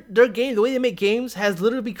 Their game, the way they make games, has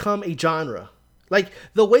literally become a genre. Like,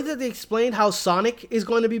 the way that they explained how Sonic is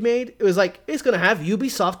going to be made, it was like, it's going to have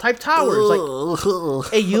Ubisoft-type towers. Like,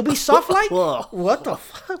 a Ubisoft-like? What the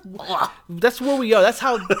fuck? That's where we are. That's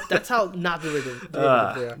how not derivative they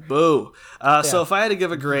are. Boo. So if I had to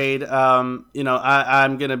give a grade, I'm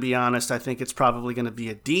going to be honest. I think it's probably going to be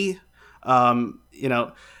a D. And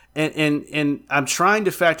I'm trying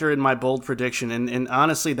to factor in my bold prediction, and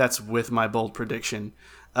honestly, that's with my bold prediction.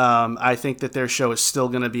 I think that their show is still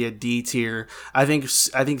going to be a D tier. I think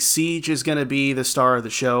Siege is going to be the star of the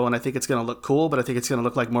show, and I think it's going to look cool, but I think it's going to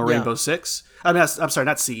look like more Rainbow Six. I mean, I'm sorry,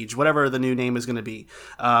 not Siege, whatever the new name is going to be.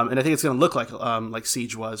 And I think it's going to look like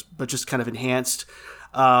Siege was, but just kind of enhanced.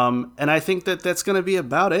 And I think that that's going to be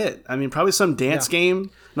about it. I mean, probably some dance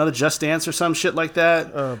game, another Just Dance or some shit like that.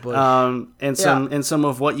 Oh boy. And some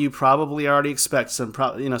of what you probably already expect. Some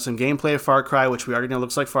gameplay of Far Cry, which we already know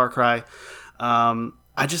looks like Far Cry.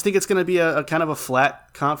 I just think it's going to be a kind of a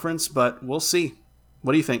flat conference, but we'll see.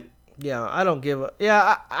 What do you think? Yeah, I don't give a...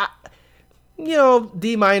 Yeah,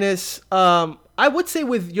 D-. I would say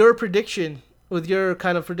with your prediction,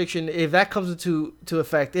 if that comes into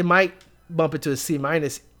effect, it might bump it to a C-,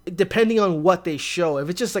 depending on what they show. If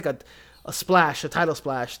it's just like a splash, a title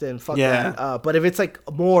splash, then fuck that. But if it's like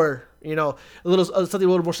more... something a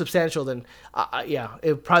little more substantial, then it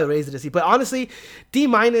would probably raise it to C. But honestly, D-,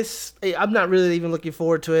 I'm not really even looking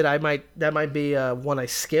forward to it. That might be one I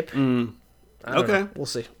skip. Okay, we'll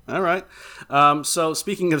see. All right. So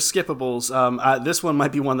speaking of skippables, this one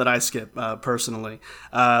might be one that I skip personally.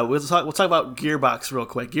 We'll talk about Gearbox real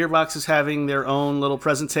quick. Gearbox is having their own little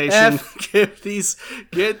presentation. Get these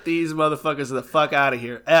motherfuckers the fuck out of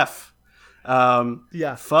here. Fuck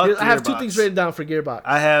I have 2 things written down for Gearbox.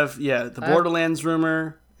 I have the Borderlands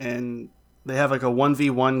rumor, and they have like a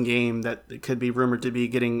 1v1 game that could be rumored to be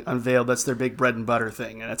getting unveiled. That's their big bread and butter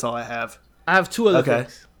thing, and that's all I have. I have 2 other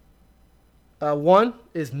things. One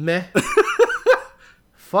is meh.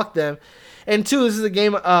 Fuck them. And 2, this is a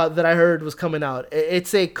game that I heard was coming out.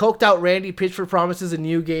 It's a coked out Randy Pitchford promises a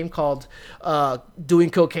new game called Doing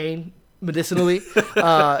Cocaine Medicinally. It's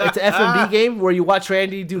an FMV game where you watch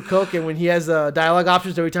Randy do coke, and when he has dialogue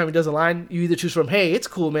options every time he does a line, you either choose from "Hey, it's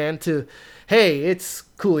cool, man" to "Hey, it's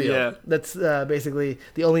coolio." Yeah. That's basically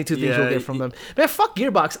the only 2 things you'll get from them. Man, fuck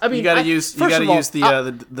Gearbox. I mean, you gotta use the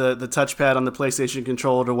touchpad on the PlayStation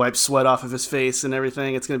controller to wipe sweat off of his face and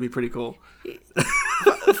everything. It's gonna be pretty cool.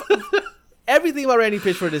 Everything about Randy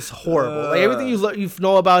Pitchford is horrible. Like everything you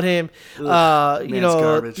know about him,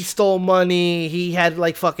 garbage. He stole money. He had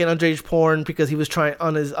like fucking underage porn because he was trying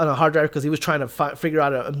on a hard drive because he was trying to figure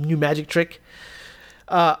out a new magic trick.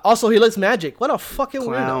 Also, he likes magic. What a fucking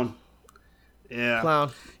clown. Weirdo. Yeah,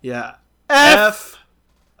 clown. Yeah. F.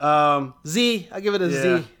 Z. I give it a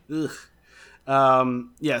Z.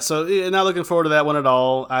 So not looking forward to that one at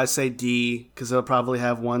all. I say D because they'll probably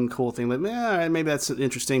have one cool thing that, all right, maybe that's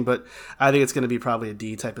interesting, but I think it's going to be probably a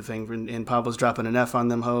D type of thing. And Pablo's dropping an F on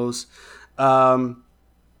them hoes.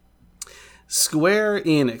 Square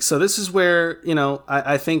Enix. So this is where,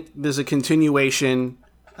 I think there's a continuation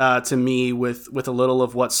to me with a little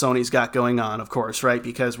of what Sony's got going on, of course, right?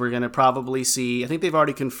 Because we're going to probably see, I think they've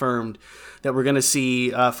already confirmed that we're going to see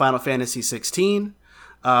Final Fantasy 16,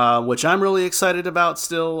 which I'm really excited about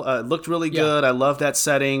still. It looked really good. I love that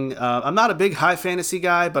setting. I'm not a big high fantasy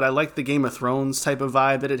guy, but I like the Game of Thrones type of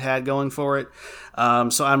vibe that it had going for it.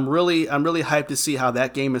 So I'm really hyped to see how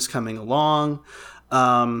that game is coming along.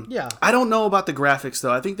 I don't know about the graphics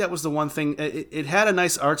though. I think that was the one thing. It had a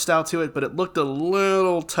nice art style to it, but it looked a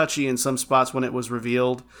little touchy in some spots when it was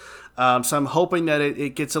revealed. So I'm hoping that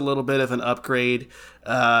it gets a little bit of an upgrade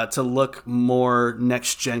to look more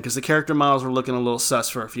next gen, because the character models were looking a little sus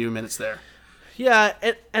for a few minutes there. Yeah,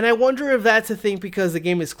 and I wonder if that's a thing because the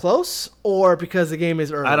game is close or because the game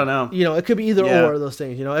is early. I don't know. It could be either or of those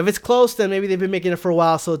things. If it's close, then maybe they've been making it for a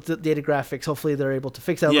while, so it's dated graphics. Hopefully they're able to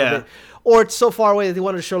fix that a little bit. Or it's so far away that they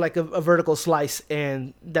wanted to show like a vertical slice,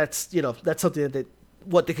 and that's that's something that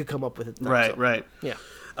they could come up with at the time. Right. Yeah.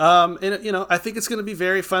 And I think it's going to be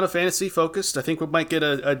very Final Fantasy focused. I think we might get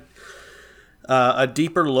a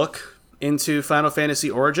deeper look into Final Fantasy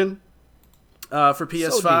Origin. For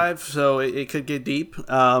PS5, so it could get deep.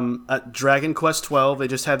 Dragon Quest 12, they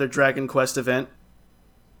just had their Dragon Quest event.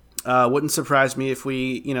 Wouldn't surprise me if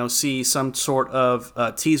we, see some sort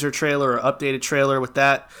of teaser trailer or updated trailer with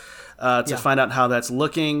that to find out how that's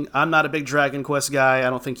looking. I'm not a big Dragon Quest guy. I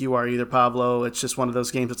don't think you are either, Pablo. It's just one of those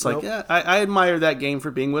games that's like, I admire that game for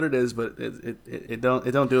being what it is, but it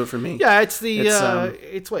don't do it for me. Yeah, it's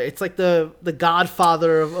it's like the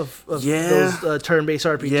Godfather of those turn-based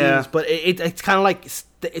RPGs, but it's kind of like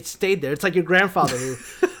it stayed there. It's like your grandfather who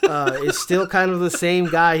is still kind of the same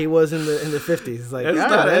guy he was in the 50s. It's like,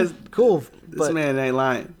 cool. This man ain't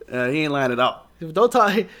lying. He ain't lying at all. Don't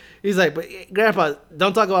talk. He's like, but Grandpa,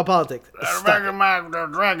 don't talk about politics. Back in my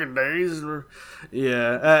Dragon days.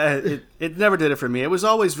 It never did it for me. It was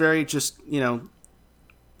always very just,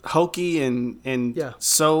 hokey and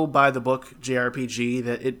so by the book JRPG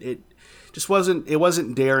that it just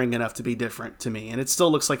wasn't daring enough to be different to me. And it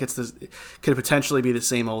still looks like could potentially be the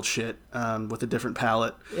same old shit with a different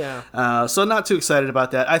palette. Yeah. So not too excited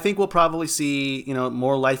about that. I think we'll probably see,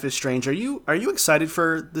 more Life is Strange. Are you excited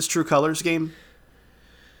for this True Colors game?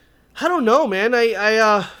 I don't know, man.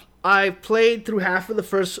 I played through half of the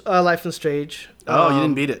first Life is Strange. Oh, you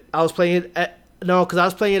didn't beat it? I was playing it because I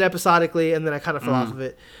was playing it episodically, and then I kind of fell off of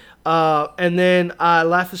it. And then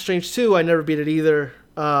Life is Strange 2, I never beat it either.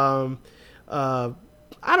 I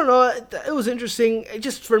don't know. It was interesting.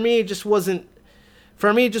 For me, it just wasn't.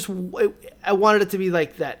 For me, I wanted it to be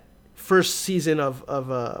like that first season of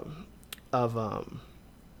the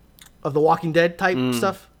Walking Dead type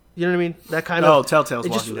stuff. You know what I mean? That kind of. Oh, Telltale's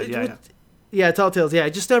Walking Dead. Yeah, Telltale's. Yeah,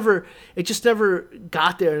 it just never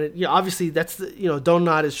got there, and obviously that's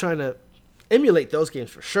Donut is trying to emulate those games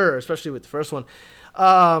for sure, especially with the first one.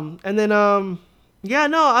 And then I'm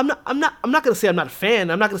not gonna say I'm not a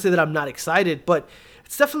fan. I'm not gonna say that I'm not excited, but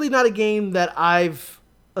it's definitely not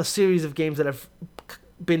a series of games that I've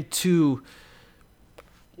been too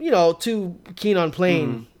keen on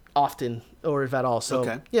playing often, or if at all. So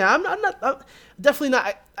I'm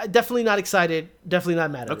definitely not excited. Definitely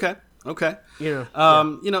not mad at it. Okay.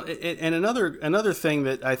 And another thing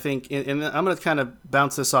that I think, and I'm going to kind of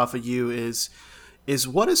bounce this off of you is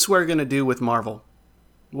what is Square going to do with Marvel?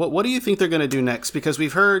 What do you think they're going to do next? Because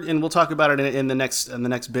we've heard, and we'll talk about it in the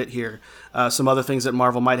next bit here, some other things that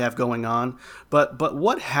Marvel might have going on. But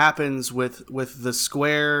what happens with the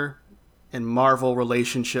Square and Marvel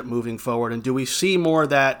relationship moving forward, and do we see more of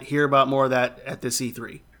that, hear about more of that at this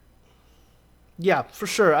E3? Yeah, for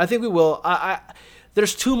sure. I think we will.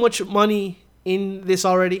 There's too much money in this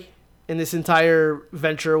already, in this entire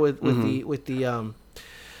venture with the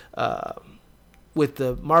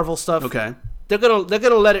Marvel stuff. Okay. They're gonna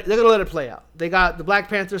let it play out. They got the Black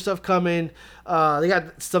Panther stuff coming. They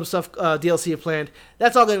got some stuff DLC planned.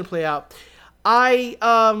 That's all gonna play out. I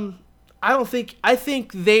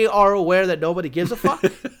think they are aware that nobody gives a fuck,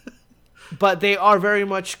 but they are very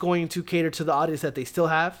much going to cater to the audience that they still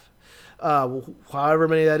have. However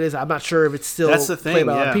many that is, I'm not sure if it's still that's the thing.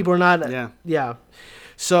 Yeah. People are not. Yeah.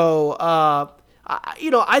 So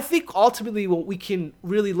I think ultimately what we can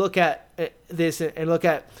really look at this and look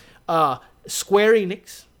at Square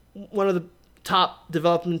Enix, one of the top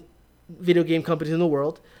development video game companies in the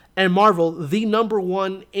world, and Marvel, the number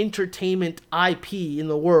one entertainment IP in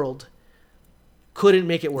the world, couldn't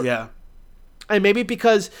make it work. Yeah. And maybe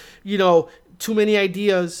because, too many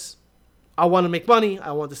ideas. I want to make money.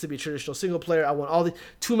 I want this to be a traditional single player. I want all the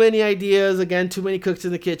too many ideas. Again, too many cooks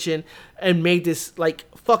in the kitchen, and made this like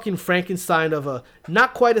fucking Frankenstein of a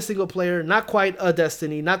not quite a single player, not quite a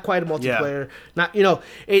Destiny, not quite a multiplayer. Not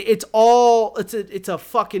it's a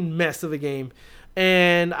fucking mess of a game.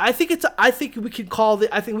 And I think we can call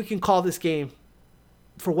this game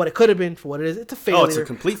for what it could have been, for what it is. It's a failure. Oh, it's a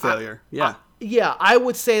complete failure. I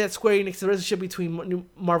would say that Square Enix, the relationship between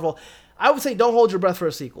Marvel, I would say don't hold your breath for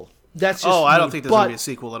a sequel. That's just I don't think there's going to be a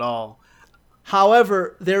sequel at all.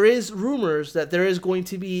 However, there is rumors that there is going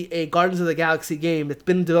to be a Guardians of the Galaxy game that's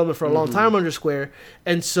been in development for a long time under Square,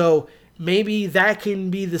 and so maybe that can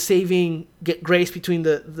be the saving grace between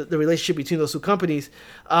the relationship between those two companies,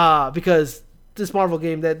 because this Marvel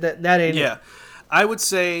game that ain't. Yeah, I would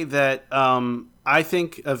say that I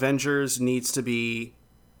think Avengers needs to be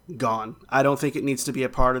gone. I don't think it needs to be a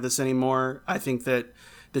part of this anymore. I think that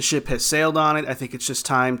the ship has sailed on it. I think it's just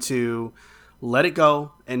time to let it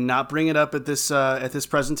go and not bring it up at this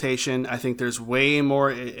presentation. I think there's way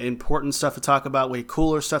more important stuff to talk about, way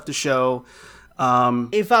cooler stuff to show.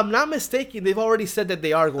 If I'm not mistaken, they've already said that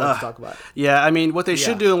they are going to talk about it. Yeah, I mean, what they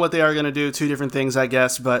should do and what they are going to do, two different things, I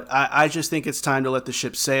guess. But I just think it's time to let the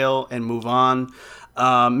ship sail and move on.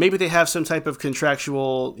 Maybe they have some type of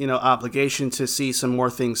contractual, obligation to see some more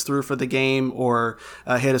things through for the game, or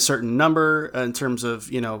hit a certain number in terms of,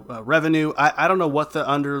 revenue. I don't know what the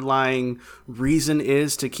underlying reason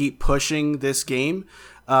is to keep pushing this game,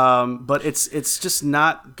 but it's just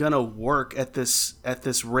not gonna work at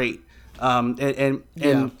this rate.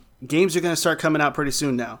 And games are going to start coming out pretty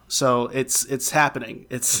soon now, so it's happening.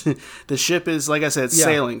 It's the ship is, like I said,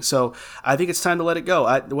 sailing. So I think it's time to let it go.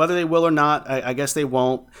 Whether they will or not, I guess they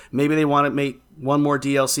won't. Maybe they want to make one more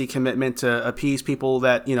DLC commitment to appease people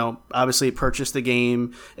that obviously purchased the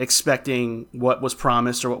game expecting what was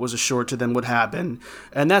promised or what was assured to them would happen,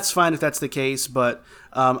 and that's fine if that's the case. But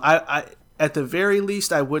I at the very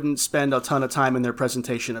least, I wouldn't spend a ton of time in their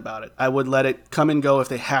presentation about it. I would let it come and go if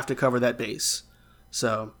they have to cover that base.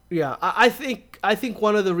 So yeah, I think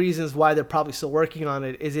one of the reasons why they're probably still working on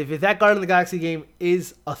it is if that Guardians of the Galaxy game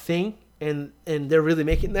is a thing and they're really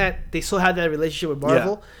making that, they still have that relationship with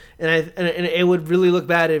Marvel, and it would really look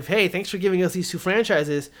bad if, hey, thanks for giving us these two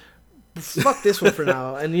franchises, fuck this one for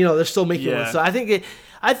now, and they're still making one. So I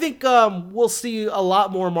think we'll see a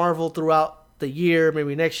lot more Marvel throughout the year,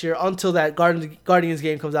 maybe next year, until that Guardians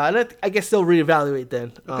game comes out, and I guess they'll reevaluate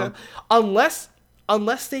then, unless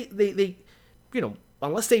they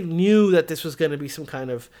unless they knew that this was going to be some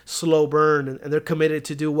kind of slow burn, and they're committed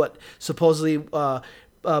to do what supposedly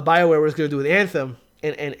BioWare was going to do with Anthem,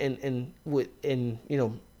 and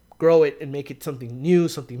grow it and make it something new,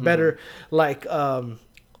 something better, like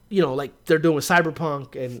like they're doing with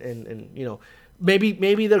Cyberpunk, and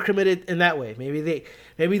maybe they're committed in that way.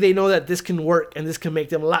 Maybe they know that this can work and this can make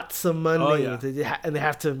them lots of money, and they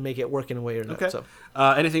have to make it work in a way or not. Okay. So,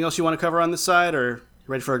 anything else you want to cover on this side, or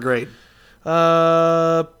ready for a grade?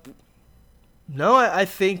 No, I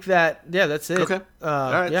think that that's it. Okay.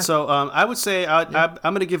 All right. Yeah. So I would say I'm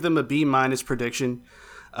going to give them a B- prediction.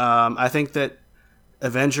 I think that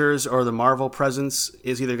Avengers or the Marvel presence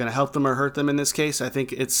is either going to help them or hurt them in this case. I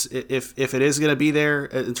think if it is going to be there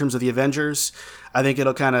in terms of the Avengers, I think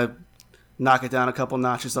it'll kind of knock it down a couple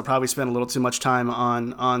notches. They'll probably spend a little too much time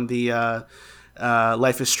on the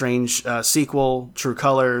Life is Strange sequel, True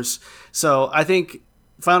Colors. So I think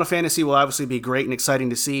Final Fantasy will obviously be great and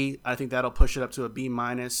exciting to see. I think that'll push it up to a B-,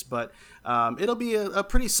 but it'll be a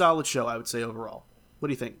pretty solid show, I would say, overall. What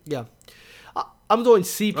do you think? Yeah. I'm going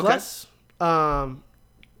C+. Okay.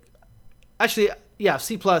 Actually, yeah,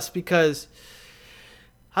 C+, because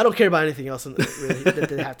I don't care about anything else really that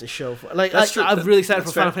they have to show. I'm really excited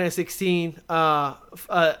for Final Fantasy 16.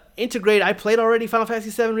 Intergrade, I played already Final Fantasy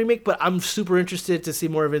 7 Remake, but I'm super interested to see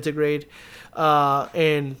more of Intergrade.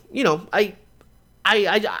 And,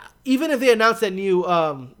 I even if they announced that new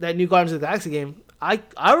Guardians of the Galaxy game, I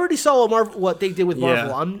already saw what they did with Marvel.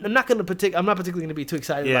 Yeah. I'm not particularly gonna be too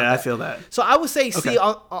excited about that. Yeah, I feel that. So I would say C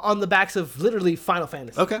on the backs of literally Final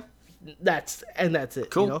Fantasy. Okay. That's it.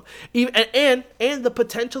 Cool. Even and the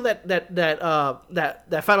potential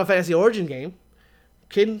that Final Fantasy Origin game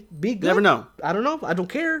can be good. Never know. I don't know. I don't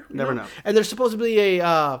care. Never know. And there's supposed to be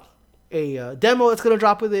a demo that's gonna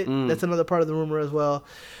drop with it. That's another part of the rumor as well.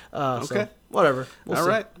 Okay. So, whatever. We'll see. All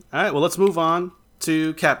right. Well, let's move on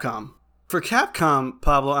to Capcom. For Capcom,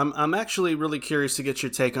 Pablo, I'm actually really curious to get your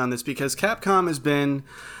take on this, because Capcom has been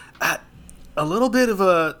a little bit of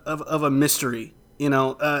a mystery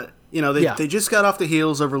They just got off the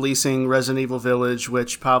heels of releasing Resident Evil Village,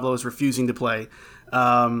 which Pablo is refusing to play.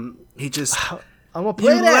 He just I'm gonna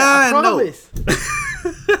play that. I promise.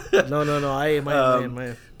 No. I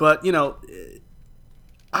am. But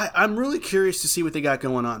I'm really curious to see what they got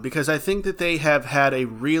going on, because I think that they have had a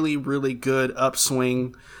really, really good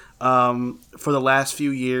upswing for the last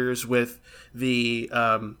few years with the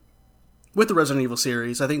Resident Evil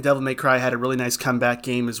series. I think Devil May Cry had a really nice comeback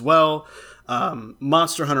game as well.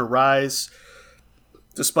 Monster Hunter Rise,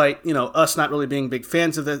 despite us not really being big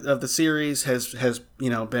fans of the series, has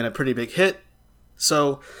been a pretty big hit.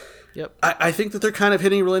 So yep. I think that they're kind of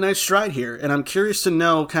hitting a really nice stride here, and I'm curious to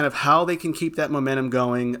know kind of how they can keep that momentum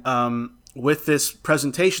going with this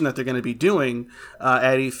presentation that they're going to be doing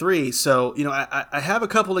at E3. So, I have a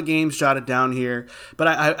couple of games jotted down here, but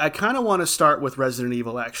I kind of want to start with Resident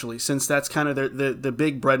Evil, actually, since that's kind of the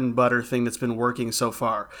big bread and butter thing that's been working so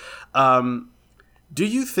far. Do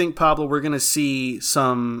you think, Pablo, we're going to see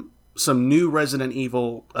some new Resident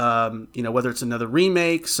Evil, whether it's another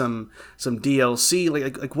remake, some DLC?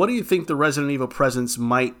 Like what do you think the Resident Evil presence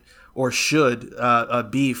might or should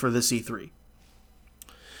be for this E3?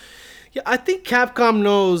 Yeah, I think Capcom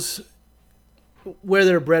knows where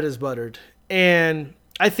their bread is buttered. And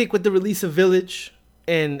I think with the release of Village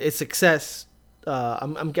and its success,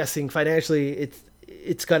 I'm guessing financially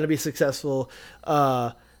it's going to be successful.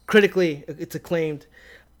 Critically, it's acclaimed.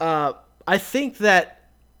 I think that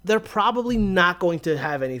they're probably not going to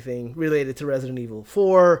have anything related to Resident Evil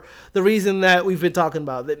for the reason that we've been talking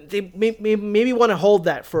about. They maybe want to hold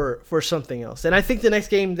that for something else. And I think the next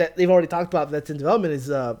game that they've already talked about that's in development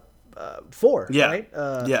is 4, right?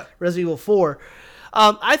 Resident Evil 4.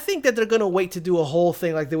 I think that they're going to wait to do a whole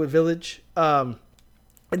thing like they did with Village, and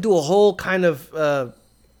do a whole kind of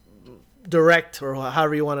direct, or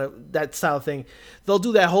however you want to, that style thing. They'll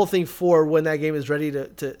do that whole thing for when that game is ready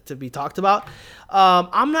to be talked about.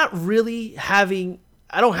 I'm not really I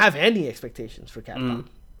don't have any expectations for Capcom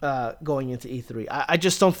going into E3. I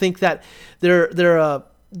just don't think that they're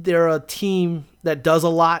a team that does a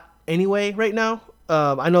lot anyway right now.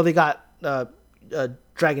 I know they got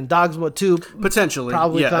Dragon Dogma 2 potentially.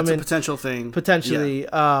 Probably coming. That's a potential thing. Potentially.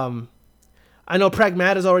 Yeah. I know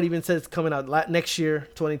Pragmata has already been said it's coming out next year,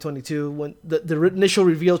 2022. When the initial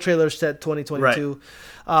reveal trailer said 2022.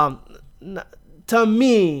 Right. To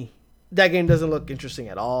me, that game doesn't look interesting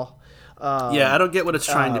at all. I don't get what it's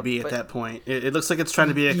trying to be at that point. It looks like it's trying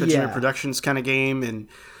to be a Kojima Productions kind of game, and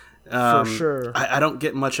for sure, I don't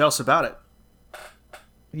get much else about it.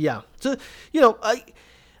 Yeah, so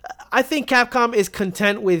I think Capcom is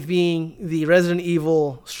content with being the Resident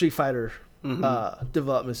Evil Street Fighter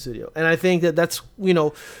development studio, and I think that's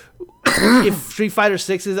if Street Fighter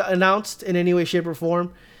 6 is announced in any way, shape, or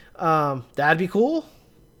form, that'd be cool.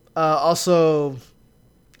 Also,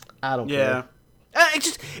 I don't care.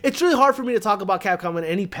 It's really hard for me to talk about Capcom in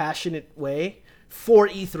any passionate way for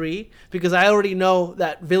E3 because I already know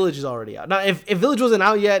that Village is already out. Now, if Village wasn't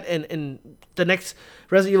out yet and the next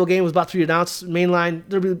Resident Evil game was about to be announced mainline,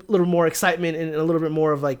 there'd be a little more excitement and a little bit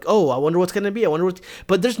more of like, oh, I wonder what's going to be.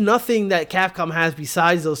 But there's nothing that Capcom has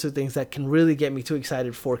besides those two things that can really get me too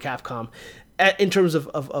excited for Capcom in terms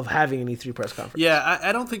of having an E3 press conference. Yeah,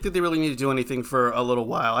 I don't think that they really need to do anything for a little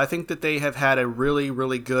while. I think that they have had a really,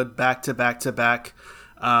 really good back-to-back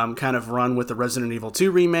kind of run with the Resident Evil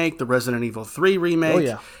 2 remake, the Resident Evil 3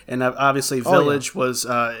 remake, and obviously Village was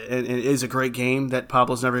and is a great game that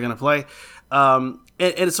Pablo's never going to play.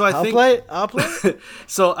 And so I'll play it.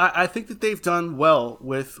 So I think that they've done well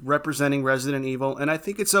with representing Resident Evil, and I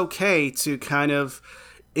think it's okay to kind of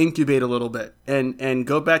incubate a little bit and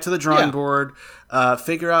go back to the drawing board,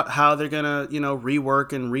 figure out how they're gonna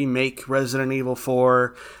rework and remake Resident Evil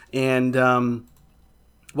 4, and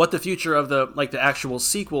what the future of the actual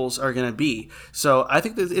sequels are going to be. So I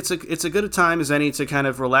think that it's a good a time as any to kind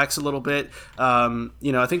of relax a little bit. I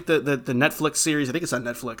think the Netflix series, I think it's on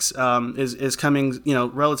Netflix, is coming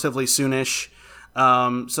relatively soonish.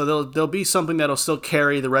 So there'll be something that'll still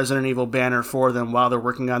carry the Resident Evil banner for them while they're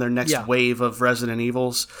working on their next wave of Resident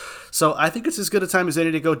Evils. So I think it's as good a time as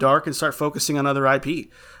any to go dark and start focusing on other IP.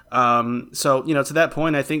 So to that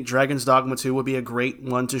point, I think Dragon's Dogma 2 would be a great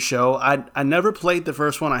one to show. I never played the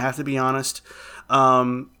first one, I have to be honest.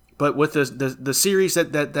 But with the series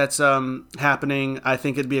that's happening, I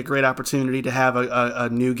think it'd be a great opportunity to have a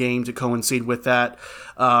new game to coincide with that.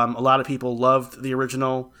 A lot of people loved the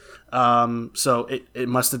original, so it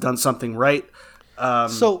must have done something right.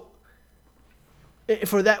 So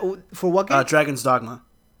for what game? Dragon's Dogma.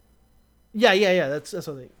 Yeah. That's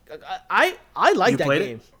something. I like that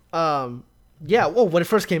game. Well, when it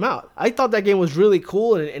first came out, I thought that game was really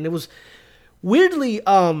cool, and it was weirdly,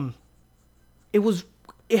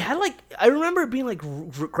 it had like, I remember it being like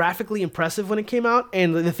graphically impressive when it came out,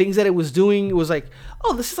 and the things that it was doing was like,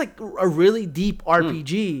 oh, this is like a really deep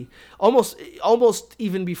RPG, almost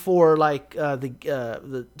even before like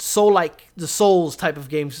the Souls type of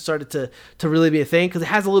games started to really be a thing, because it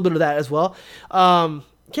has a little bit of that as well.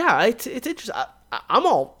 Yeah, it's interesting. I'm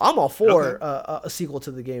all for a sequel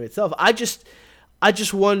to the game itself. I just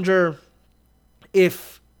wonder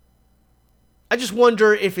if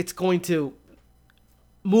it's going to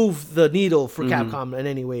move the needle for Capcom in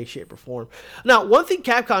any way, shape, or form. Now, one thing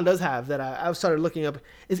Capcom does have that I started looking up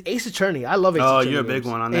is Ace Attorney. I love Ace Attorney. Oh, you're a big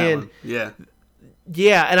one on that one. Yeah.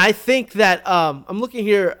 Yeah, and I think that I'm looking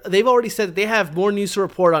here. They've already said that they have more news to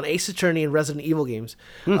report on Ace Attorney and Resident Evil games.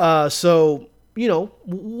 So,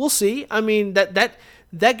 we'll see. I mean, that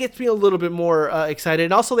gets me a little bit more excited.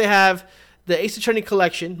 And also they have the Ace Attorney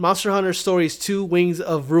collection, Monster Hunter Stories 2 Wings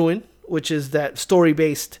of Ruin, which is that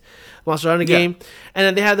story-based Monster Hunter game. And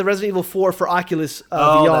then they have the Resident Evil 4 for Oculus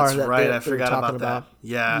VR. That's right. I forgot about that.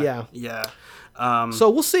 Yeah. So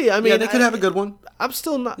we'll see. I mean, they could have a good one. I'm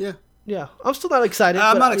still not... Yeah, I'm still not excited.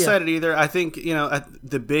 I'm not excited either. I think,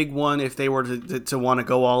 the big one, if they were to want to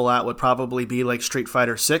go all out, would probably be like Street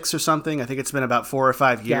Fighter 6 or something. I think it's been about 4 or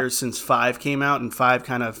 5 years since 5 came out, and 5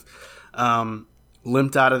 kind of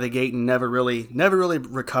limped out of the gate and never really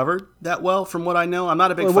recovered that well, from what I know. I'm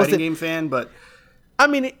not a big fighting game fan, but... I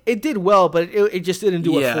mean, it did well, but it just didn't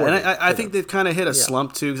do it for and I think they've kind of hit a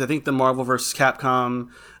slump, too, because I think the Marvel vs. Capcom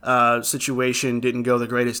situation didn't go the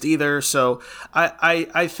greatest either. So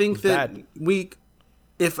I think that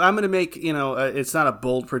if I'm going to make, it's not a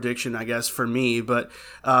bold prediction, I guess, for me, but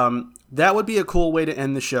that would be a cool way to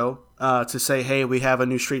end the show, to say, hey, we have a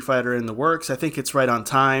new Street Fighter in the works. I think it's right on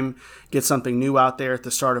time. Get something new out there at the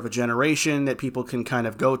start of a generation that people can kind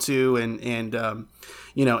of go to and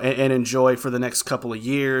enjoy for the next couple of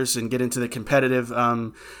years, and get into the competitive,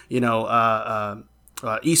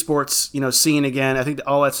 esports, scene again. I think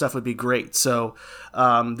all that stuff would be great. So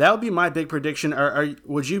that would be my big prediction.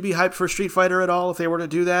 Would you be hyped for Street Fighter at all if they were to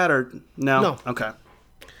do that, or no? No. Okay.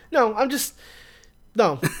 No, I'm just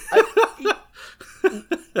no.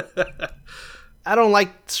 I don't like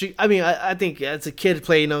Street. I mean, I think as a kid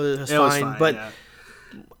playing, it's fine, but. Yeah.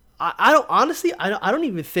 I don't honestly. I don't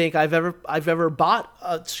even think I've ever bought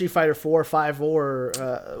a Street Fighter 4 or 5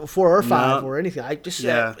 or 4 or 5 or anything.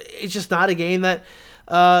 It's just not a game that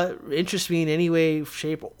interests me in any way,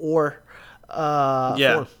 shape, or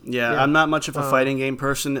form. I'm not much of a fighting game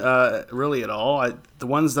person, really at all. The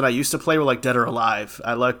ones that I used to play were like Dead or Alive.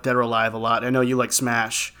 I like Dead or Alive a lot. I know you like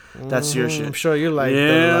Smash. That's your shit. I'm sure you like.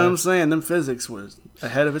 Yeah, I'm saying them physics was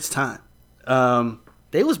ahead of its time.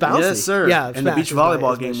 They was bouncy. Yes, sir. Yeah, and the beach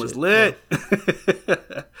volleyball game was lit.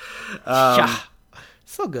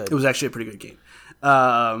 So good. It was actually a pretty good game.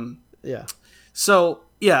 So,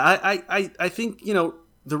 I think,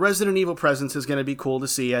 the Resident Evil presence is going to be cool to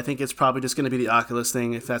see. I think it's probably just going to be the Oculus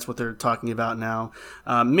thing, if that's what they're talking about now.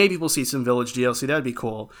 Maybe we'll see some Village DLC. That would be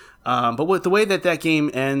cool. But with the way that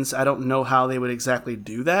game ends, I don't know how they would exactly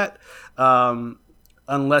do that,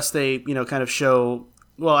 unless they, kind of show...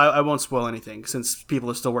 Well, I won't spoil anything since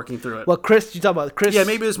people are still working through it. Well, Chris, you talk about Chris? Yeah,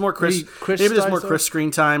 maybe there's more Chris. Maybe there's more Chris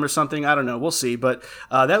screen time or something. I don't know. We'll see, but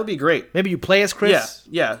that would be great. Maybe you play as Chris.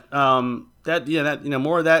 Yeah. More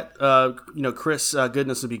of that Chris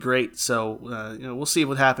goodness would be great. So we'll see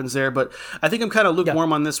what happens there. But I think I'm kind of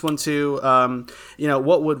lukewarm on this one too.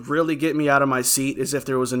 What would really get me out of my seat is if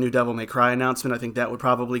there was a new Devil May Cry announcement. I think that would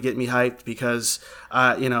probably get me hyped because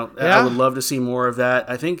I would love to see more of that.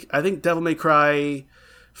 I think Devil May Cry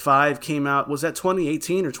 5 came out, was that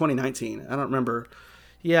 2018 or 2019? I don't remember.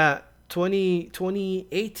 Yeah,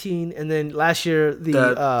 2018, and then last year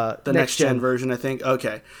the next gen version, I think.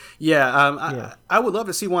 Okay. Yeah, I would love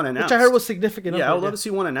to see one announced. Which I heard was significant. Yeah, I would love to see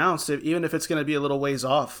one announced, even if it's going to be a little ways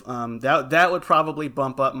off. That would probably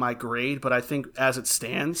bump up my grade, but I think as it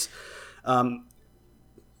stands,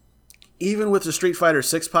 even with the Street Fighter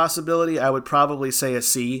 6 possibility, I would probably say a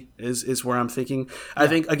C is where I'm thinking. I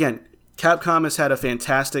think, again, Capcom has had a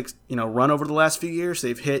fantastic, run over the last few years.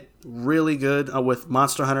 They've hit really good with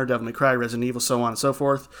Monster Hunter, Devil May Cry, Resident Evil, so on and so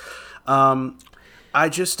forth. I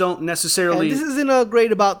just don't necessarily. And this isn't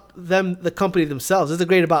great about them, the company themselves. This is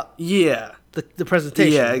great about the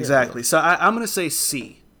presentation. Yeah, exactly. So I'm going to say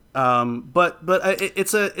C. But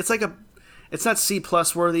it's not C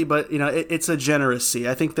plus worthy, but it's a generous C.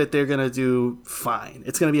 I think that they're going to do fine.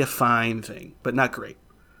 It's going to be a fine thing, but not great.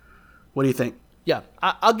 What do you think? Yeah,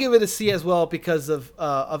 I'll give it a C as well because of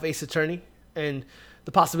Ace Attorney and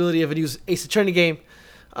the possibility of a new Ace Attorney game.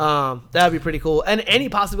 That would be pretty cool. And any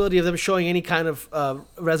possibility of them showing any kind of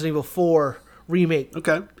Resident Evil 4 remake.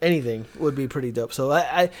 Okay. Anything would be pretty dope. So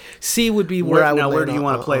I C would be where I would. Now, where do you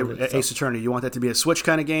want to play Ace Attorney? You want that to be a Switch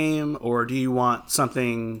kind of game, or do you want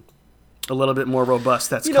something a little bit more robust?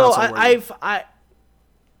 That's I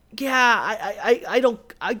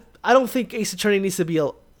don't think Ace Attorney needs to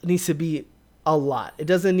be a lot. It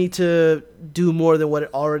doesn't need to do more than what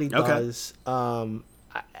it already does. I'm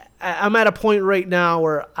at a point right now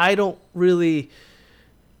where I'm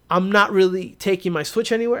not really taking my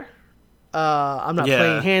Switch anywhere. I'm not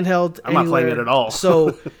playing handheld. I'm not playing it at all.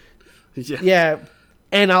 So, yeah.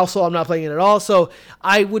 And also, I'm not playing it at all. So,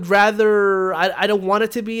 I would rather... I don't want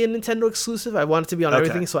it to be a Nintendo exclusive. I want it to be on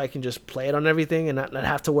everything so I can just play it on everything and not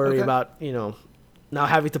have to worry about, now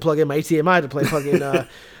having to plug in my HDMI to plug in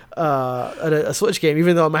a Switch game,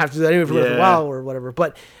 even though I'm going to have to do that anyway for a little while or whatever.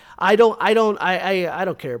 But I don't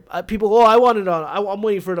care. People go, I want it on. I'm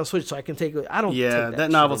waiting for it on Switch so I can take it. I don't. Yeah, take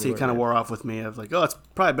that novelty kind of wore off with me. Of like, it's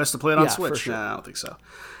probably best to play it on Switch. Sure. Nah, I don't think so.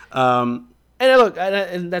 And look,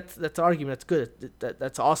 and that's the argument. That's good.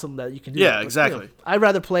 That's awesome that you can do. Yeah, that. exactly. I'd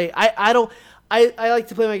rather play. I like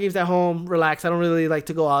to play my games at home, relax. I don't really like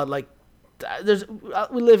to go out. Like,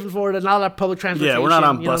 we live in Florida, not a lot of public transportation. Yeah, we're not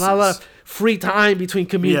on buses. Not a lot of free time between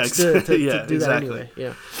commutes to do that anyway.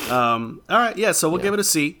 Yeah. All right. Yeah. So we'll give it a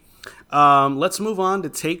C. Let's move on to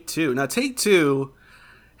Take-Two. Now, Take-Two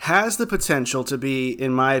has the potential to be,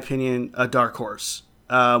 in my opinion, a dark horse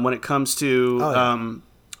when it comes to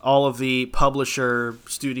all of the publisher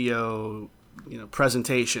studio,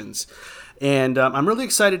 presentations. And I'm really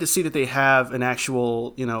excited to see that they have an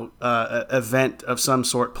actual, event of some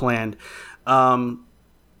sort planned. One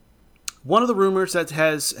of the rumors that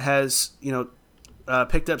has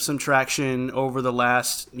picked up some traction over the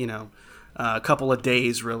last, couple of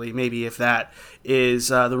days, really, maybe if that, is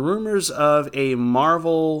the rumors of a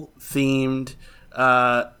Marvel-themed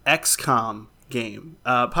XCOM game.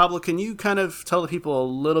 Pablo, can you kind of tell the people a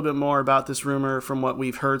little bit more about this rumor from what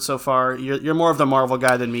we've heard so far? You're more of the Marvel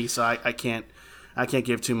guy than me, so I can't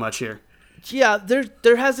give too much here. Yeah,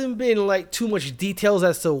 there hasn't been like too much details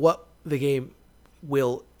as to what the game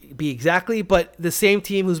will be exactly, but the same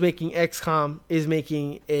team who's making XCOM is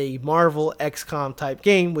making a Marvel XCOM type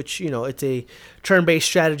game, which it's a turn-based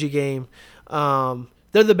strategy game.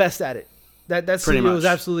 They're the best at it. That studio is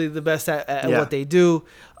absolutely the best at what they do.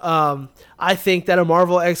 I think that a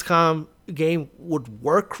Marvel XCOM game would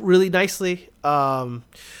work really nicely.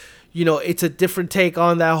 It's a different take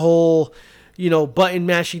on that whole, button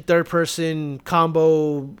mashing third person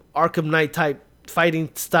combo Arkham Knight type fighting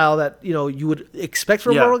style that you would expect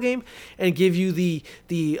from a Marvel game, and give you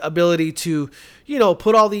the ability to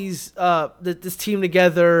put all these this team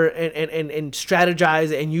together and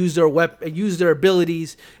strategize and use their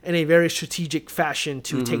abilities in a very strategic fashion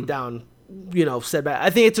to take down setback. I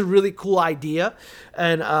think it's a really cool idea,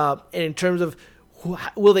 and in terms of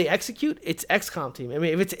will they execute? It's XCOM team. I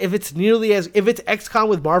mean, if it's XCOM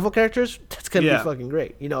with Marvel characters, that's gonna be fucking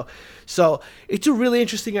great. So it's a really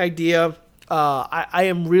interesting idea. I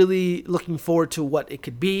am really looking forward to what it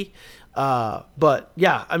could be. But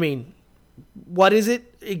yeah, I mean, what is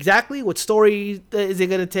it exactly? What story is it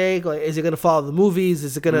going to take? Like, is it going to follow the movies?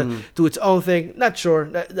 Is it going to do its own thing? Not sure.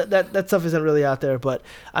 That stuff isn't really out there, but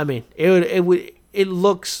I mean, it's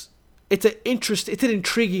an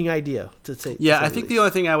intriguing idea to say. Yeah, I think the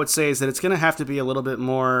only thing I would say is that it's going to have to be a little bit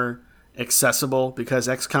more accessible, because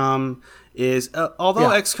XCOM is,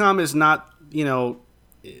 XCOM is not,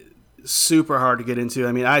 super hard to get into.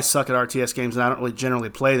 I mean, I suck at RTS games and I don't really generally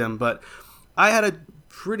play them, but I had a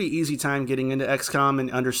pretty easy time getting into XCOM and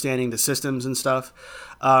understanding the systems and stuff.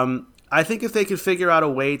 I think if they could figure out a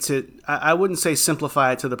way to, I wouldn't say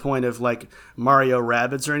simplify it to the point of like Mario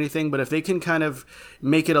Rabbids or anything, but if they can kind of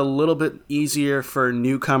make it a little bit easier for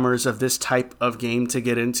newcomers of this type of game to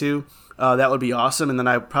get into, that would be awesome. And then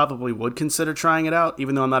I probably would consider trying it out,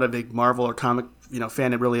 even though I'm not a big Marvel or comic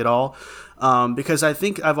fan really at all. Because I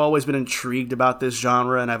think I've always been intrigued about this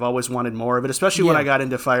genre, and I've always wanted more of it, especially when I got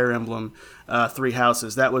into Fire Emblem Three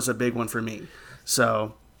Houses. That was a big one for me.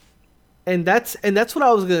 So, and that's what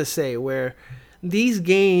I was gonna say. Where these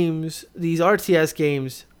games, these RTS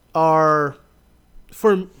games, are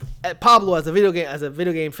for Pablo as a video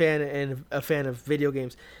game fan and a fan of video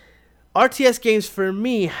games. RTS games for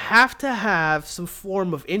me have to have some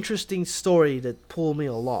form of interesting story to pull me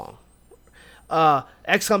along.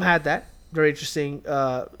 XCOM had that. Very interesting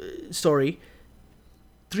story.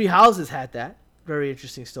 Three Houses had that. Very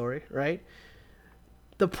interesting story, right?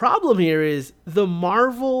 The problem here is the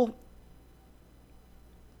Marvel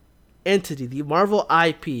entity, the Marvel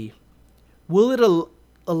IP, will it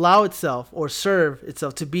allow itself or serve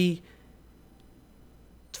itself to be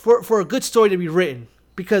for a good story to be written?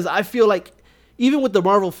 Because I feel like even with the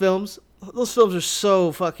Marvel films, those films are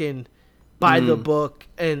so fucking by the book,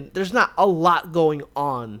 and there's not a lot going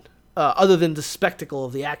on other than the spectacle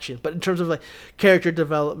of the action. But in terms of like character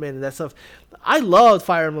development and that stuff, I loved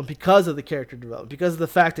Fire Emblem because of the character development, because of the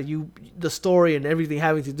fact that the story and everything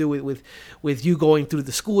having to do with you going through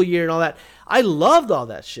the school year and all that. I loved all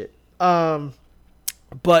that shit.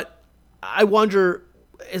 But I wonder,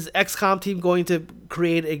 is XCOM team going to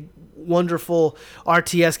create a wonderful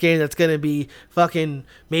RTS game that's going to be fucking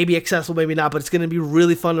maybe accessible, maybe not, but it's going to be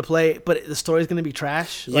really fun to play, but the story's going to be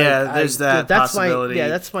trash? Yeah, there's that possibility.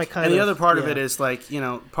 That's my kind of... And the other part of it is, like, you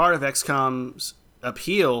know, part of XCOM's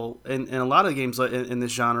appeal in a lot of games in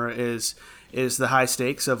this genre is the high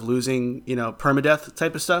stakes of losing, you know, permadeath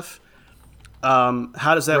type of stuff.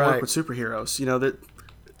 How does that work with superheroes? You know,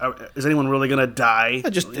 is anyone really going to die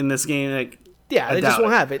in this game? Like, yeah, they just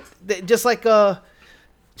won't have it. Just like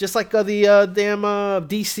the damn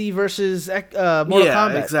DC versus Mortal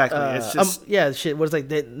Kombat. Exactly. It's just shit. What is like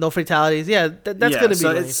no fatalities? Yeah, that's gonna be. So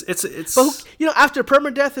it's. But after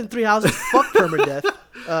permadeath in Three Houses, fuck permadeath.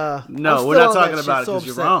 No, we're not talking about it because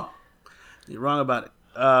you're wrong. You're wrong about it.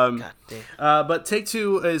 God damn. But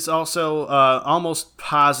Take-Two is also almost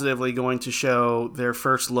positively going to show their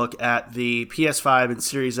first look at the PS5 and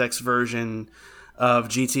Series X version of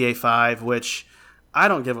GTA 5, which I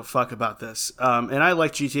don't give a fuck about this. And I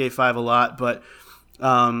like GTA 5 a lot, but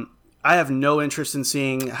I have no interest in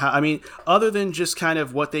seeing how, I mean, other than just kind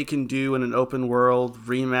of what they can do in an open world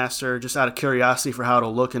remaster, just out of curiosity for how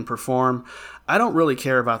it'll look and perform, I don't really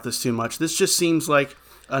care about this too much. This just seems like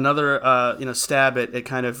another stab at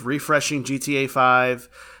kind of refreshing GTA 5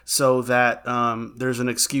 so that there's an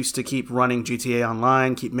excuse to keep running GTA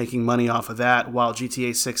Online, keep making money off of that while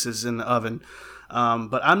GTA 6 is in the oven.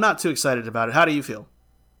 But I'm not too excited about it. How do you feel?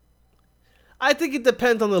 I think it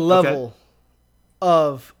depends on the level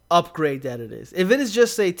of upgrade that it is. If it is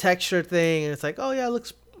just a texture thing and it's like, oh yeah, it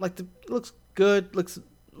looks good, looks a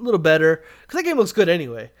little better, because that game looks good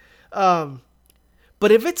anyway.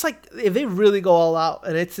 But if it's like, if they really go all out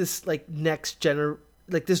and it's this like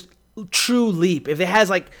like this true leap, if it has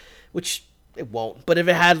like, which it won't, but if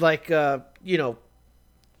it had like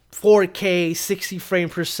 4K 60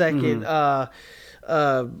 frames per second,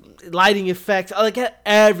 lighting effects, like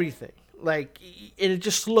everything, like, and it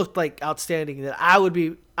just looked like outstanding, that I would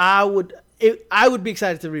be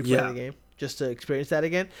excited to replay the game just to experience that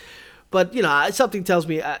again. But, you know, something tells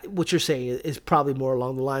me what you're saying is probably more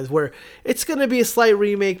along the lines where it's going to be a slight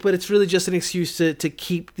remake, but it's really just an excuse to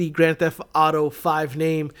keep the Grand Theft Auto 5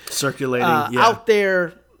 name circulating out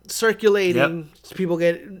there, circulating.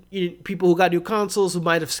 Yep. People who got new consoles who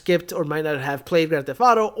might have skipped or might not have played Grand Theft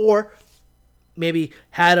Auto, or maybe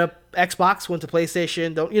had a Xbox, went to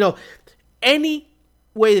PlayStation. Any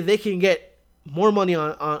way that they can get more money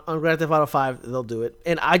on Grand Theft Auto 5, they'll do it.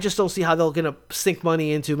 And I just don't see how they're going to sink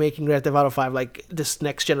money into making Grand Theft Auto 5 like this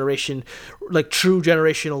next generation, like true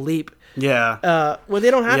generational leap. Yeah. When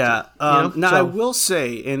they don't have to. Now, I will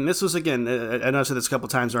say, and this was, again, I know I said this a couple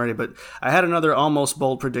times already, but I had another almost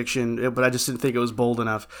bold prediction, but I just didn't think it was bold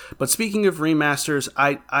enough. But speaking of remasters,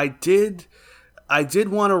 I did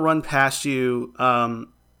want to run past you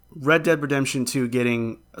Red Dead Redemption 2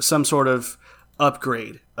 getting some sort of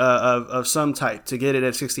upgrade of some type to get it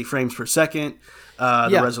at 60 frames per second,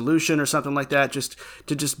 the resolution or something like that, just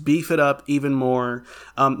to beef it up even more.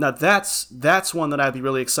 Now that's one that I'd be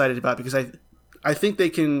really excited about, because I think they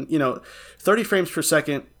can, 30 frames per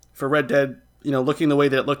second for Red Dead, looking the way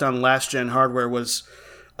that it looked on last gen hardware was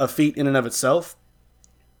a feat in and of itself.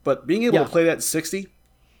 But being able to play that at 60,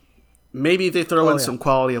 maybe they throw in some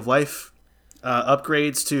quality of life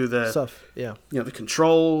upgrades to the stuff, the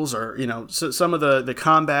controls, or some of the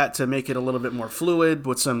combat to make it a little bit more fluid,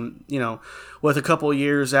 with some with a couple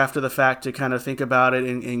years after the fact to kind of think about it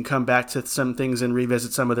and come back to some things and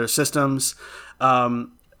revisit some of their systems.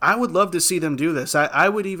 I would love to see them do this. I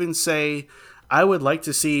would even say I would like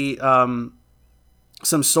to see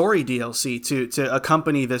some story DLC to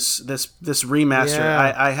accompany this remaster.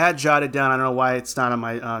 Yeah. I had jotted down, I don't know why it's not on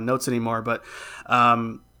my notes anymore, but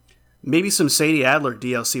maybe some Sadie Adler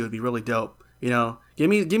DLC would be really dope. Give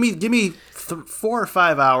me 4 or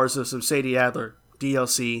 5 hours of some Sadie Adler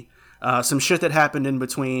DLC. Some shit that happened in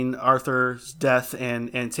between Arthur's death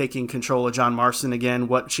and taking control of John Marston again,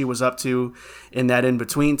 what she was up to in that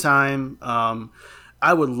in-between time.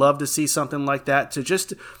 I would love to see something like that to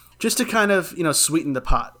just to kind of, sweeten the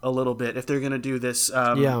pot a little bit if they're going to do this, a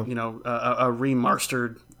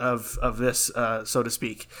remastered of this, so to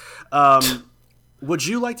speak. Would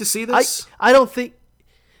you like to see this? I don't think...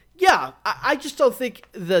 Yeah, I just don't think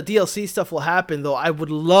the DLC stuff will happen, though. I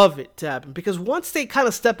would love it to happen, because once they kind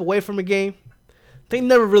of step away from a game, They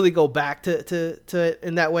never really go back to it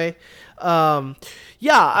in that way. The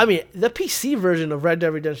PC version of Red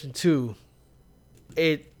Dead Redemption 2,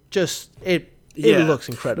 it looks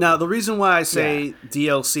incredible. Now, the reason why I say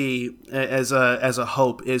DLC as a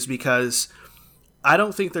hope is because I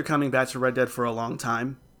don't think they're coming back to Red Dead for a long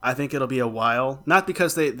time. I think it'll be a while. Not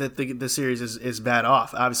because the series is bad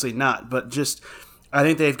off, obviously not, but just I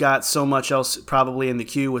think they've got so much else probably in the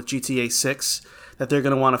queue with GTA 6 that they're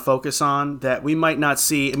going to want to focus on that we might not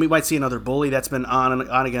see. And we might see another Bully that's been on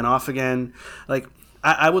again, off again. Like,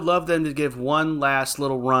 I would love them to give one last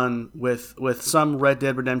little run with some Red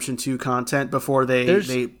Dead Redemption 2 content before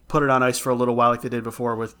they put it on ice for a little while like they did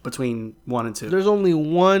before with between 1 and 2. There's only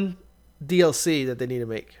one DLC that they need to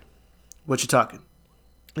make. What you talking?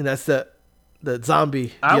 And that's the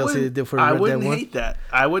zombie DLC they did for Red Dead 1.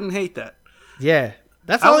 I wouldn't hate that. Yeah.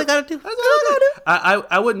 That's all they got to do. That's all they got to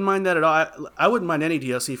do. I wouldn't mind that at all. I wouldn't mind any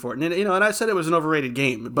DLC for it. And and I said it was an overrated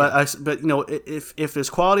game, but if there's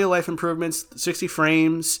quality of life improvements, 60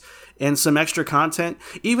 frames, and some extra content,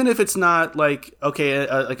 even if it's not like like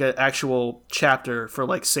an actual chapter for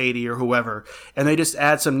like Sadie or whoever, and they just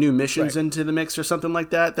add some new missions into the mix or something like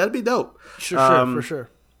that, that'd be dope. Sure, for sure.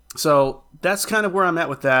 So that's kind of where I'm at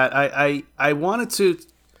with that. I wanted to.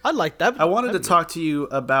 I like that. I wanted to talk to you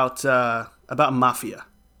about Mafia.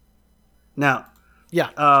 Now,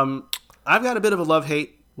 I've got a bit of a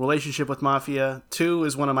love-hate relationship with Mafia. 2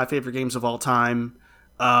 is one of my favorite games of all time.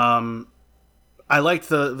 I liked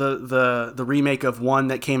the remake of 1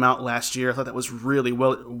 that came out last year. I thought that was really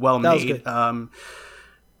well made. I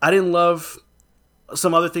didn't love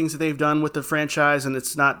some other things that they've done with the franchise, and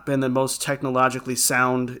it's not been the most technologically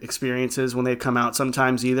sound experiences when they've come out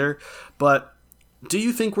sometimes either. But do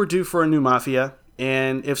you think we're due for a new Mafia?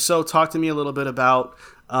 And if so, talk to me a little bit about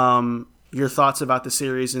your thoughts about the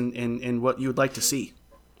series and what you would like to see.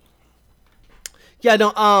 Yeah,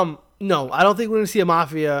 no, I don't think we're going to see a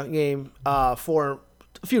Mafia game for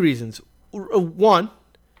a few reasons. One,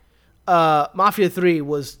 Mafia 3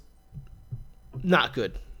 was not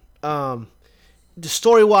good.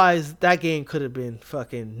 Story-wise, that game could have been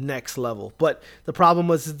fucking next level. But the problem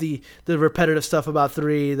was the repetitive stuff about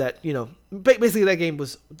 3 that, basically that game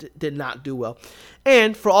did not do well.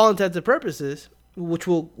 And for all intents and purposes, which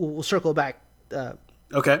we'll circle back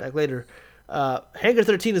back later, Hangar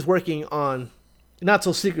 13 is working on, not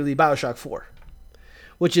so secretly, BioShock 4,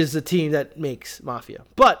 which is the team that makes Mafia.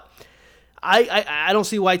 But I don't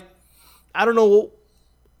see why. I don't know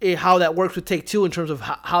how that works with Take-Two in terms of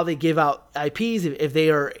how they give out IPs, if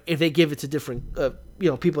they give it to different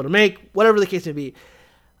people to make, whatever the case may be.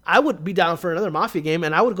 I would be down for another Mafia game,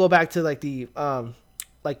 and I would go back to like the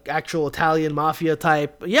actual Italian Mafia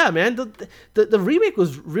type. Yeah, man, the remake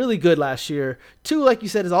was really good last year. 2, like you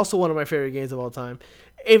said, is also one of my favorite games of all time.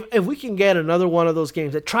 If we can get another one of those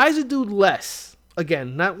games that tries to do less.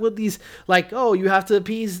 Again, not with these you have to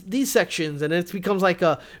appease these sections, and it becomes like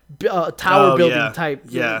a tower building type.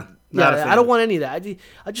 Yeah, I don't want any of that.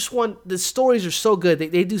 I just want, the stories are so good.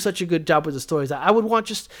 They do such a good job with the stories. I would want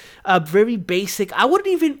just a very basic. I wouldn't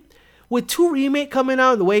even, with 2 remake coming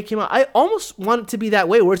out and the way it came out, I almost want it to be that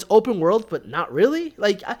way where it's open world, but not really.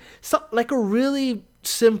 Like a really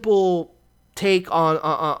simple take on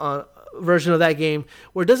a version of that game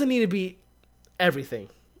where it doesn't need to be everything.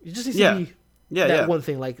 It just needs to be. One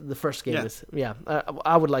thing like the first game is.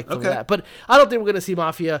 I would like that. But I don't think we're going to see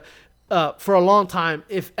Mafia for a long time,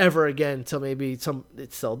 if ever again, until maybe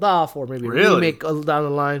it's sold off or maybe a remake down the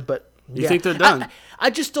line. But you think they're done? I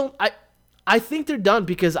just don't. I think they're done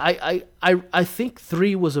because I think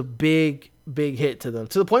 3 was a big hit to them,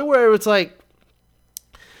 to the point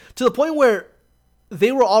where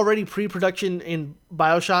they were already pre-production in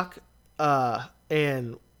BioShock,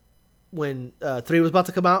 and when 3 was about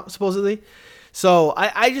to come out, supposedly. So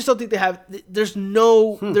I just don't think they have. There's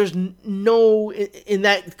no in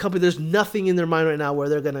that company. There's nothing in their mind right now where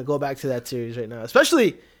they're gonna go back to that series right now,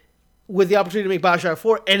 especially with the opportunity to make BioShock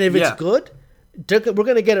 4. And if it's good, we're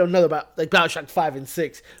gonna get another like BioShock 5 and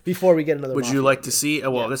 6 before we get another. Would you like to see?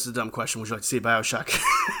 Well, this is a dumb question. Would you like to see BioShock?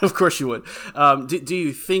 Of course you would. Do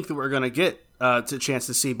you think that we're gonna get a chance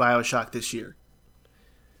to see BioShock this year?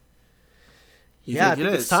 I think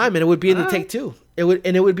it's time, and it would be in the Take-Two. It would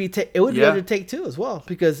be under Take-Two as well,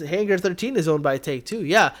 because Hangar 13 is owned by Take-Two.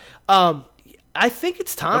 Yeah, I think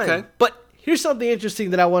it's time. Okay. But here's something interesting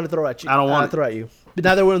that I want to throw at you. I don't want to throw at you. But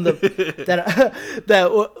now that we're in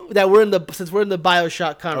the since we're in the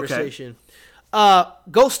BioShock conversation,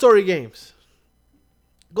 Ghost Story Games.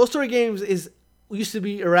 Ghost Story Games used to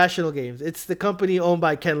be Irrational Games. It's the company owned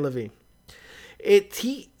by Ken Levine.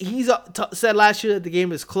 He's said last year that the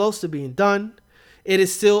game is close to being done. it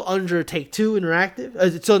is still under Take-Two Interactive.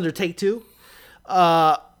 It's under Take-Two.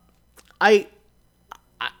 I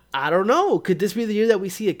don't know. Could this be the year that we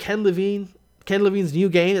see a Ken Levine's new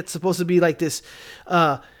game? It's supposed to be like this.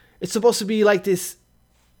 It's supposed to be like this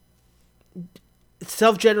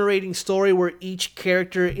self-generating story where each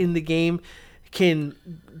character in the game can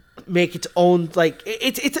make its own. Like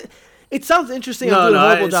it sounds interesting. No, I'm doing a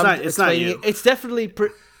horrible job it's not you. It's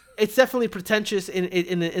definitely pretentious in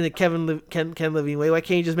a Ken Levine way. Why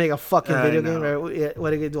can't you just make a fucking video game? Right?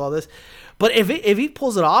 Why do you do all this? But if he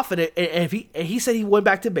pulls it off, and if he said he went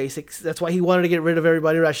back to basics, that's why he wanted to get rid of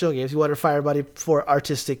everybody at Rational Games. He wanted to fire everybody for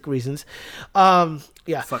artistic reasons.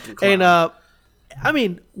 Yeah, fucking clown. And I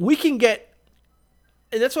mean, we can get,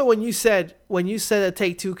 and that's why when you said that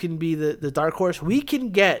Take-Two can be the dark horse, we can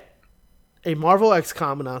get a Marvel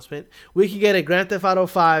XCOM announcement. We can get a Grand Theft Auto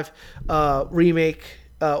 5 remake.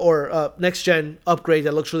 Or next-gen upgrade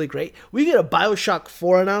that looks really great. We get a BioShock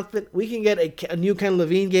 4 announcement. We can get a new Ken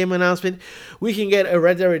Levine game announcement. We can get a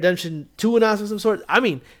Red Dead Redemption 2 announcement of some sort. I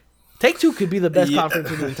mean, Take-Two could be the best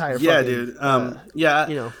conference in the entire dude.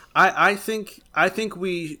 I think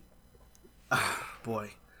we...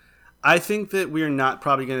 boy. I think that we're not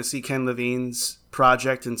probably going to see Ken Levine's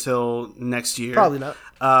project until next year. Probably not.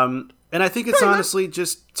 And I think it's honestly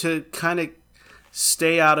just to kind of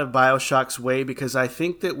stay out of BioShock's way, because I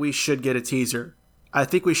think that we should get a teaser. I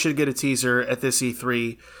think we should get a teaser at this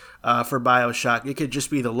E3 for BioShock. It could just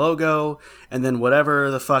be the logo and then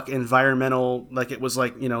whatever the fuck environmental, like it was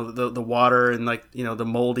like, you know, the water and like, you know, the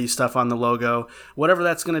moldy stuff on the logo. Whatever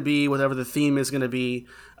that's going to be, whatever the theme is going to be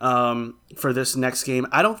for this next game.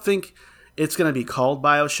 I don't think it's going to be called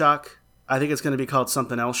BioShock. I think it's going to be called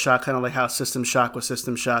something else Shock, kind of like how System Shock was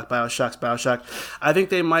System Shock, BioShock's BioShock. I think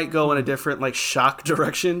they might go in a different like Shock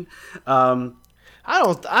direction. I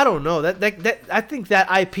don't know. That I think that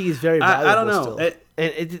IP is very valuable. I don't know. Still.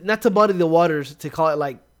 And not to muddy the waters to call it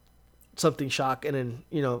like something Shock, and then,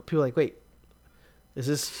 you know, people are like, wait, is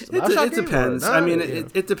this? It depends. I mean,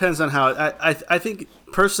 it depends on how. I think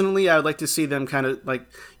personally, I would like to see them kind of like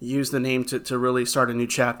use the name to really start a new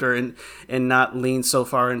chapter and not lean so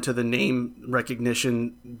far into the name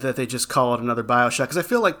recognition that they just call it another BioShock. Because I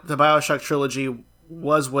feel like the BioShock trilogy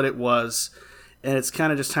was what it was, and it's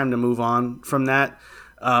kind of just time to move on from that.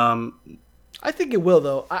 I think it will,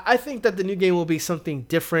 though. I think that the new game will be something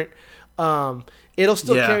different. It'll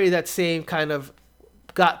still carry that same kind of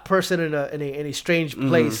got person in a strange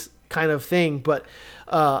place kind of thing, but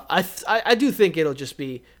I do think it'll just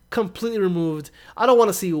be completely removed. I don't want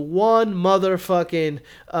to see one motherfucking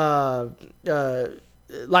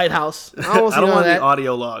lighthouse. I don't want any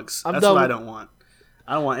audio logs. That's what I don't want.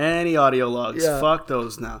 I don't want any audio logs. Yeah. Fuck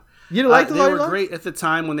those now. You don't like the They were great at the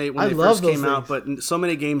time when they first came out, but so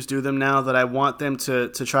many games do them now that I want them to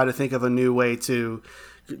try to think of a new way to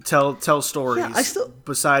tell stories. Yeah,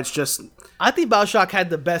 besides just. I think BioShock had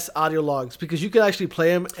the best audio logs because you could actually play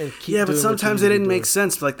them and keep. Yeah, but sometimes they didn't make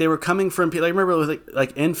sense. Like they were coming from people. I remember with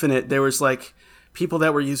like Infinite, there was like people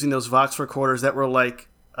that were using those Vox recorders that were like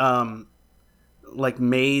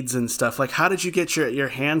maids and stuff. Like, how did you get your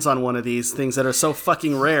hands on one of these things that are so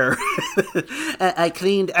fucking rare? I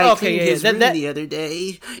cleaned his room the other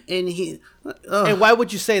day, and he. And why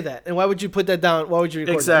would you say that? And why would you put that down? Why would you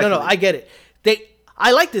record exactly? No, I get it.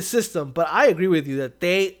 I like this system, but I agree with you that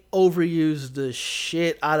they overuse the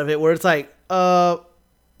shit out of it. Where it's like, okay,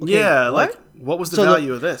 yeah, like what was the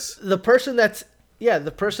value of this? The person that's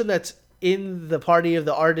in the party of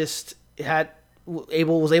the artist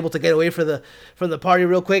was able to get away from the party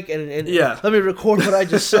real quick and let me record what I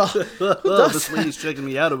just saw. This lady's checking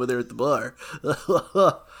me out over there at the bar.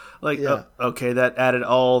 Okay, that added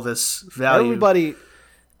all this value. Everybody.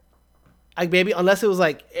 Maybe unless it was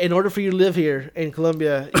like, in order for you to live here in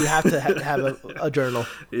Colombia, you have to have a journal.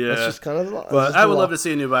 Yeah, that's just kind of the law. But I would love to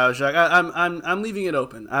see a new BioShock. I'm leaving it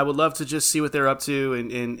open. I would love to just see what they're up to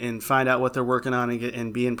and find out what they're working on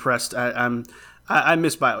and be impressed. I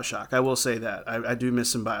miss BioShock. I will say that I do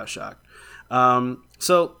miss some BioShock.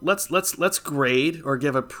 So let's grade or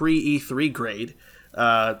give a pre-E3 grade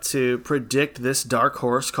to predict this dark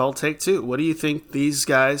horse called Take-Two. What do you think these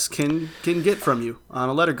guys can get from you on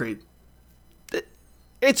a letter grade?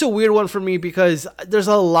 It's a weird one for me because there's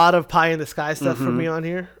a lot of pie in the sky stuff for me on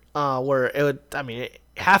here. Where it would, I mean,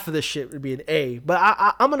 half of this shit would be an A, but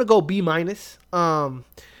I'm gonna go B-.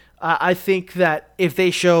 I think that if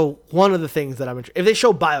they show one of the things that I'm interested, if they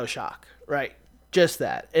show BioShock, right, just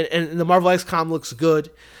that, and the Marvel XCOM looks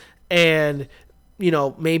good, and you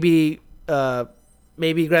know maybe Grand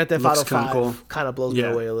Theft Auto 5 kind of blows me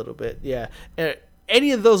away a little bit, yeah.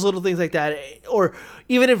 any of those little things like that, or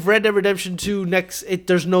even if Red Dead Redemption 2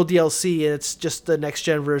 there's no DLC and it's just the next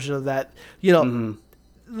gen version of that,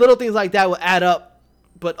 little things like that will add up.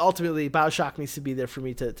 But ultimately, BioShock needs to be there for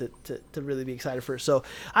me to really be excited for. So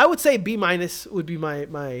I would say B- would be my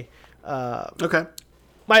my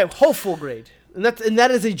hopeful grade. And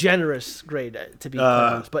that is a generous grade, to be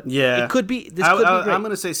honest. But it could be. This could be great. I'm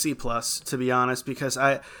going to say C+, to be honest, because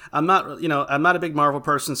I'm not a big Marvel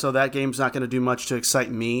person, so that game's not going to do much to excite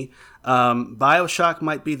me. BioShock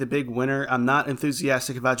might be the big winner. I'm not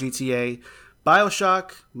enthusiastic about GTA.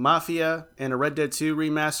 BioShock, Mafia, and a Red Dead 2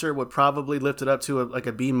 remaster would probably lift it up to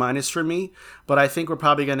a B- for me. But I think we're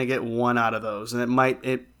probably going to get one out of those,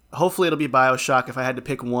 and hopefully it'll be BioShock if I had to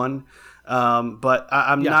pick one. But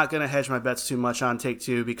I'm not going to hedge my bets too much on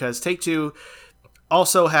Take-Two, because Take-Two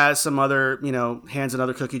also has some other, hands in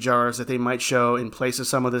other cookie jars that they might show in place of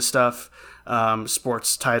some of this stuff,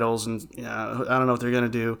 sports titles, and I don't know what they're going to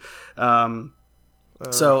do.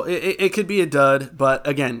 So it could be a dud, but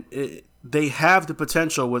again, they have the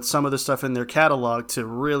potential with some of the stuff in their catalog to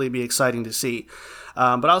really be exciting to see.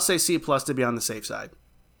 But I'll say C+ to be on the safe side.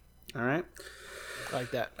 All right.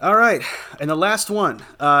 Like that. All right. And the last one.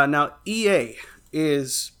 Now, EA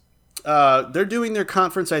is... they're doing their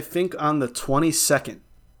conference, I think, on the 22nd.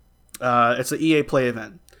 It's an EA Play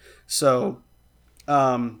event. So,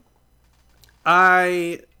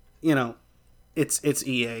 it's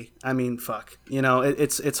EA. I mean, fuck.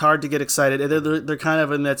 It's hard to get excited. They're kind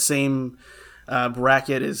of in that same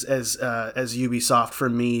bracket as Ubisoft for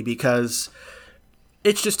me, because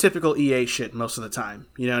it's just typical EA shit most of the time.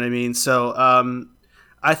 You know what I mean? So,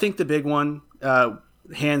 I think the big one,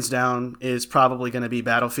 hands down, is probably going to be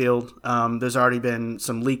Battlefield. There's already been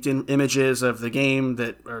some leaked images of the game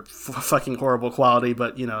that are fucking horrible quality,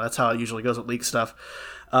 but that's how it usually goes with leaked stuff.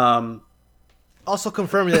 Also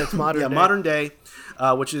confirming that it's modern day. Modern day,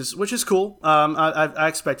 which is cool. I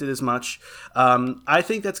expected as much. I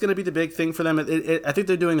think that's going to be the big thing for them. I think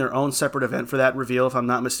they're doing their own separate event for that reveal, if I'm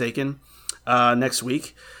not mistaken, next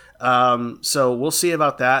week. So we'll see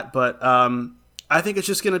about that, but I think it's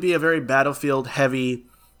just going to be a very Battlefield-heavy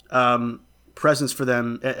presence for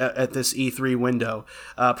them at this E3 window.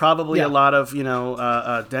 Probably a lot of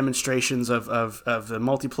demonstrations of the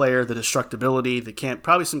multiplayer, the destructibility,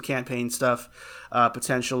 probably some campaign stuff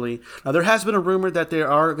potentially. Now there has been a rumor that they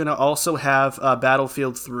are going to also have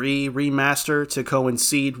Battlefield 3 remaster to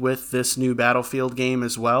coincide with this new Battlefield game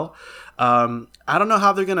as well. I don't know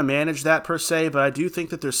how they're going to manage that per se, but I do think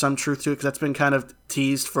that there's some truth to it, because that's been kind of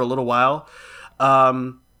teased for a little while.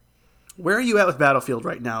 Where are you at with Battlefield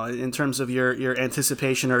right now in terms of your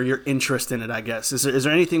anticipation or your interest in it, I guess? Is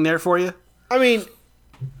there anything there for you? I mean,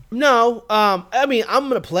 no. I'm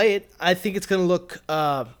going to play it. I think it's going to look...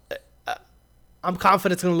 I'm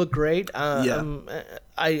confident it's going to look great.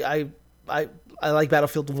 I like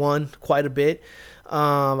Battlefield 1 quite a bit.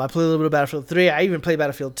 I played a little bit of Battlefield 3. I even played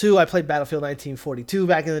Battlefield 2. I played Battlefield 1942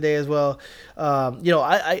 back in the day as well.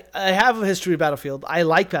 I have a history of Battlefield. I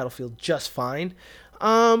like Battlefield just fine.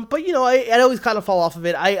 But I always kind of fall off of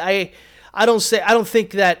it. I don't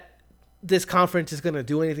think that this conference is going to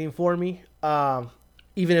do anything for me.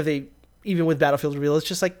 Even with Battlefield reveal, it's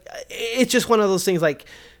just one of those things like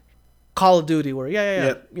Call of Duty where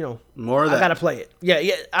more of that. I gotta play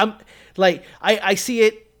it. I'm like I see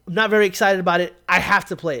it. I'm not very excited about it. I have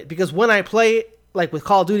to play it, because when I play it, like with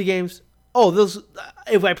Call of Duty games,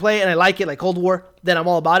 if I play it and I like it, like Cold War, then I'm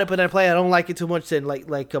all about it. But then I play it, I don't like it too much, then like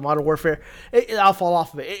Modern Warfare, I'll fall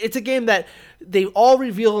off of it. It's a game that they all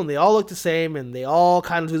reveal and they all look the same and they all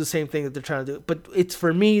kind of do the same thing that they're trying to do. But it's,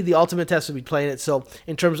 for me, the ultimate test would be playing it. So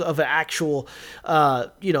in terms of an actual,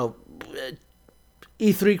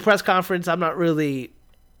 E3 press conference, I'm not really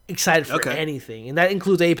excited for anything, and that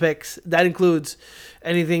includes Apex. That includes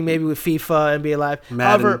anything maybe with FIFA, NBA Live. Madden.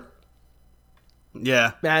 However,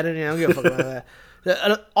 Madden. I don't give a fuck about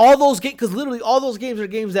that. All those games, because literally all those games are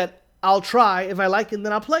games that I'll try if I like them,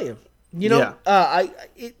 then I'll play them. They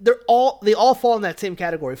all fall in that same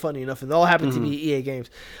category. Funny enough, and they all happen to be EA games.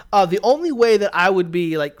 The only way that I would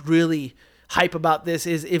be like really hype about this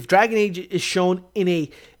is if Dragon Age is shown in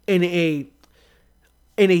a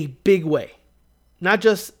big way. Not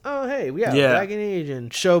just, we have Dragon Age,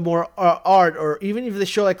 and show more art, or even if they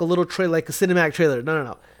show like a little trailer, like a cinematic trailer.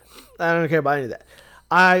 No. I don't care about any of that.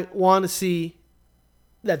 I want to see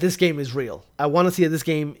that this game is real. I want to see that this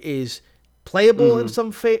game is playable in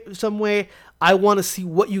some way. I want to see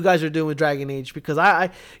what you guys are doing with Dragon Age, because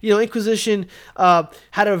Inquisition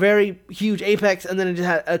had a very huge apex, and then it just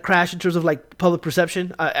had a crash in terms of like public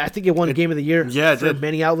perception. I think it won Game of the Year for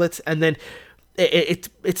many outlets, and then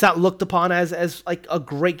it's not looked upon as like a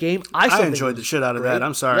great game. I enjoyed the shit out of that.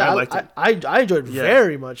 I'm sorry, I liked it. I enjoyed it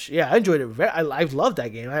very much. Yeah, I enjoyed it. I loved that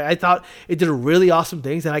game. I thought it did really awesome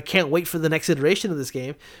things, and I can't wait for the next iteration of this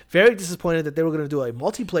game. Very disappointed that they were going to do a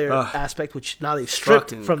multiplayer aspect, which now they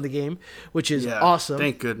stripped from the game, which is awesome.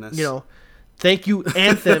 Thank goodness. Thank you,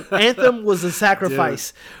 Anthem. Anthem was a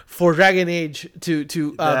sacrifice for Dragon Age to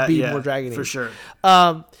be more Dragon Age for sure.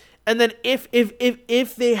 And then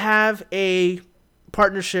if they have a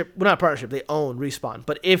partnership, well, not partnership, they own Respawn.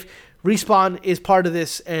 But if Respawn is part of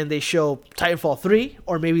this and they show Titanfall 3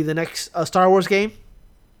 or maybe the next Star Wars game,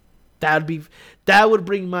 that would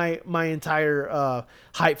bring my entire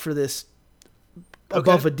hype for this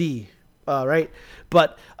above a D, right?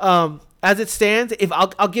 But as it stands, if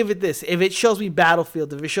I'll give it this: if it shows me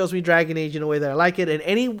Battlefield, if it shows me Dragon Age in a way that I like it, and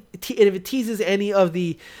if it teases any of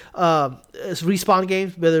the Respawn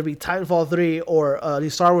games, whether it be Titanfall 3 or the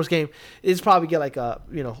Star Wars game, it's probably get like a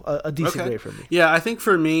decent grade for me. Yeah, I think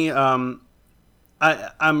for me, I'm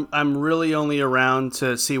really only around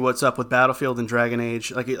to see what's up with Battlefield and Dragon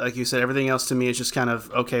Age. Like you said, everything else to me is just kind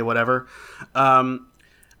of okay, whatever.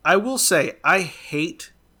 I will say I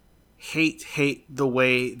hate the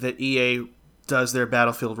way that EA does their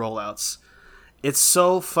Battlefield rollouts. It's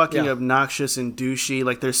so fucking obnoxious and douchey.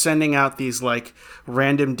 Like, they're sending out these like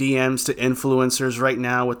random DMs to influencers right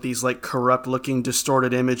now with these like corrupt looking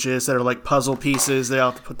distorted images that are like puzzle pieces they all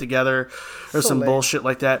have to put together or some bullshit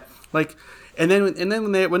like that. Like, and then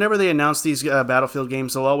whenever they announce these Battlefield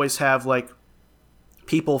games, they'll always have like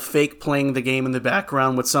people fake playing the game in the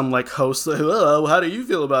background with some like host. Oh, how do you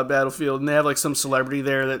feel about Battlefield? And they have like some celebrity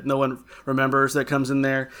there that no one remembers that comes in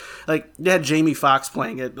there. Like, they had Jamie Foxx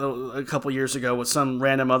playing it a couple years ago with some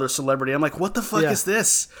random other celebrity. I'm like, what the fuck is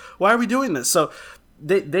this? Why are we doing this? So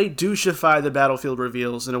they douchify the Battlefield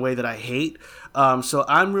reveals in a way that I hate. So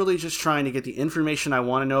I'm really just trying to get the information I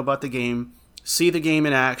want to know about the game, see the game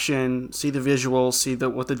in action, see the visuals, see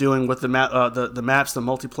what they're doing with the maps, the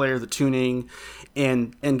multiplayer, the tuning,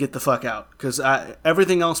 and get the fuck out. Because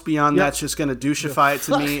everything else beyond that's just going to douchify it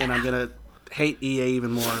to me, and I'm going to hate EA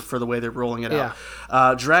even more for the way they're rolling it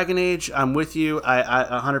out. Dragon Age, I'm with you.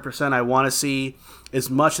 I 100%. I want to see as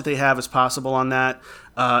much that they have as possible on that.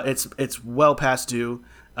 It's well past due.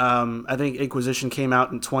 I think Inquisition came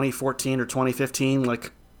out in 2014 or 2015.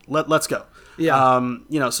 Like, let's go. Yeah.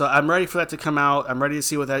 So I'm ready for that to come out. I'm ready to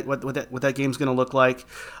see what that game's going to look like.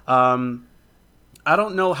 I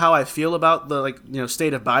don't know how I feel about the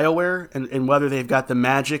state of BioWare and whether they've got the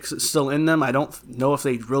magic still in them. I don't know if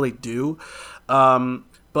they really do.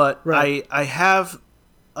 But I have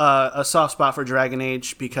a soft spot for Dragon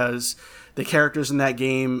Age because the characters in that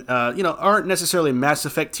game, aren't necessarily Mass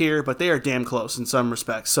Effect tier, but they are damn close in some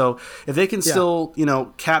respects. So if they can still,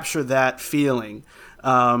 capture that feeling,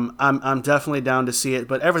 I'm definitely down to see it,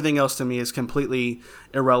 but everything else to me is completely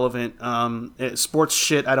irrelevant. Sports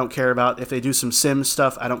shit I don't care about. If they do some sim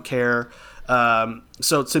stuff, I don't care.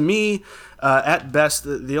 So to me, at best,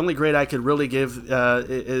 the only grade I could really give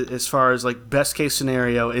as far as like best case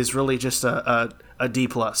scenario is really just a D+.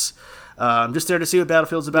 I'm just there to see what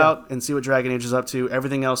Battlefield's about and see what Dragon Age is up to.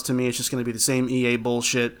 Everything else to me is just going to be the same EA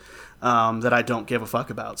bullshit that I don't give a fuck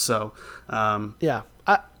about. So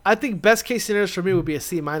I think best case scenarios for me would be a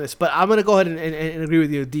C-, but I'm gonna go ahead and agree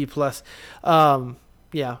with you, D+.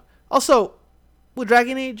 Also, with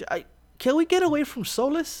Dragon Age, can we get away from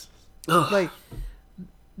Solas? Like,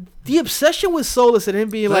 the obsession with Solas and him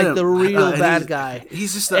being like the real bad guy.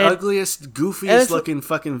 He's just the ugliest, goofiest looking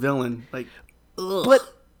fucking villain. Like,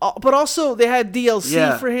 but also they had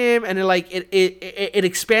DLC for him, and it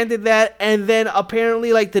expanded that, and then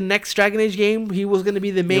apparently like the next Dragon Age game, he was going to be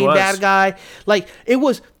the main bad guy. Like, it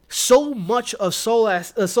was so much of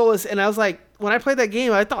Solas, and I was like, when I played that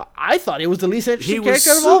game, I thought it was the least interesting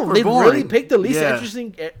character of all. They really picked the least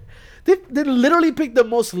interesting. They literally picked the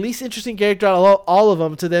most least interesting character out of all of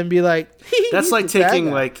them to then be like, that's like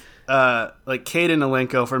taking like Kaidan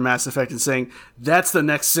Alenko from Mass Effect and saying that's the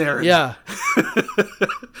next Saren. Yeah.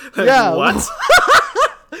 What?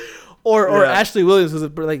 or Ashley Williams was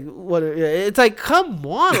like, what? It's like, come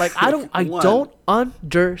on, like I don't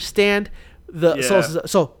understand the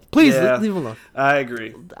so please leave him alone. I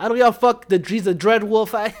agree. I don't give a fuck. He's a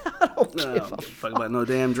Dreadwolf. I don't give a fuck about no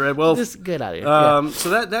damn Dreadwolf. Just get out of here. So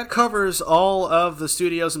that covers all of the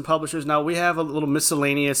studios and publishers. Now we have a little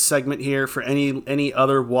miscellaneous segment here for any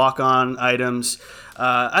other walk-on items.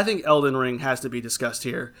 I think Elden Ring has to be discussed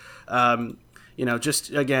here. Just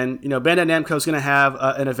again, Bandai Namco is going to have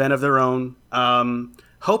an event of their own.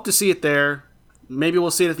 Hope to see it there. maybe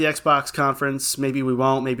we'll see it at the Xbox conference. Maybe we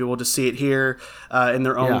won't. Maybe we'll just see it here in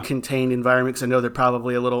their own contained environment, because I know they're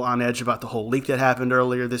probably a little on edge about the whole leak that happened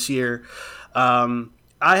earlier this year. I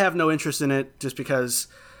have no interest in it just because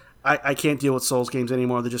I can't deal with Souls games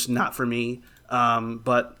anymore. They're just not for me.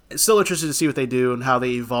 But still interested to see what they do and how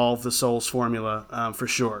they evolve the Souls formula for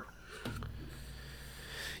sure.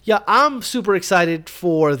 Yeah, I'm super excited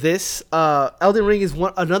for this. Elden Ring is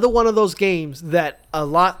another one of those games that, a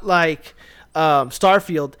lot like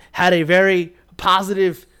Starfield, had a very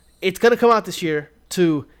positive, it's going to come out this year,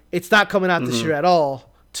 to it's not coming out this year at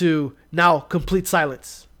all, to now complete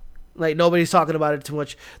silence. Like, nobody's talking about it too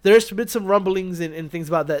much. There's been some rumblings and things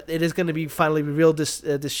about that it is going to be finally revealed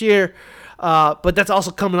this year. But that's also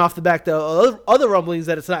coming off the back of other rumblings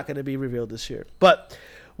that it's not going to be revealed this year. But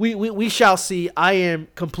we shall see. I am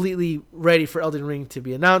completely ready for Elden Ring to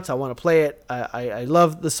be announced. I want to play it. I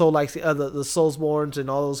love the the Soulsborns and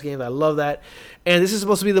all those games. I love that. And this is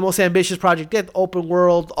supposed to be the most ambitious project yet. Open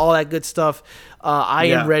world, all that good stuff. I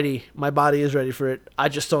am ready. My body is ready for it. I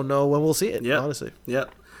just don't know when we'll see it, honestly.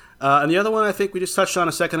 Yep. And the other one I think we just touched on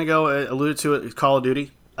a second ago, alluded to it, is Call of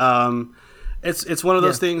Duty. It's one of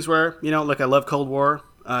those things where, I love Cold War.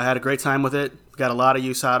 I had a great time with it. Got a lot of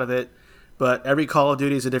use out of it. But every Call of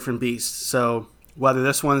Duty is a different beast. So whether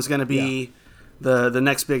this one is going to be the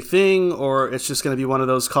next big thing, or it's just going to be one of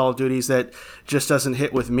those Call of Duties that just doesn't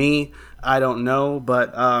hit with me, I don't know.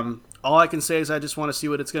 But all I can say is I just want to see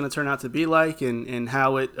what it's going to turn out to be like, and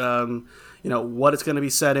how it, what it's going to be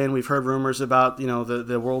set in. We've heard rumors about,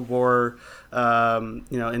 the World War,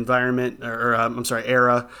 environment,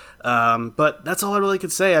 era. But that's all I really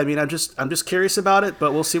could say. I mean, I'm just curious about it,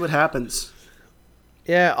 but we'll see what happens.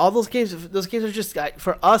 Yeah, all those games are just,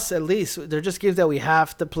 for us at least, they're just games that we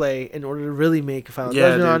have to play in order to really make a final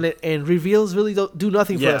judgment on it. And reveals really don't do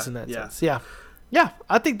nothing for us in that sense. Yeah.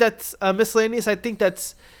 I think that's miscellaneous. I think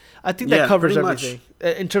that covers everything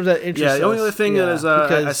in terms of interest. Yeah, the only other thing that is,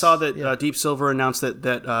 I saw that Deep Silver announced that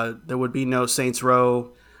there would be no Saints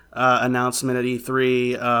Row announcement at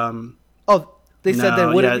E3. They said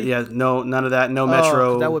there wouldn't be? Yeah, no, none of that. No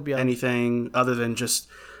Metro, that would be anything other than just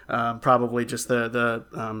probably just the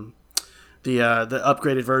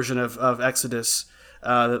upgraded version of Exodus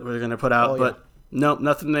that we're going to put out. But nope,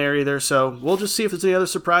 nothing there either. So we'll just see if there's any other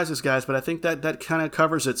surprises, guys. But I think that kind of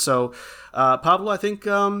covers it. So Pablo, I think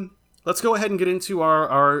let's go ahead and get into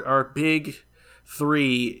our big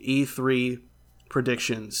E3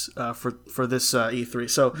 predictions for this E3.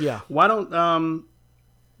 So why don't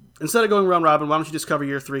instead of going round robin, why don't you just cover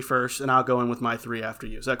your 3 first, and I'll go in with my 3 after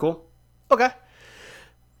you. Is that cool? Okay.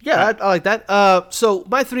 Yeah, right. I like that. So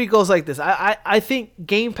my 3 goes like this. I think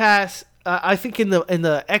Game Pass. I think in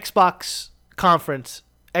the Xbox conference,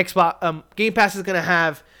 Game Pass is gonna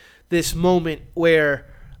have this moment where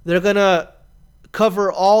they're gonna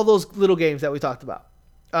cover all those little games that we talked about.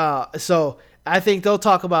 So I think they'll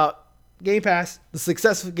talk about Game Pass, the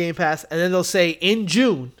success of Game Pass, and then they'll say in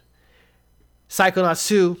June, Psychonauts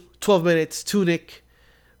 2, 12 Minutes, Tunic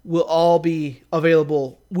will all be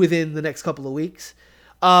available within the next couple of weeks.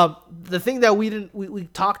 The thing that we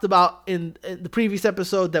talked about in the previous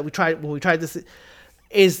episode that we tried this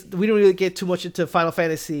is we didn't really get too much into Final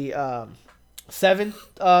Fantasy 7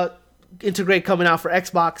 integrate coming out for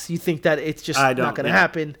Xbox. You think that it's just not going to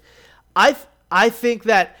happen? I think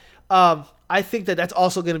that that's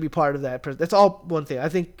also going to be part of that. That's all one thing. I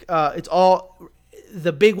think it's all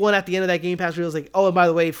the big one at the end of that Game Pass release. Like, oh, and by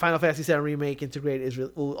the way, Final Fantasy 7 Remake integrate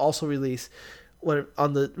will also release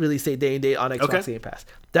on the release day and date on Xbox Game Pass.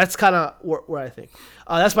 That's kind of where I think.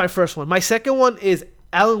 That's my first one. My second one is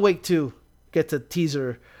Alan Wake 2 gets a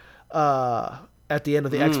teaser at the end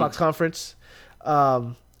of the Xbox conference.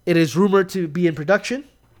 It is rumored to be in production.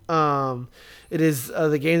 It is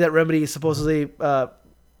the game that Remedy is supposedly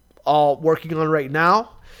all working on right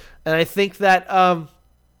now. And I think that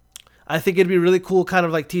I think it'd be a really cool kind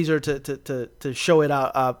of like teaser to show it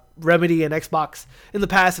out. Remedy and Xbox in the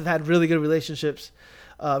past have had really good relationships.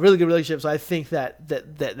 So I think that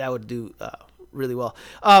would do really well.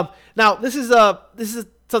 Now this is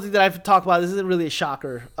something that I've talked about. This isn't really a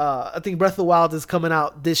shocker. I think Breath of the Wild is coming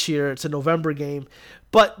out this year. It's a November game,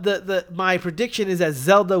 but my prediction is that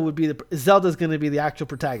Zelda's going to be the actual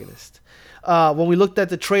protagonist. When we looked at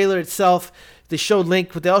the trailer itself, they showed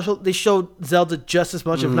Link, but they showed Zelda just as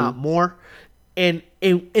much, if not more. And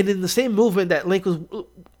in the same movement that Link was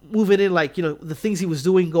moving in, like, the things he was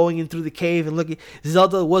doing, going in through the cave and looking,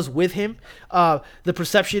 Zelda was with him. The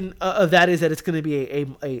perception of that is that it's going to be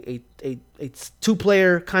a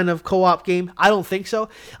 2-player kind of co-op game. I don't think so.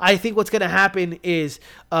 I think what's going to happen is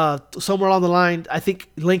somewhere along the line, I think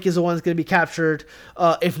Link is the one that's going to be captured.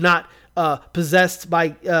 If not, possessed by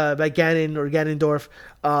Ganon or Ganondorf,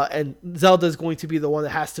 and Zelda is going to be the one that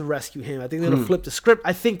has to rescue him. I think they're going to flip the script.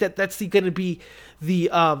 I think that's going to be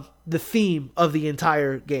the theme of the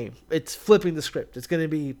entire game. It's flipping the script. It's going to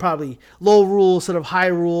be probably low rule instead of high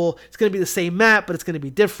rule. It's going to be the same map, but it's going to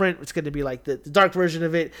be different. It's going to be like the dark version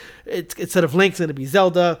of it. Instead of Link, it's going to be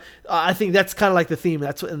Zelda. I think that's kind of like the theme.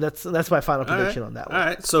 That's my final prediction on that one. All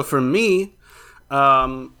right. So for me,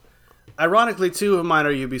 ironically, two of mine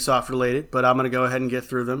are Ubisoft related, but I'm going to go ahead and get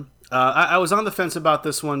through them. I was on the fence about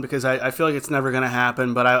this one because I feel like it's never going to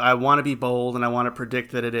happen, but I want to be bold and I want to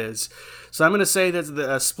predict that it is. So I'm going to say that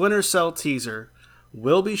the Splinter Cell teaser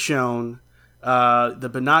will be shown. The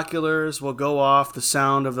binoculars will go off. The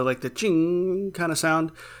sound of the ching kind of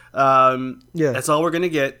sound. That's all we're going to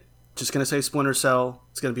get. Just going to say Splinter Cell.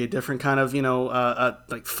 It's going to be a different kind of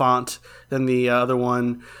font than the other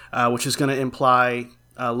one, which is going to imply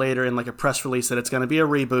later in a press release that it's going to be a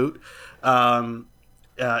reboot.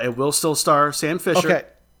 It will still star Sam Fisher. Okay.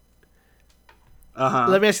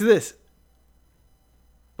 Let me ask you this.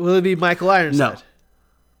 Will it be Michael Ironside? No.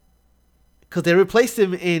 Because they replaced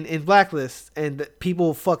him in Blacklist, and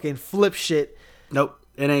people fucking flip shit. Nope.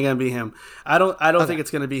 It ain't going to be him. I don't think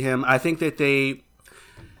it's going to be him. I think that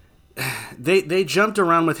they jumped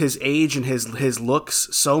around with his age and his looks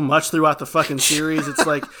so much throughout the fucking series. It's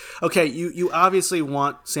like, okay, you obviously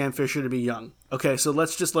want Sam Fisher to be young. Okay, so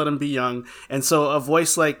let's just let him be young. And so a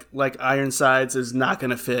voice like Ironside's is not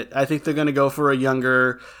going to fit. I think they're going to go for a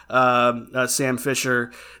younger Sam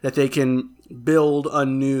Fisher that they can build a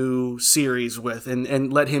new series with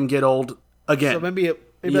and let him get old again. So maybe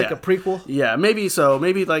like a prequel? Yeah, maybe so.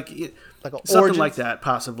 Maybe like something Origins? like that,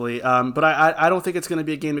 possibly. But I don't think it's going to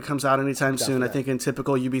be a game that comes out anytime soon. I think in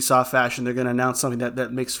typical Ubisoft fashion, they're going to announce something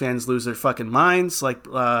that makes fans lose their fucking minds, like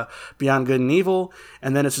Beyond Good and Evil,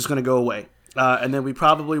 and then it's just going to go away. And then we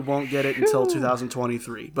probably won't get it until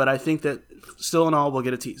 2023. But I think that still in all, we'll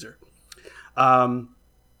get a teaser.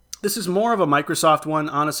 This is more of a Microsoft one,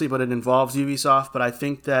 honestly, but it involves Ubisoft. But I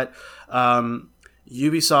think that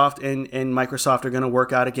Ubisoft and Microsoft are going to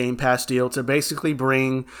work out a Game Pass deal to basically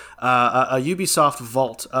bring a Ubisoft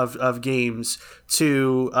vault of games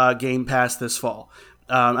to Game Pass this fall.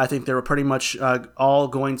 I think they were pretty much all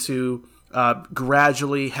going to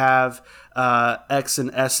gradually have X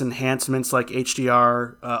and S enhancements like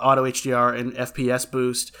HDR, auto HDR, and FPS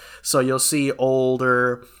boost. So you'll see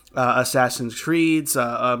older Assassin's Creeds,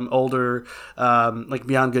 older like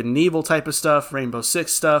Beyond Good and Evil type of stuff, Rainbow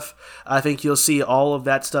Six stuff. I think you'll see all of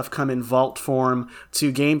that stuff come in vault form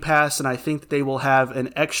to Game Pass, and I think that they will have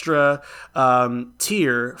an extra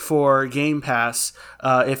tier for Game Pass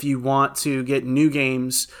if you want to get new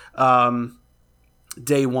games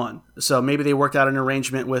day one. So maybe they worked out an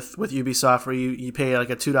arrangement with Ubisoft where you pay like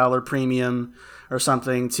a $2 premium or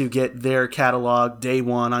something to get their catalog day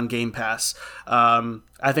one on Game Pass.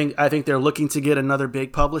 I think they're looking to get another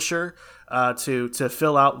big publisher to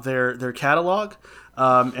fill out their catalog.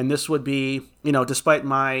 And this would be, despite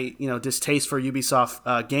my, distaste for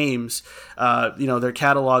Ubisoft games, their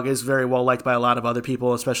catalog is very well liked by a lot of other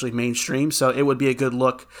people, especially mainstream. So it would be a good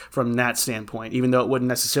look from that standpoint, even though it wouldn't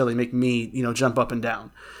necessarily make me, jump up and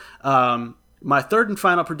down. My third and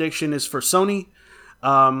final prediction is for Sony.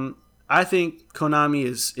 I think Konami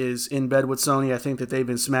is in bed with Sony. I think that they've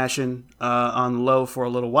been smashing on the low for a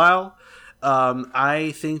little while.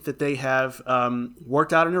 I think that they have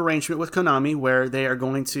worked out an arrangement with Konami where they are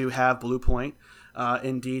going to have Bluepoint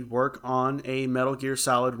indeed work on a Metal Gear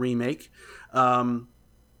Solid remake. And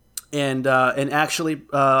actually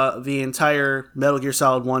the entire Metal Gear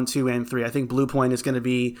Solid 1, 2, and 3. I think Bluepoint is going to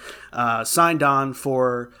be signed on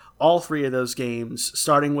for all three of those games,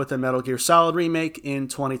 starting with a Metal Gear Solid remake in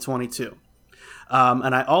 2022.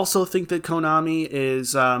 And I also think that Konami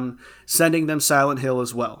is sending them Silent Hill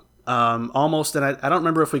as well. Almost, and I don't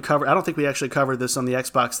remember if I don't think we actually covered this on the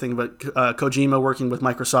Xbox thing, but Kojima working with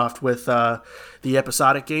Microsoft with the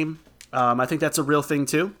episodic game. I think that's a real thing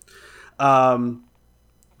too. But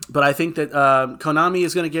I think that Konami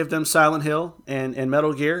is going to give them Silent Hill and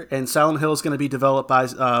Metal Gear, and Silent Hill is going to be developed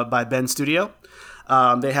by Ben Studio.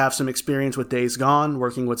 They have some experience with Days Gone,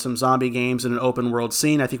 working with some zombie games in an open world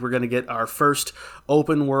scene. I think we're going to get our first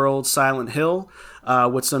open world Silent Hill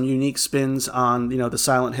with some unique spins on the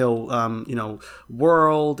Silent Hill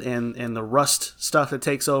world and the Rust stuff that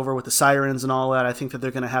takes over with the sirens and all that. I think that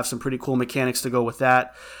they're going to have some pretty cool mechanics to go with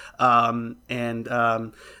that, and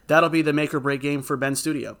that'll be the make or break game for Ben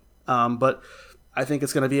Studio. But I think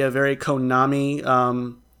it's going to be a very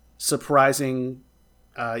Konami surprising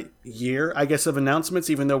year, I guess, of announcements,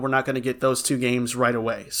 even though we're not going to get those two games right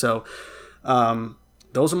away. So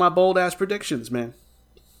those are my bold ass predictions, man.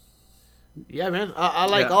 Yeah, man. I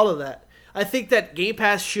like all of that. I think that Game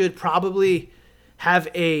Pass should probably have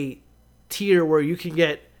a tier where you can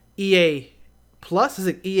get EA Plus. Is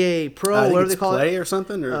it EA Pro? Whatever they call Play it, or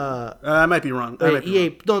something. Or I might be wrong. No,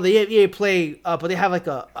 they have EA Play, but they have like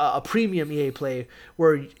a premium EA Play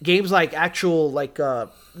where games like actual like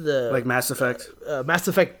Mass Effect, Mass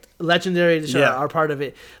Effect Legendary Edition are part of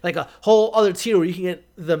it. Like a whole other tier where you can get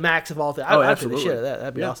the max of all things. I'd play the shit out of that.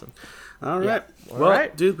 That'd be awesome. All right. Yeah. Well,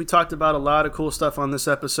 dude, we talked about a lot of cool stuff on this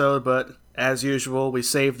episode, but as usual, we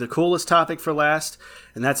saved the coolest topic for last,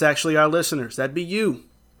 and that's actually our listeners. That'd be you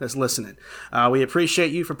that's listening. We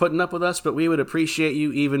appreciate you for putting up with us, but we would appreciate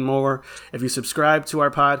you even more if you subscribe to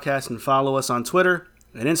our podcast and follow us on Twitter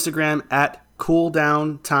and Instagram at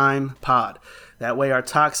CoolDownTimePod. That way our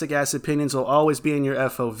toxic ass opinions will always be in your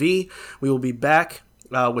FOV. We will be back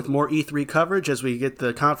with more E3 coverage as we get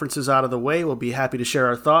the conferences out of the way. We'll be happy to share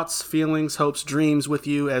our thoughts, feelings, hopes, dreams with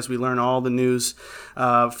you as we learn all the news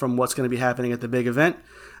from what's going to be happening at the big event.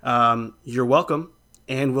 You're welcome,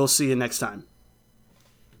 and we'll see you next time.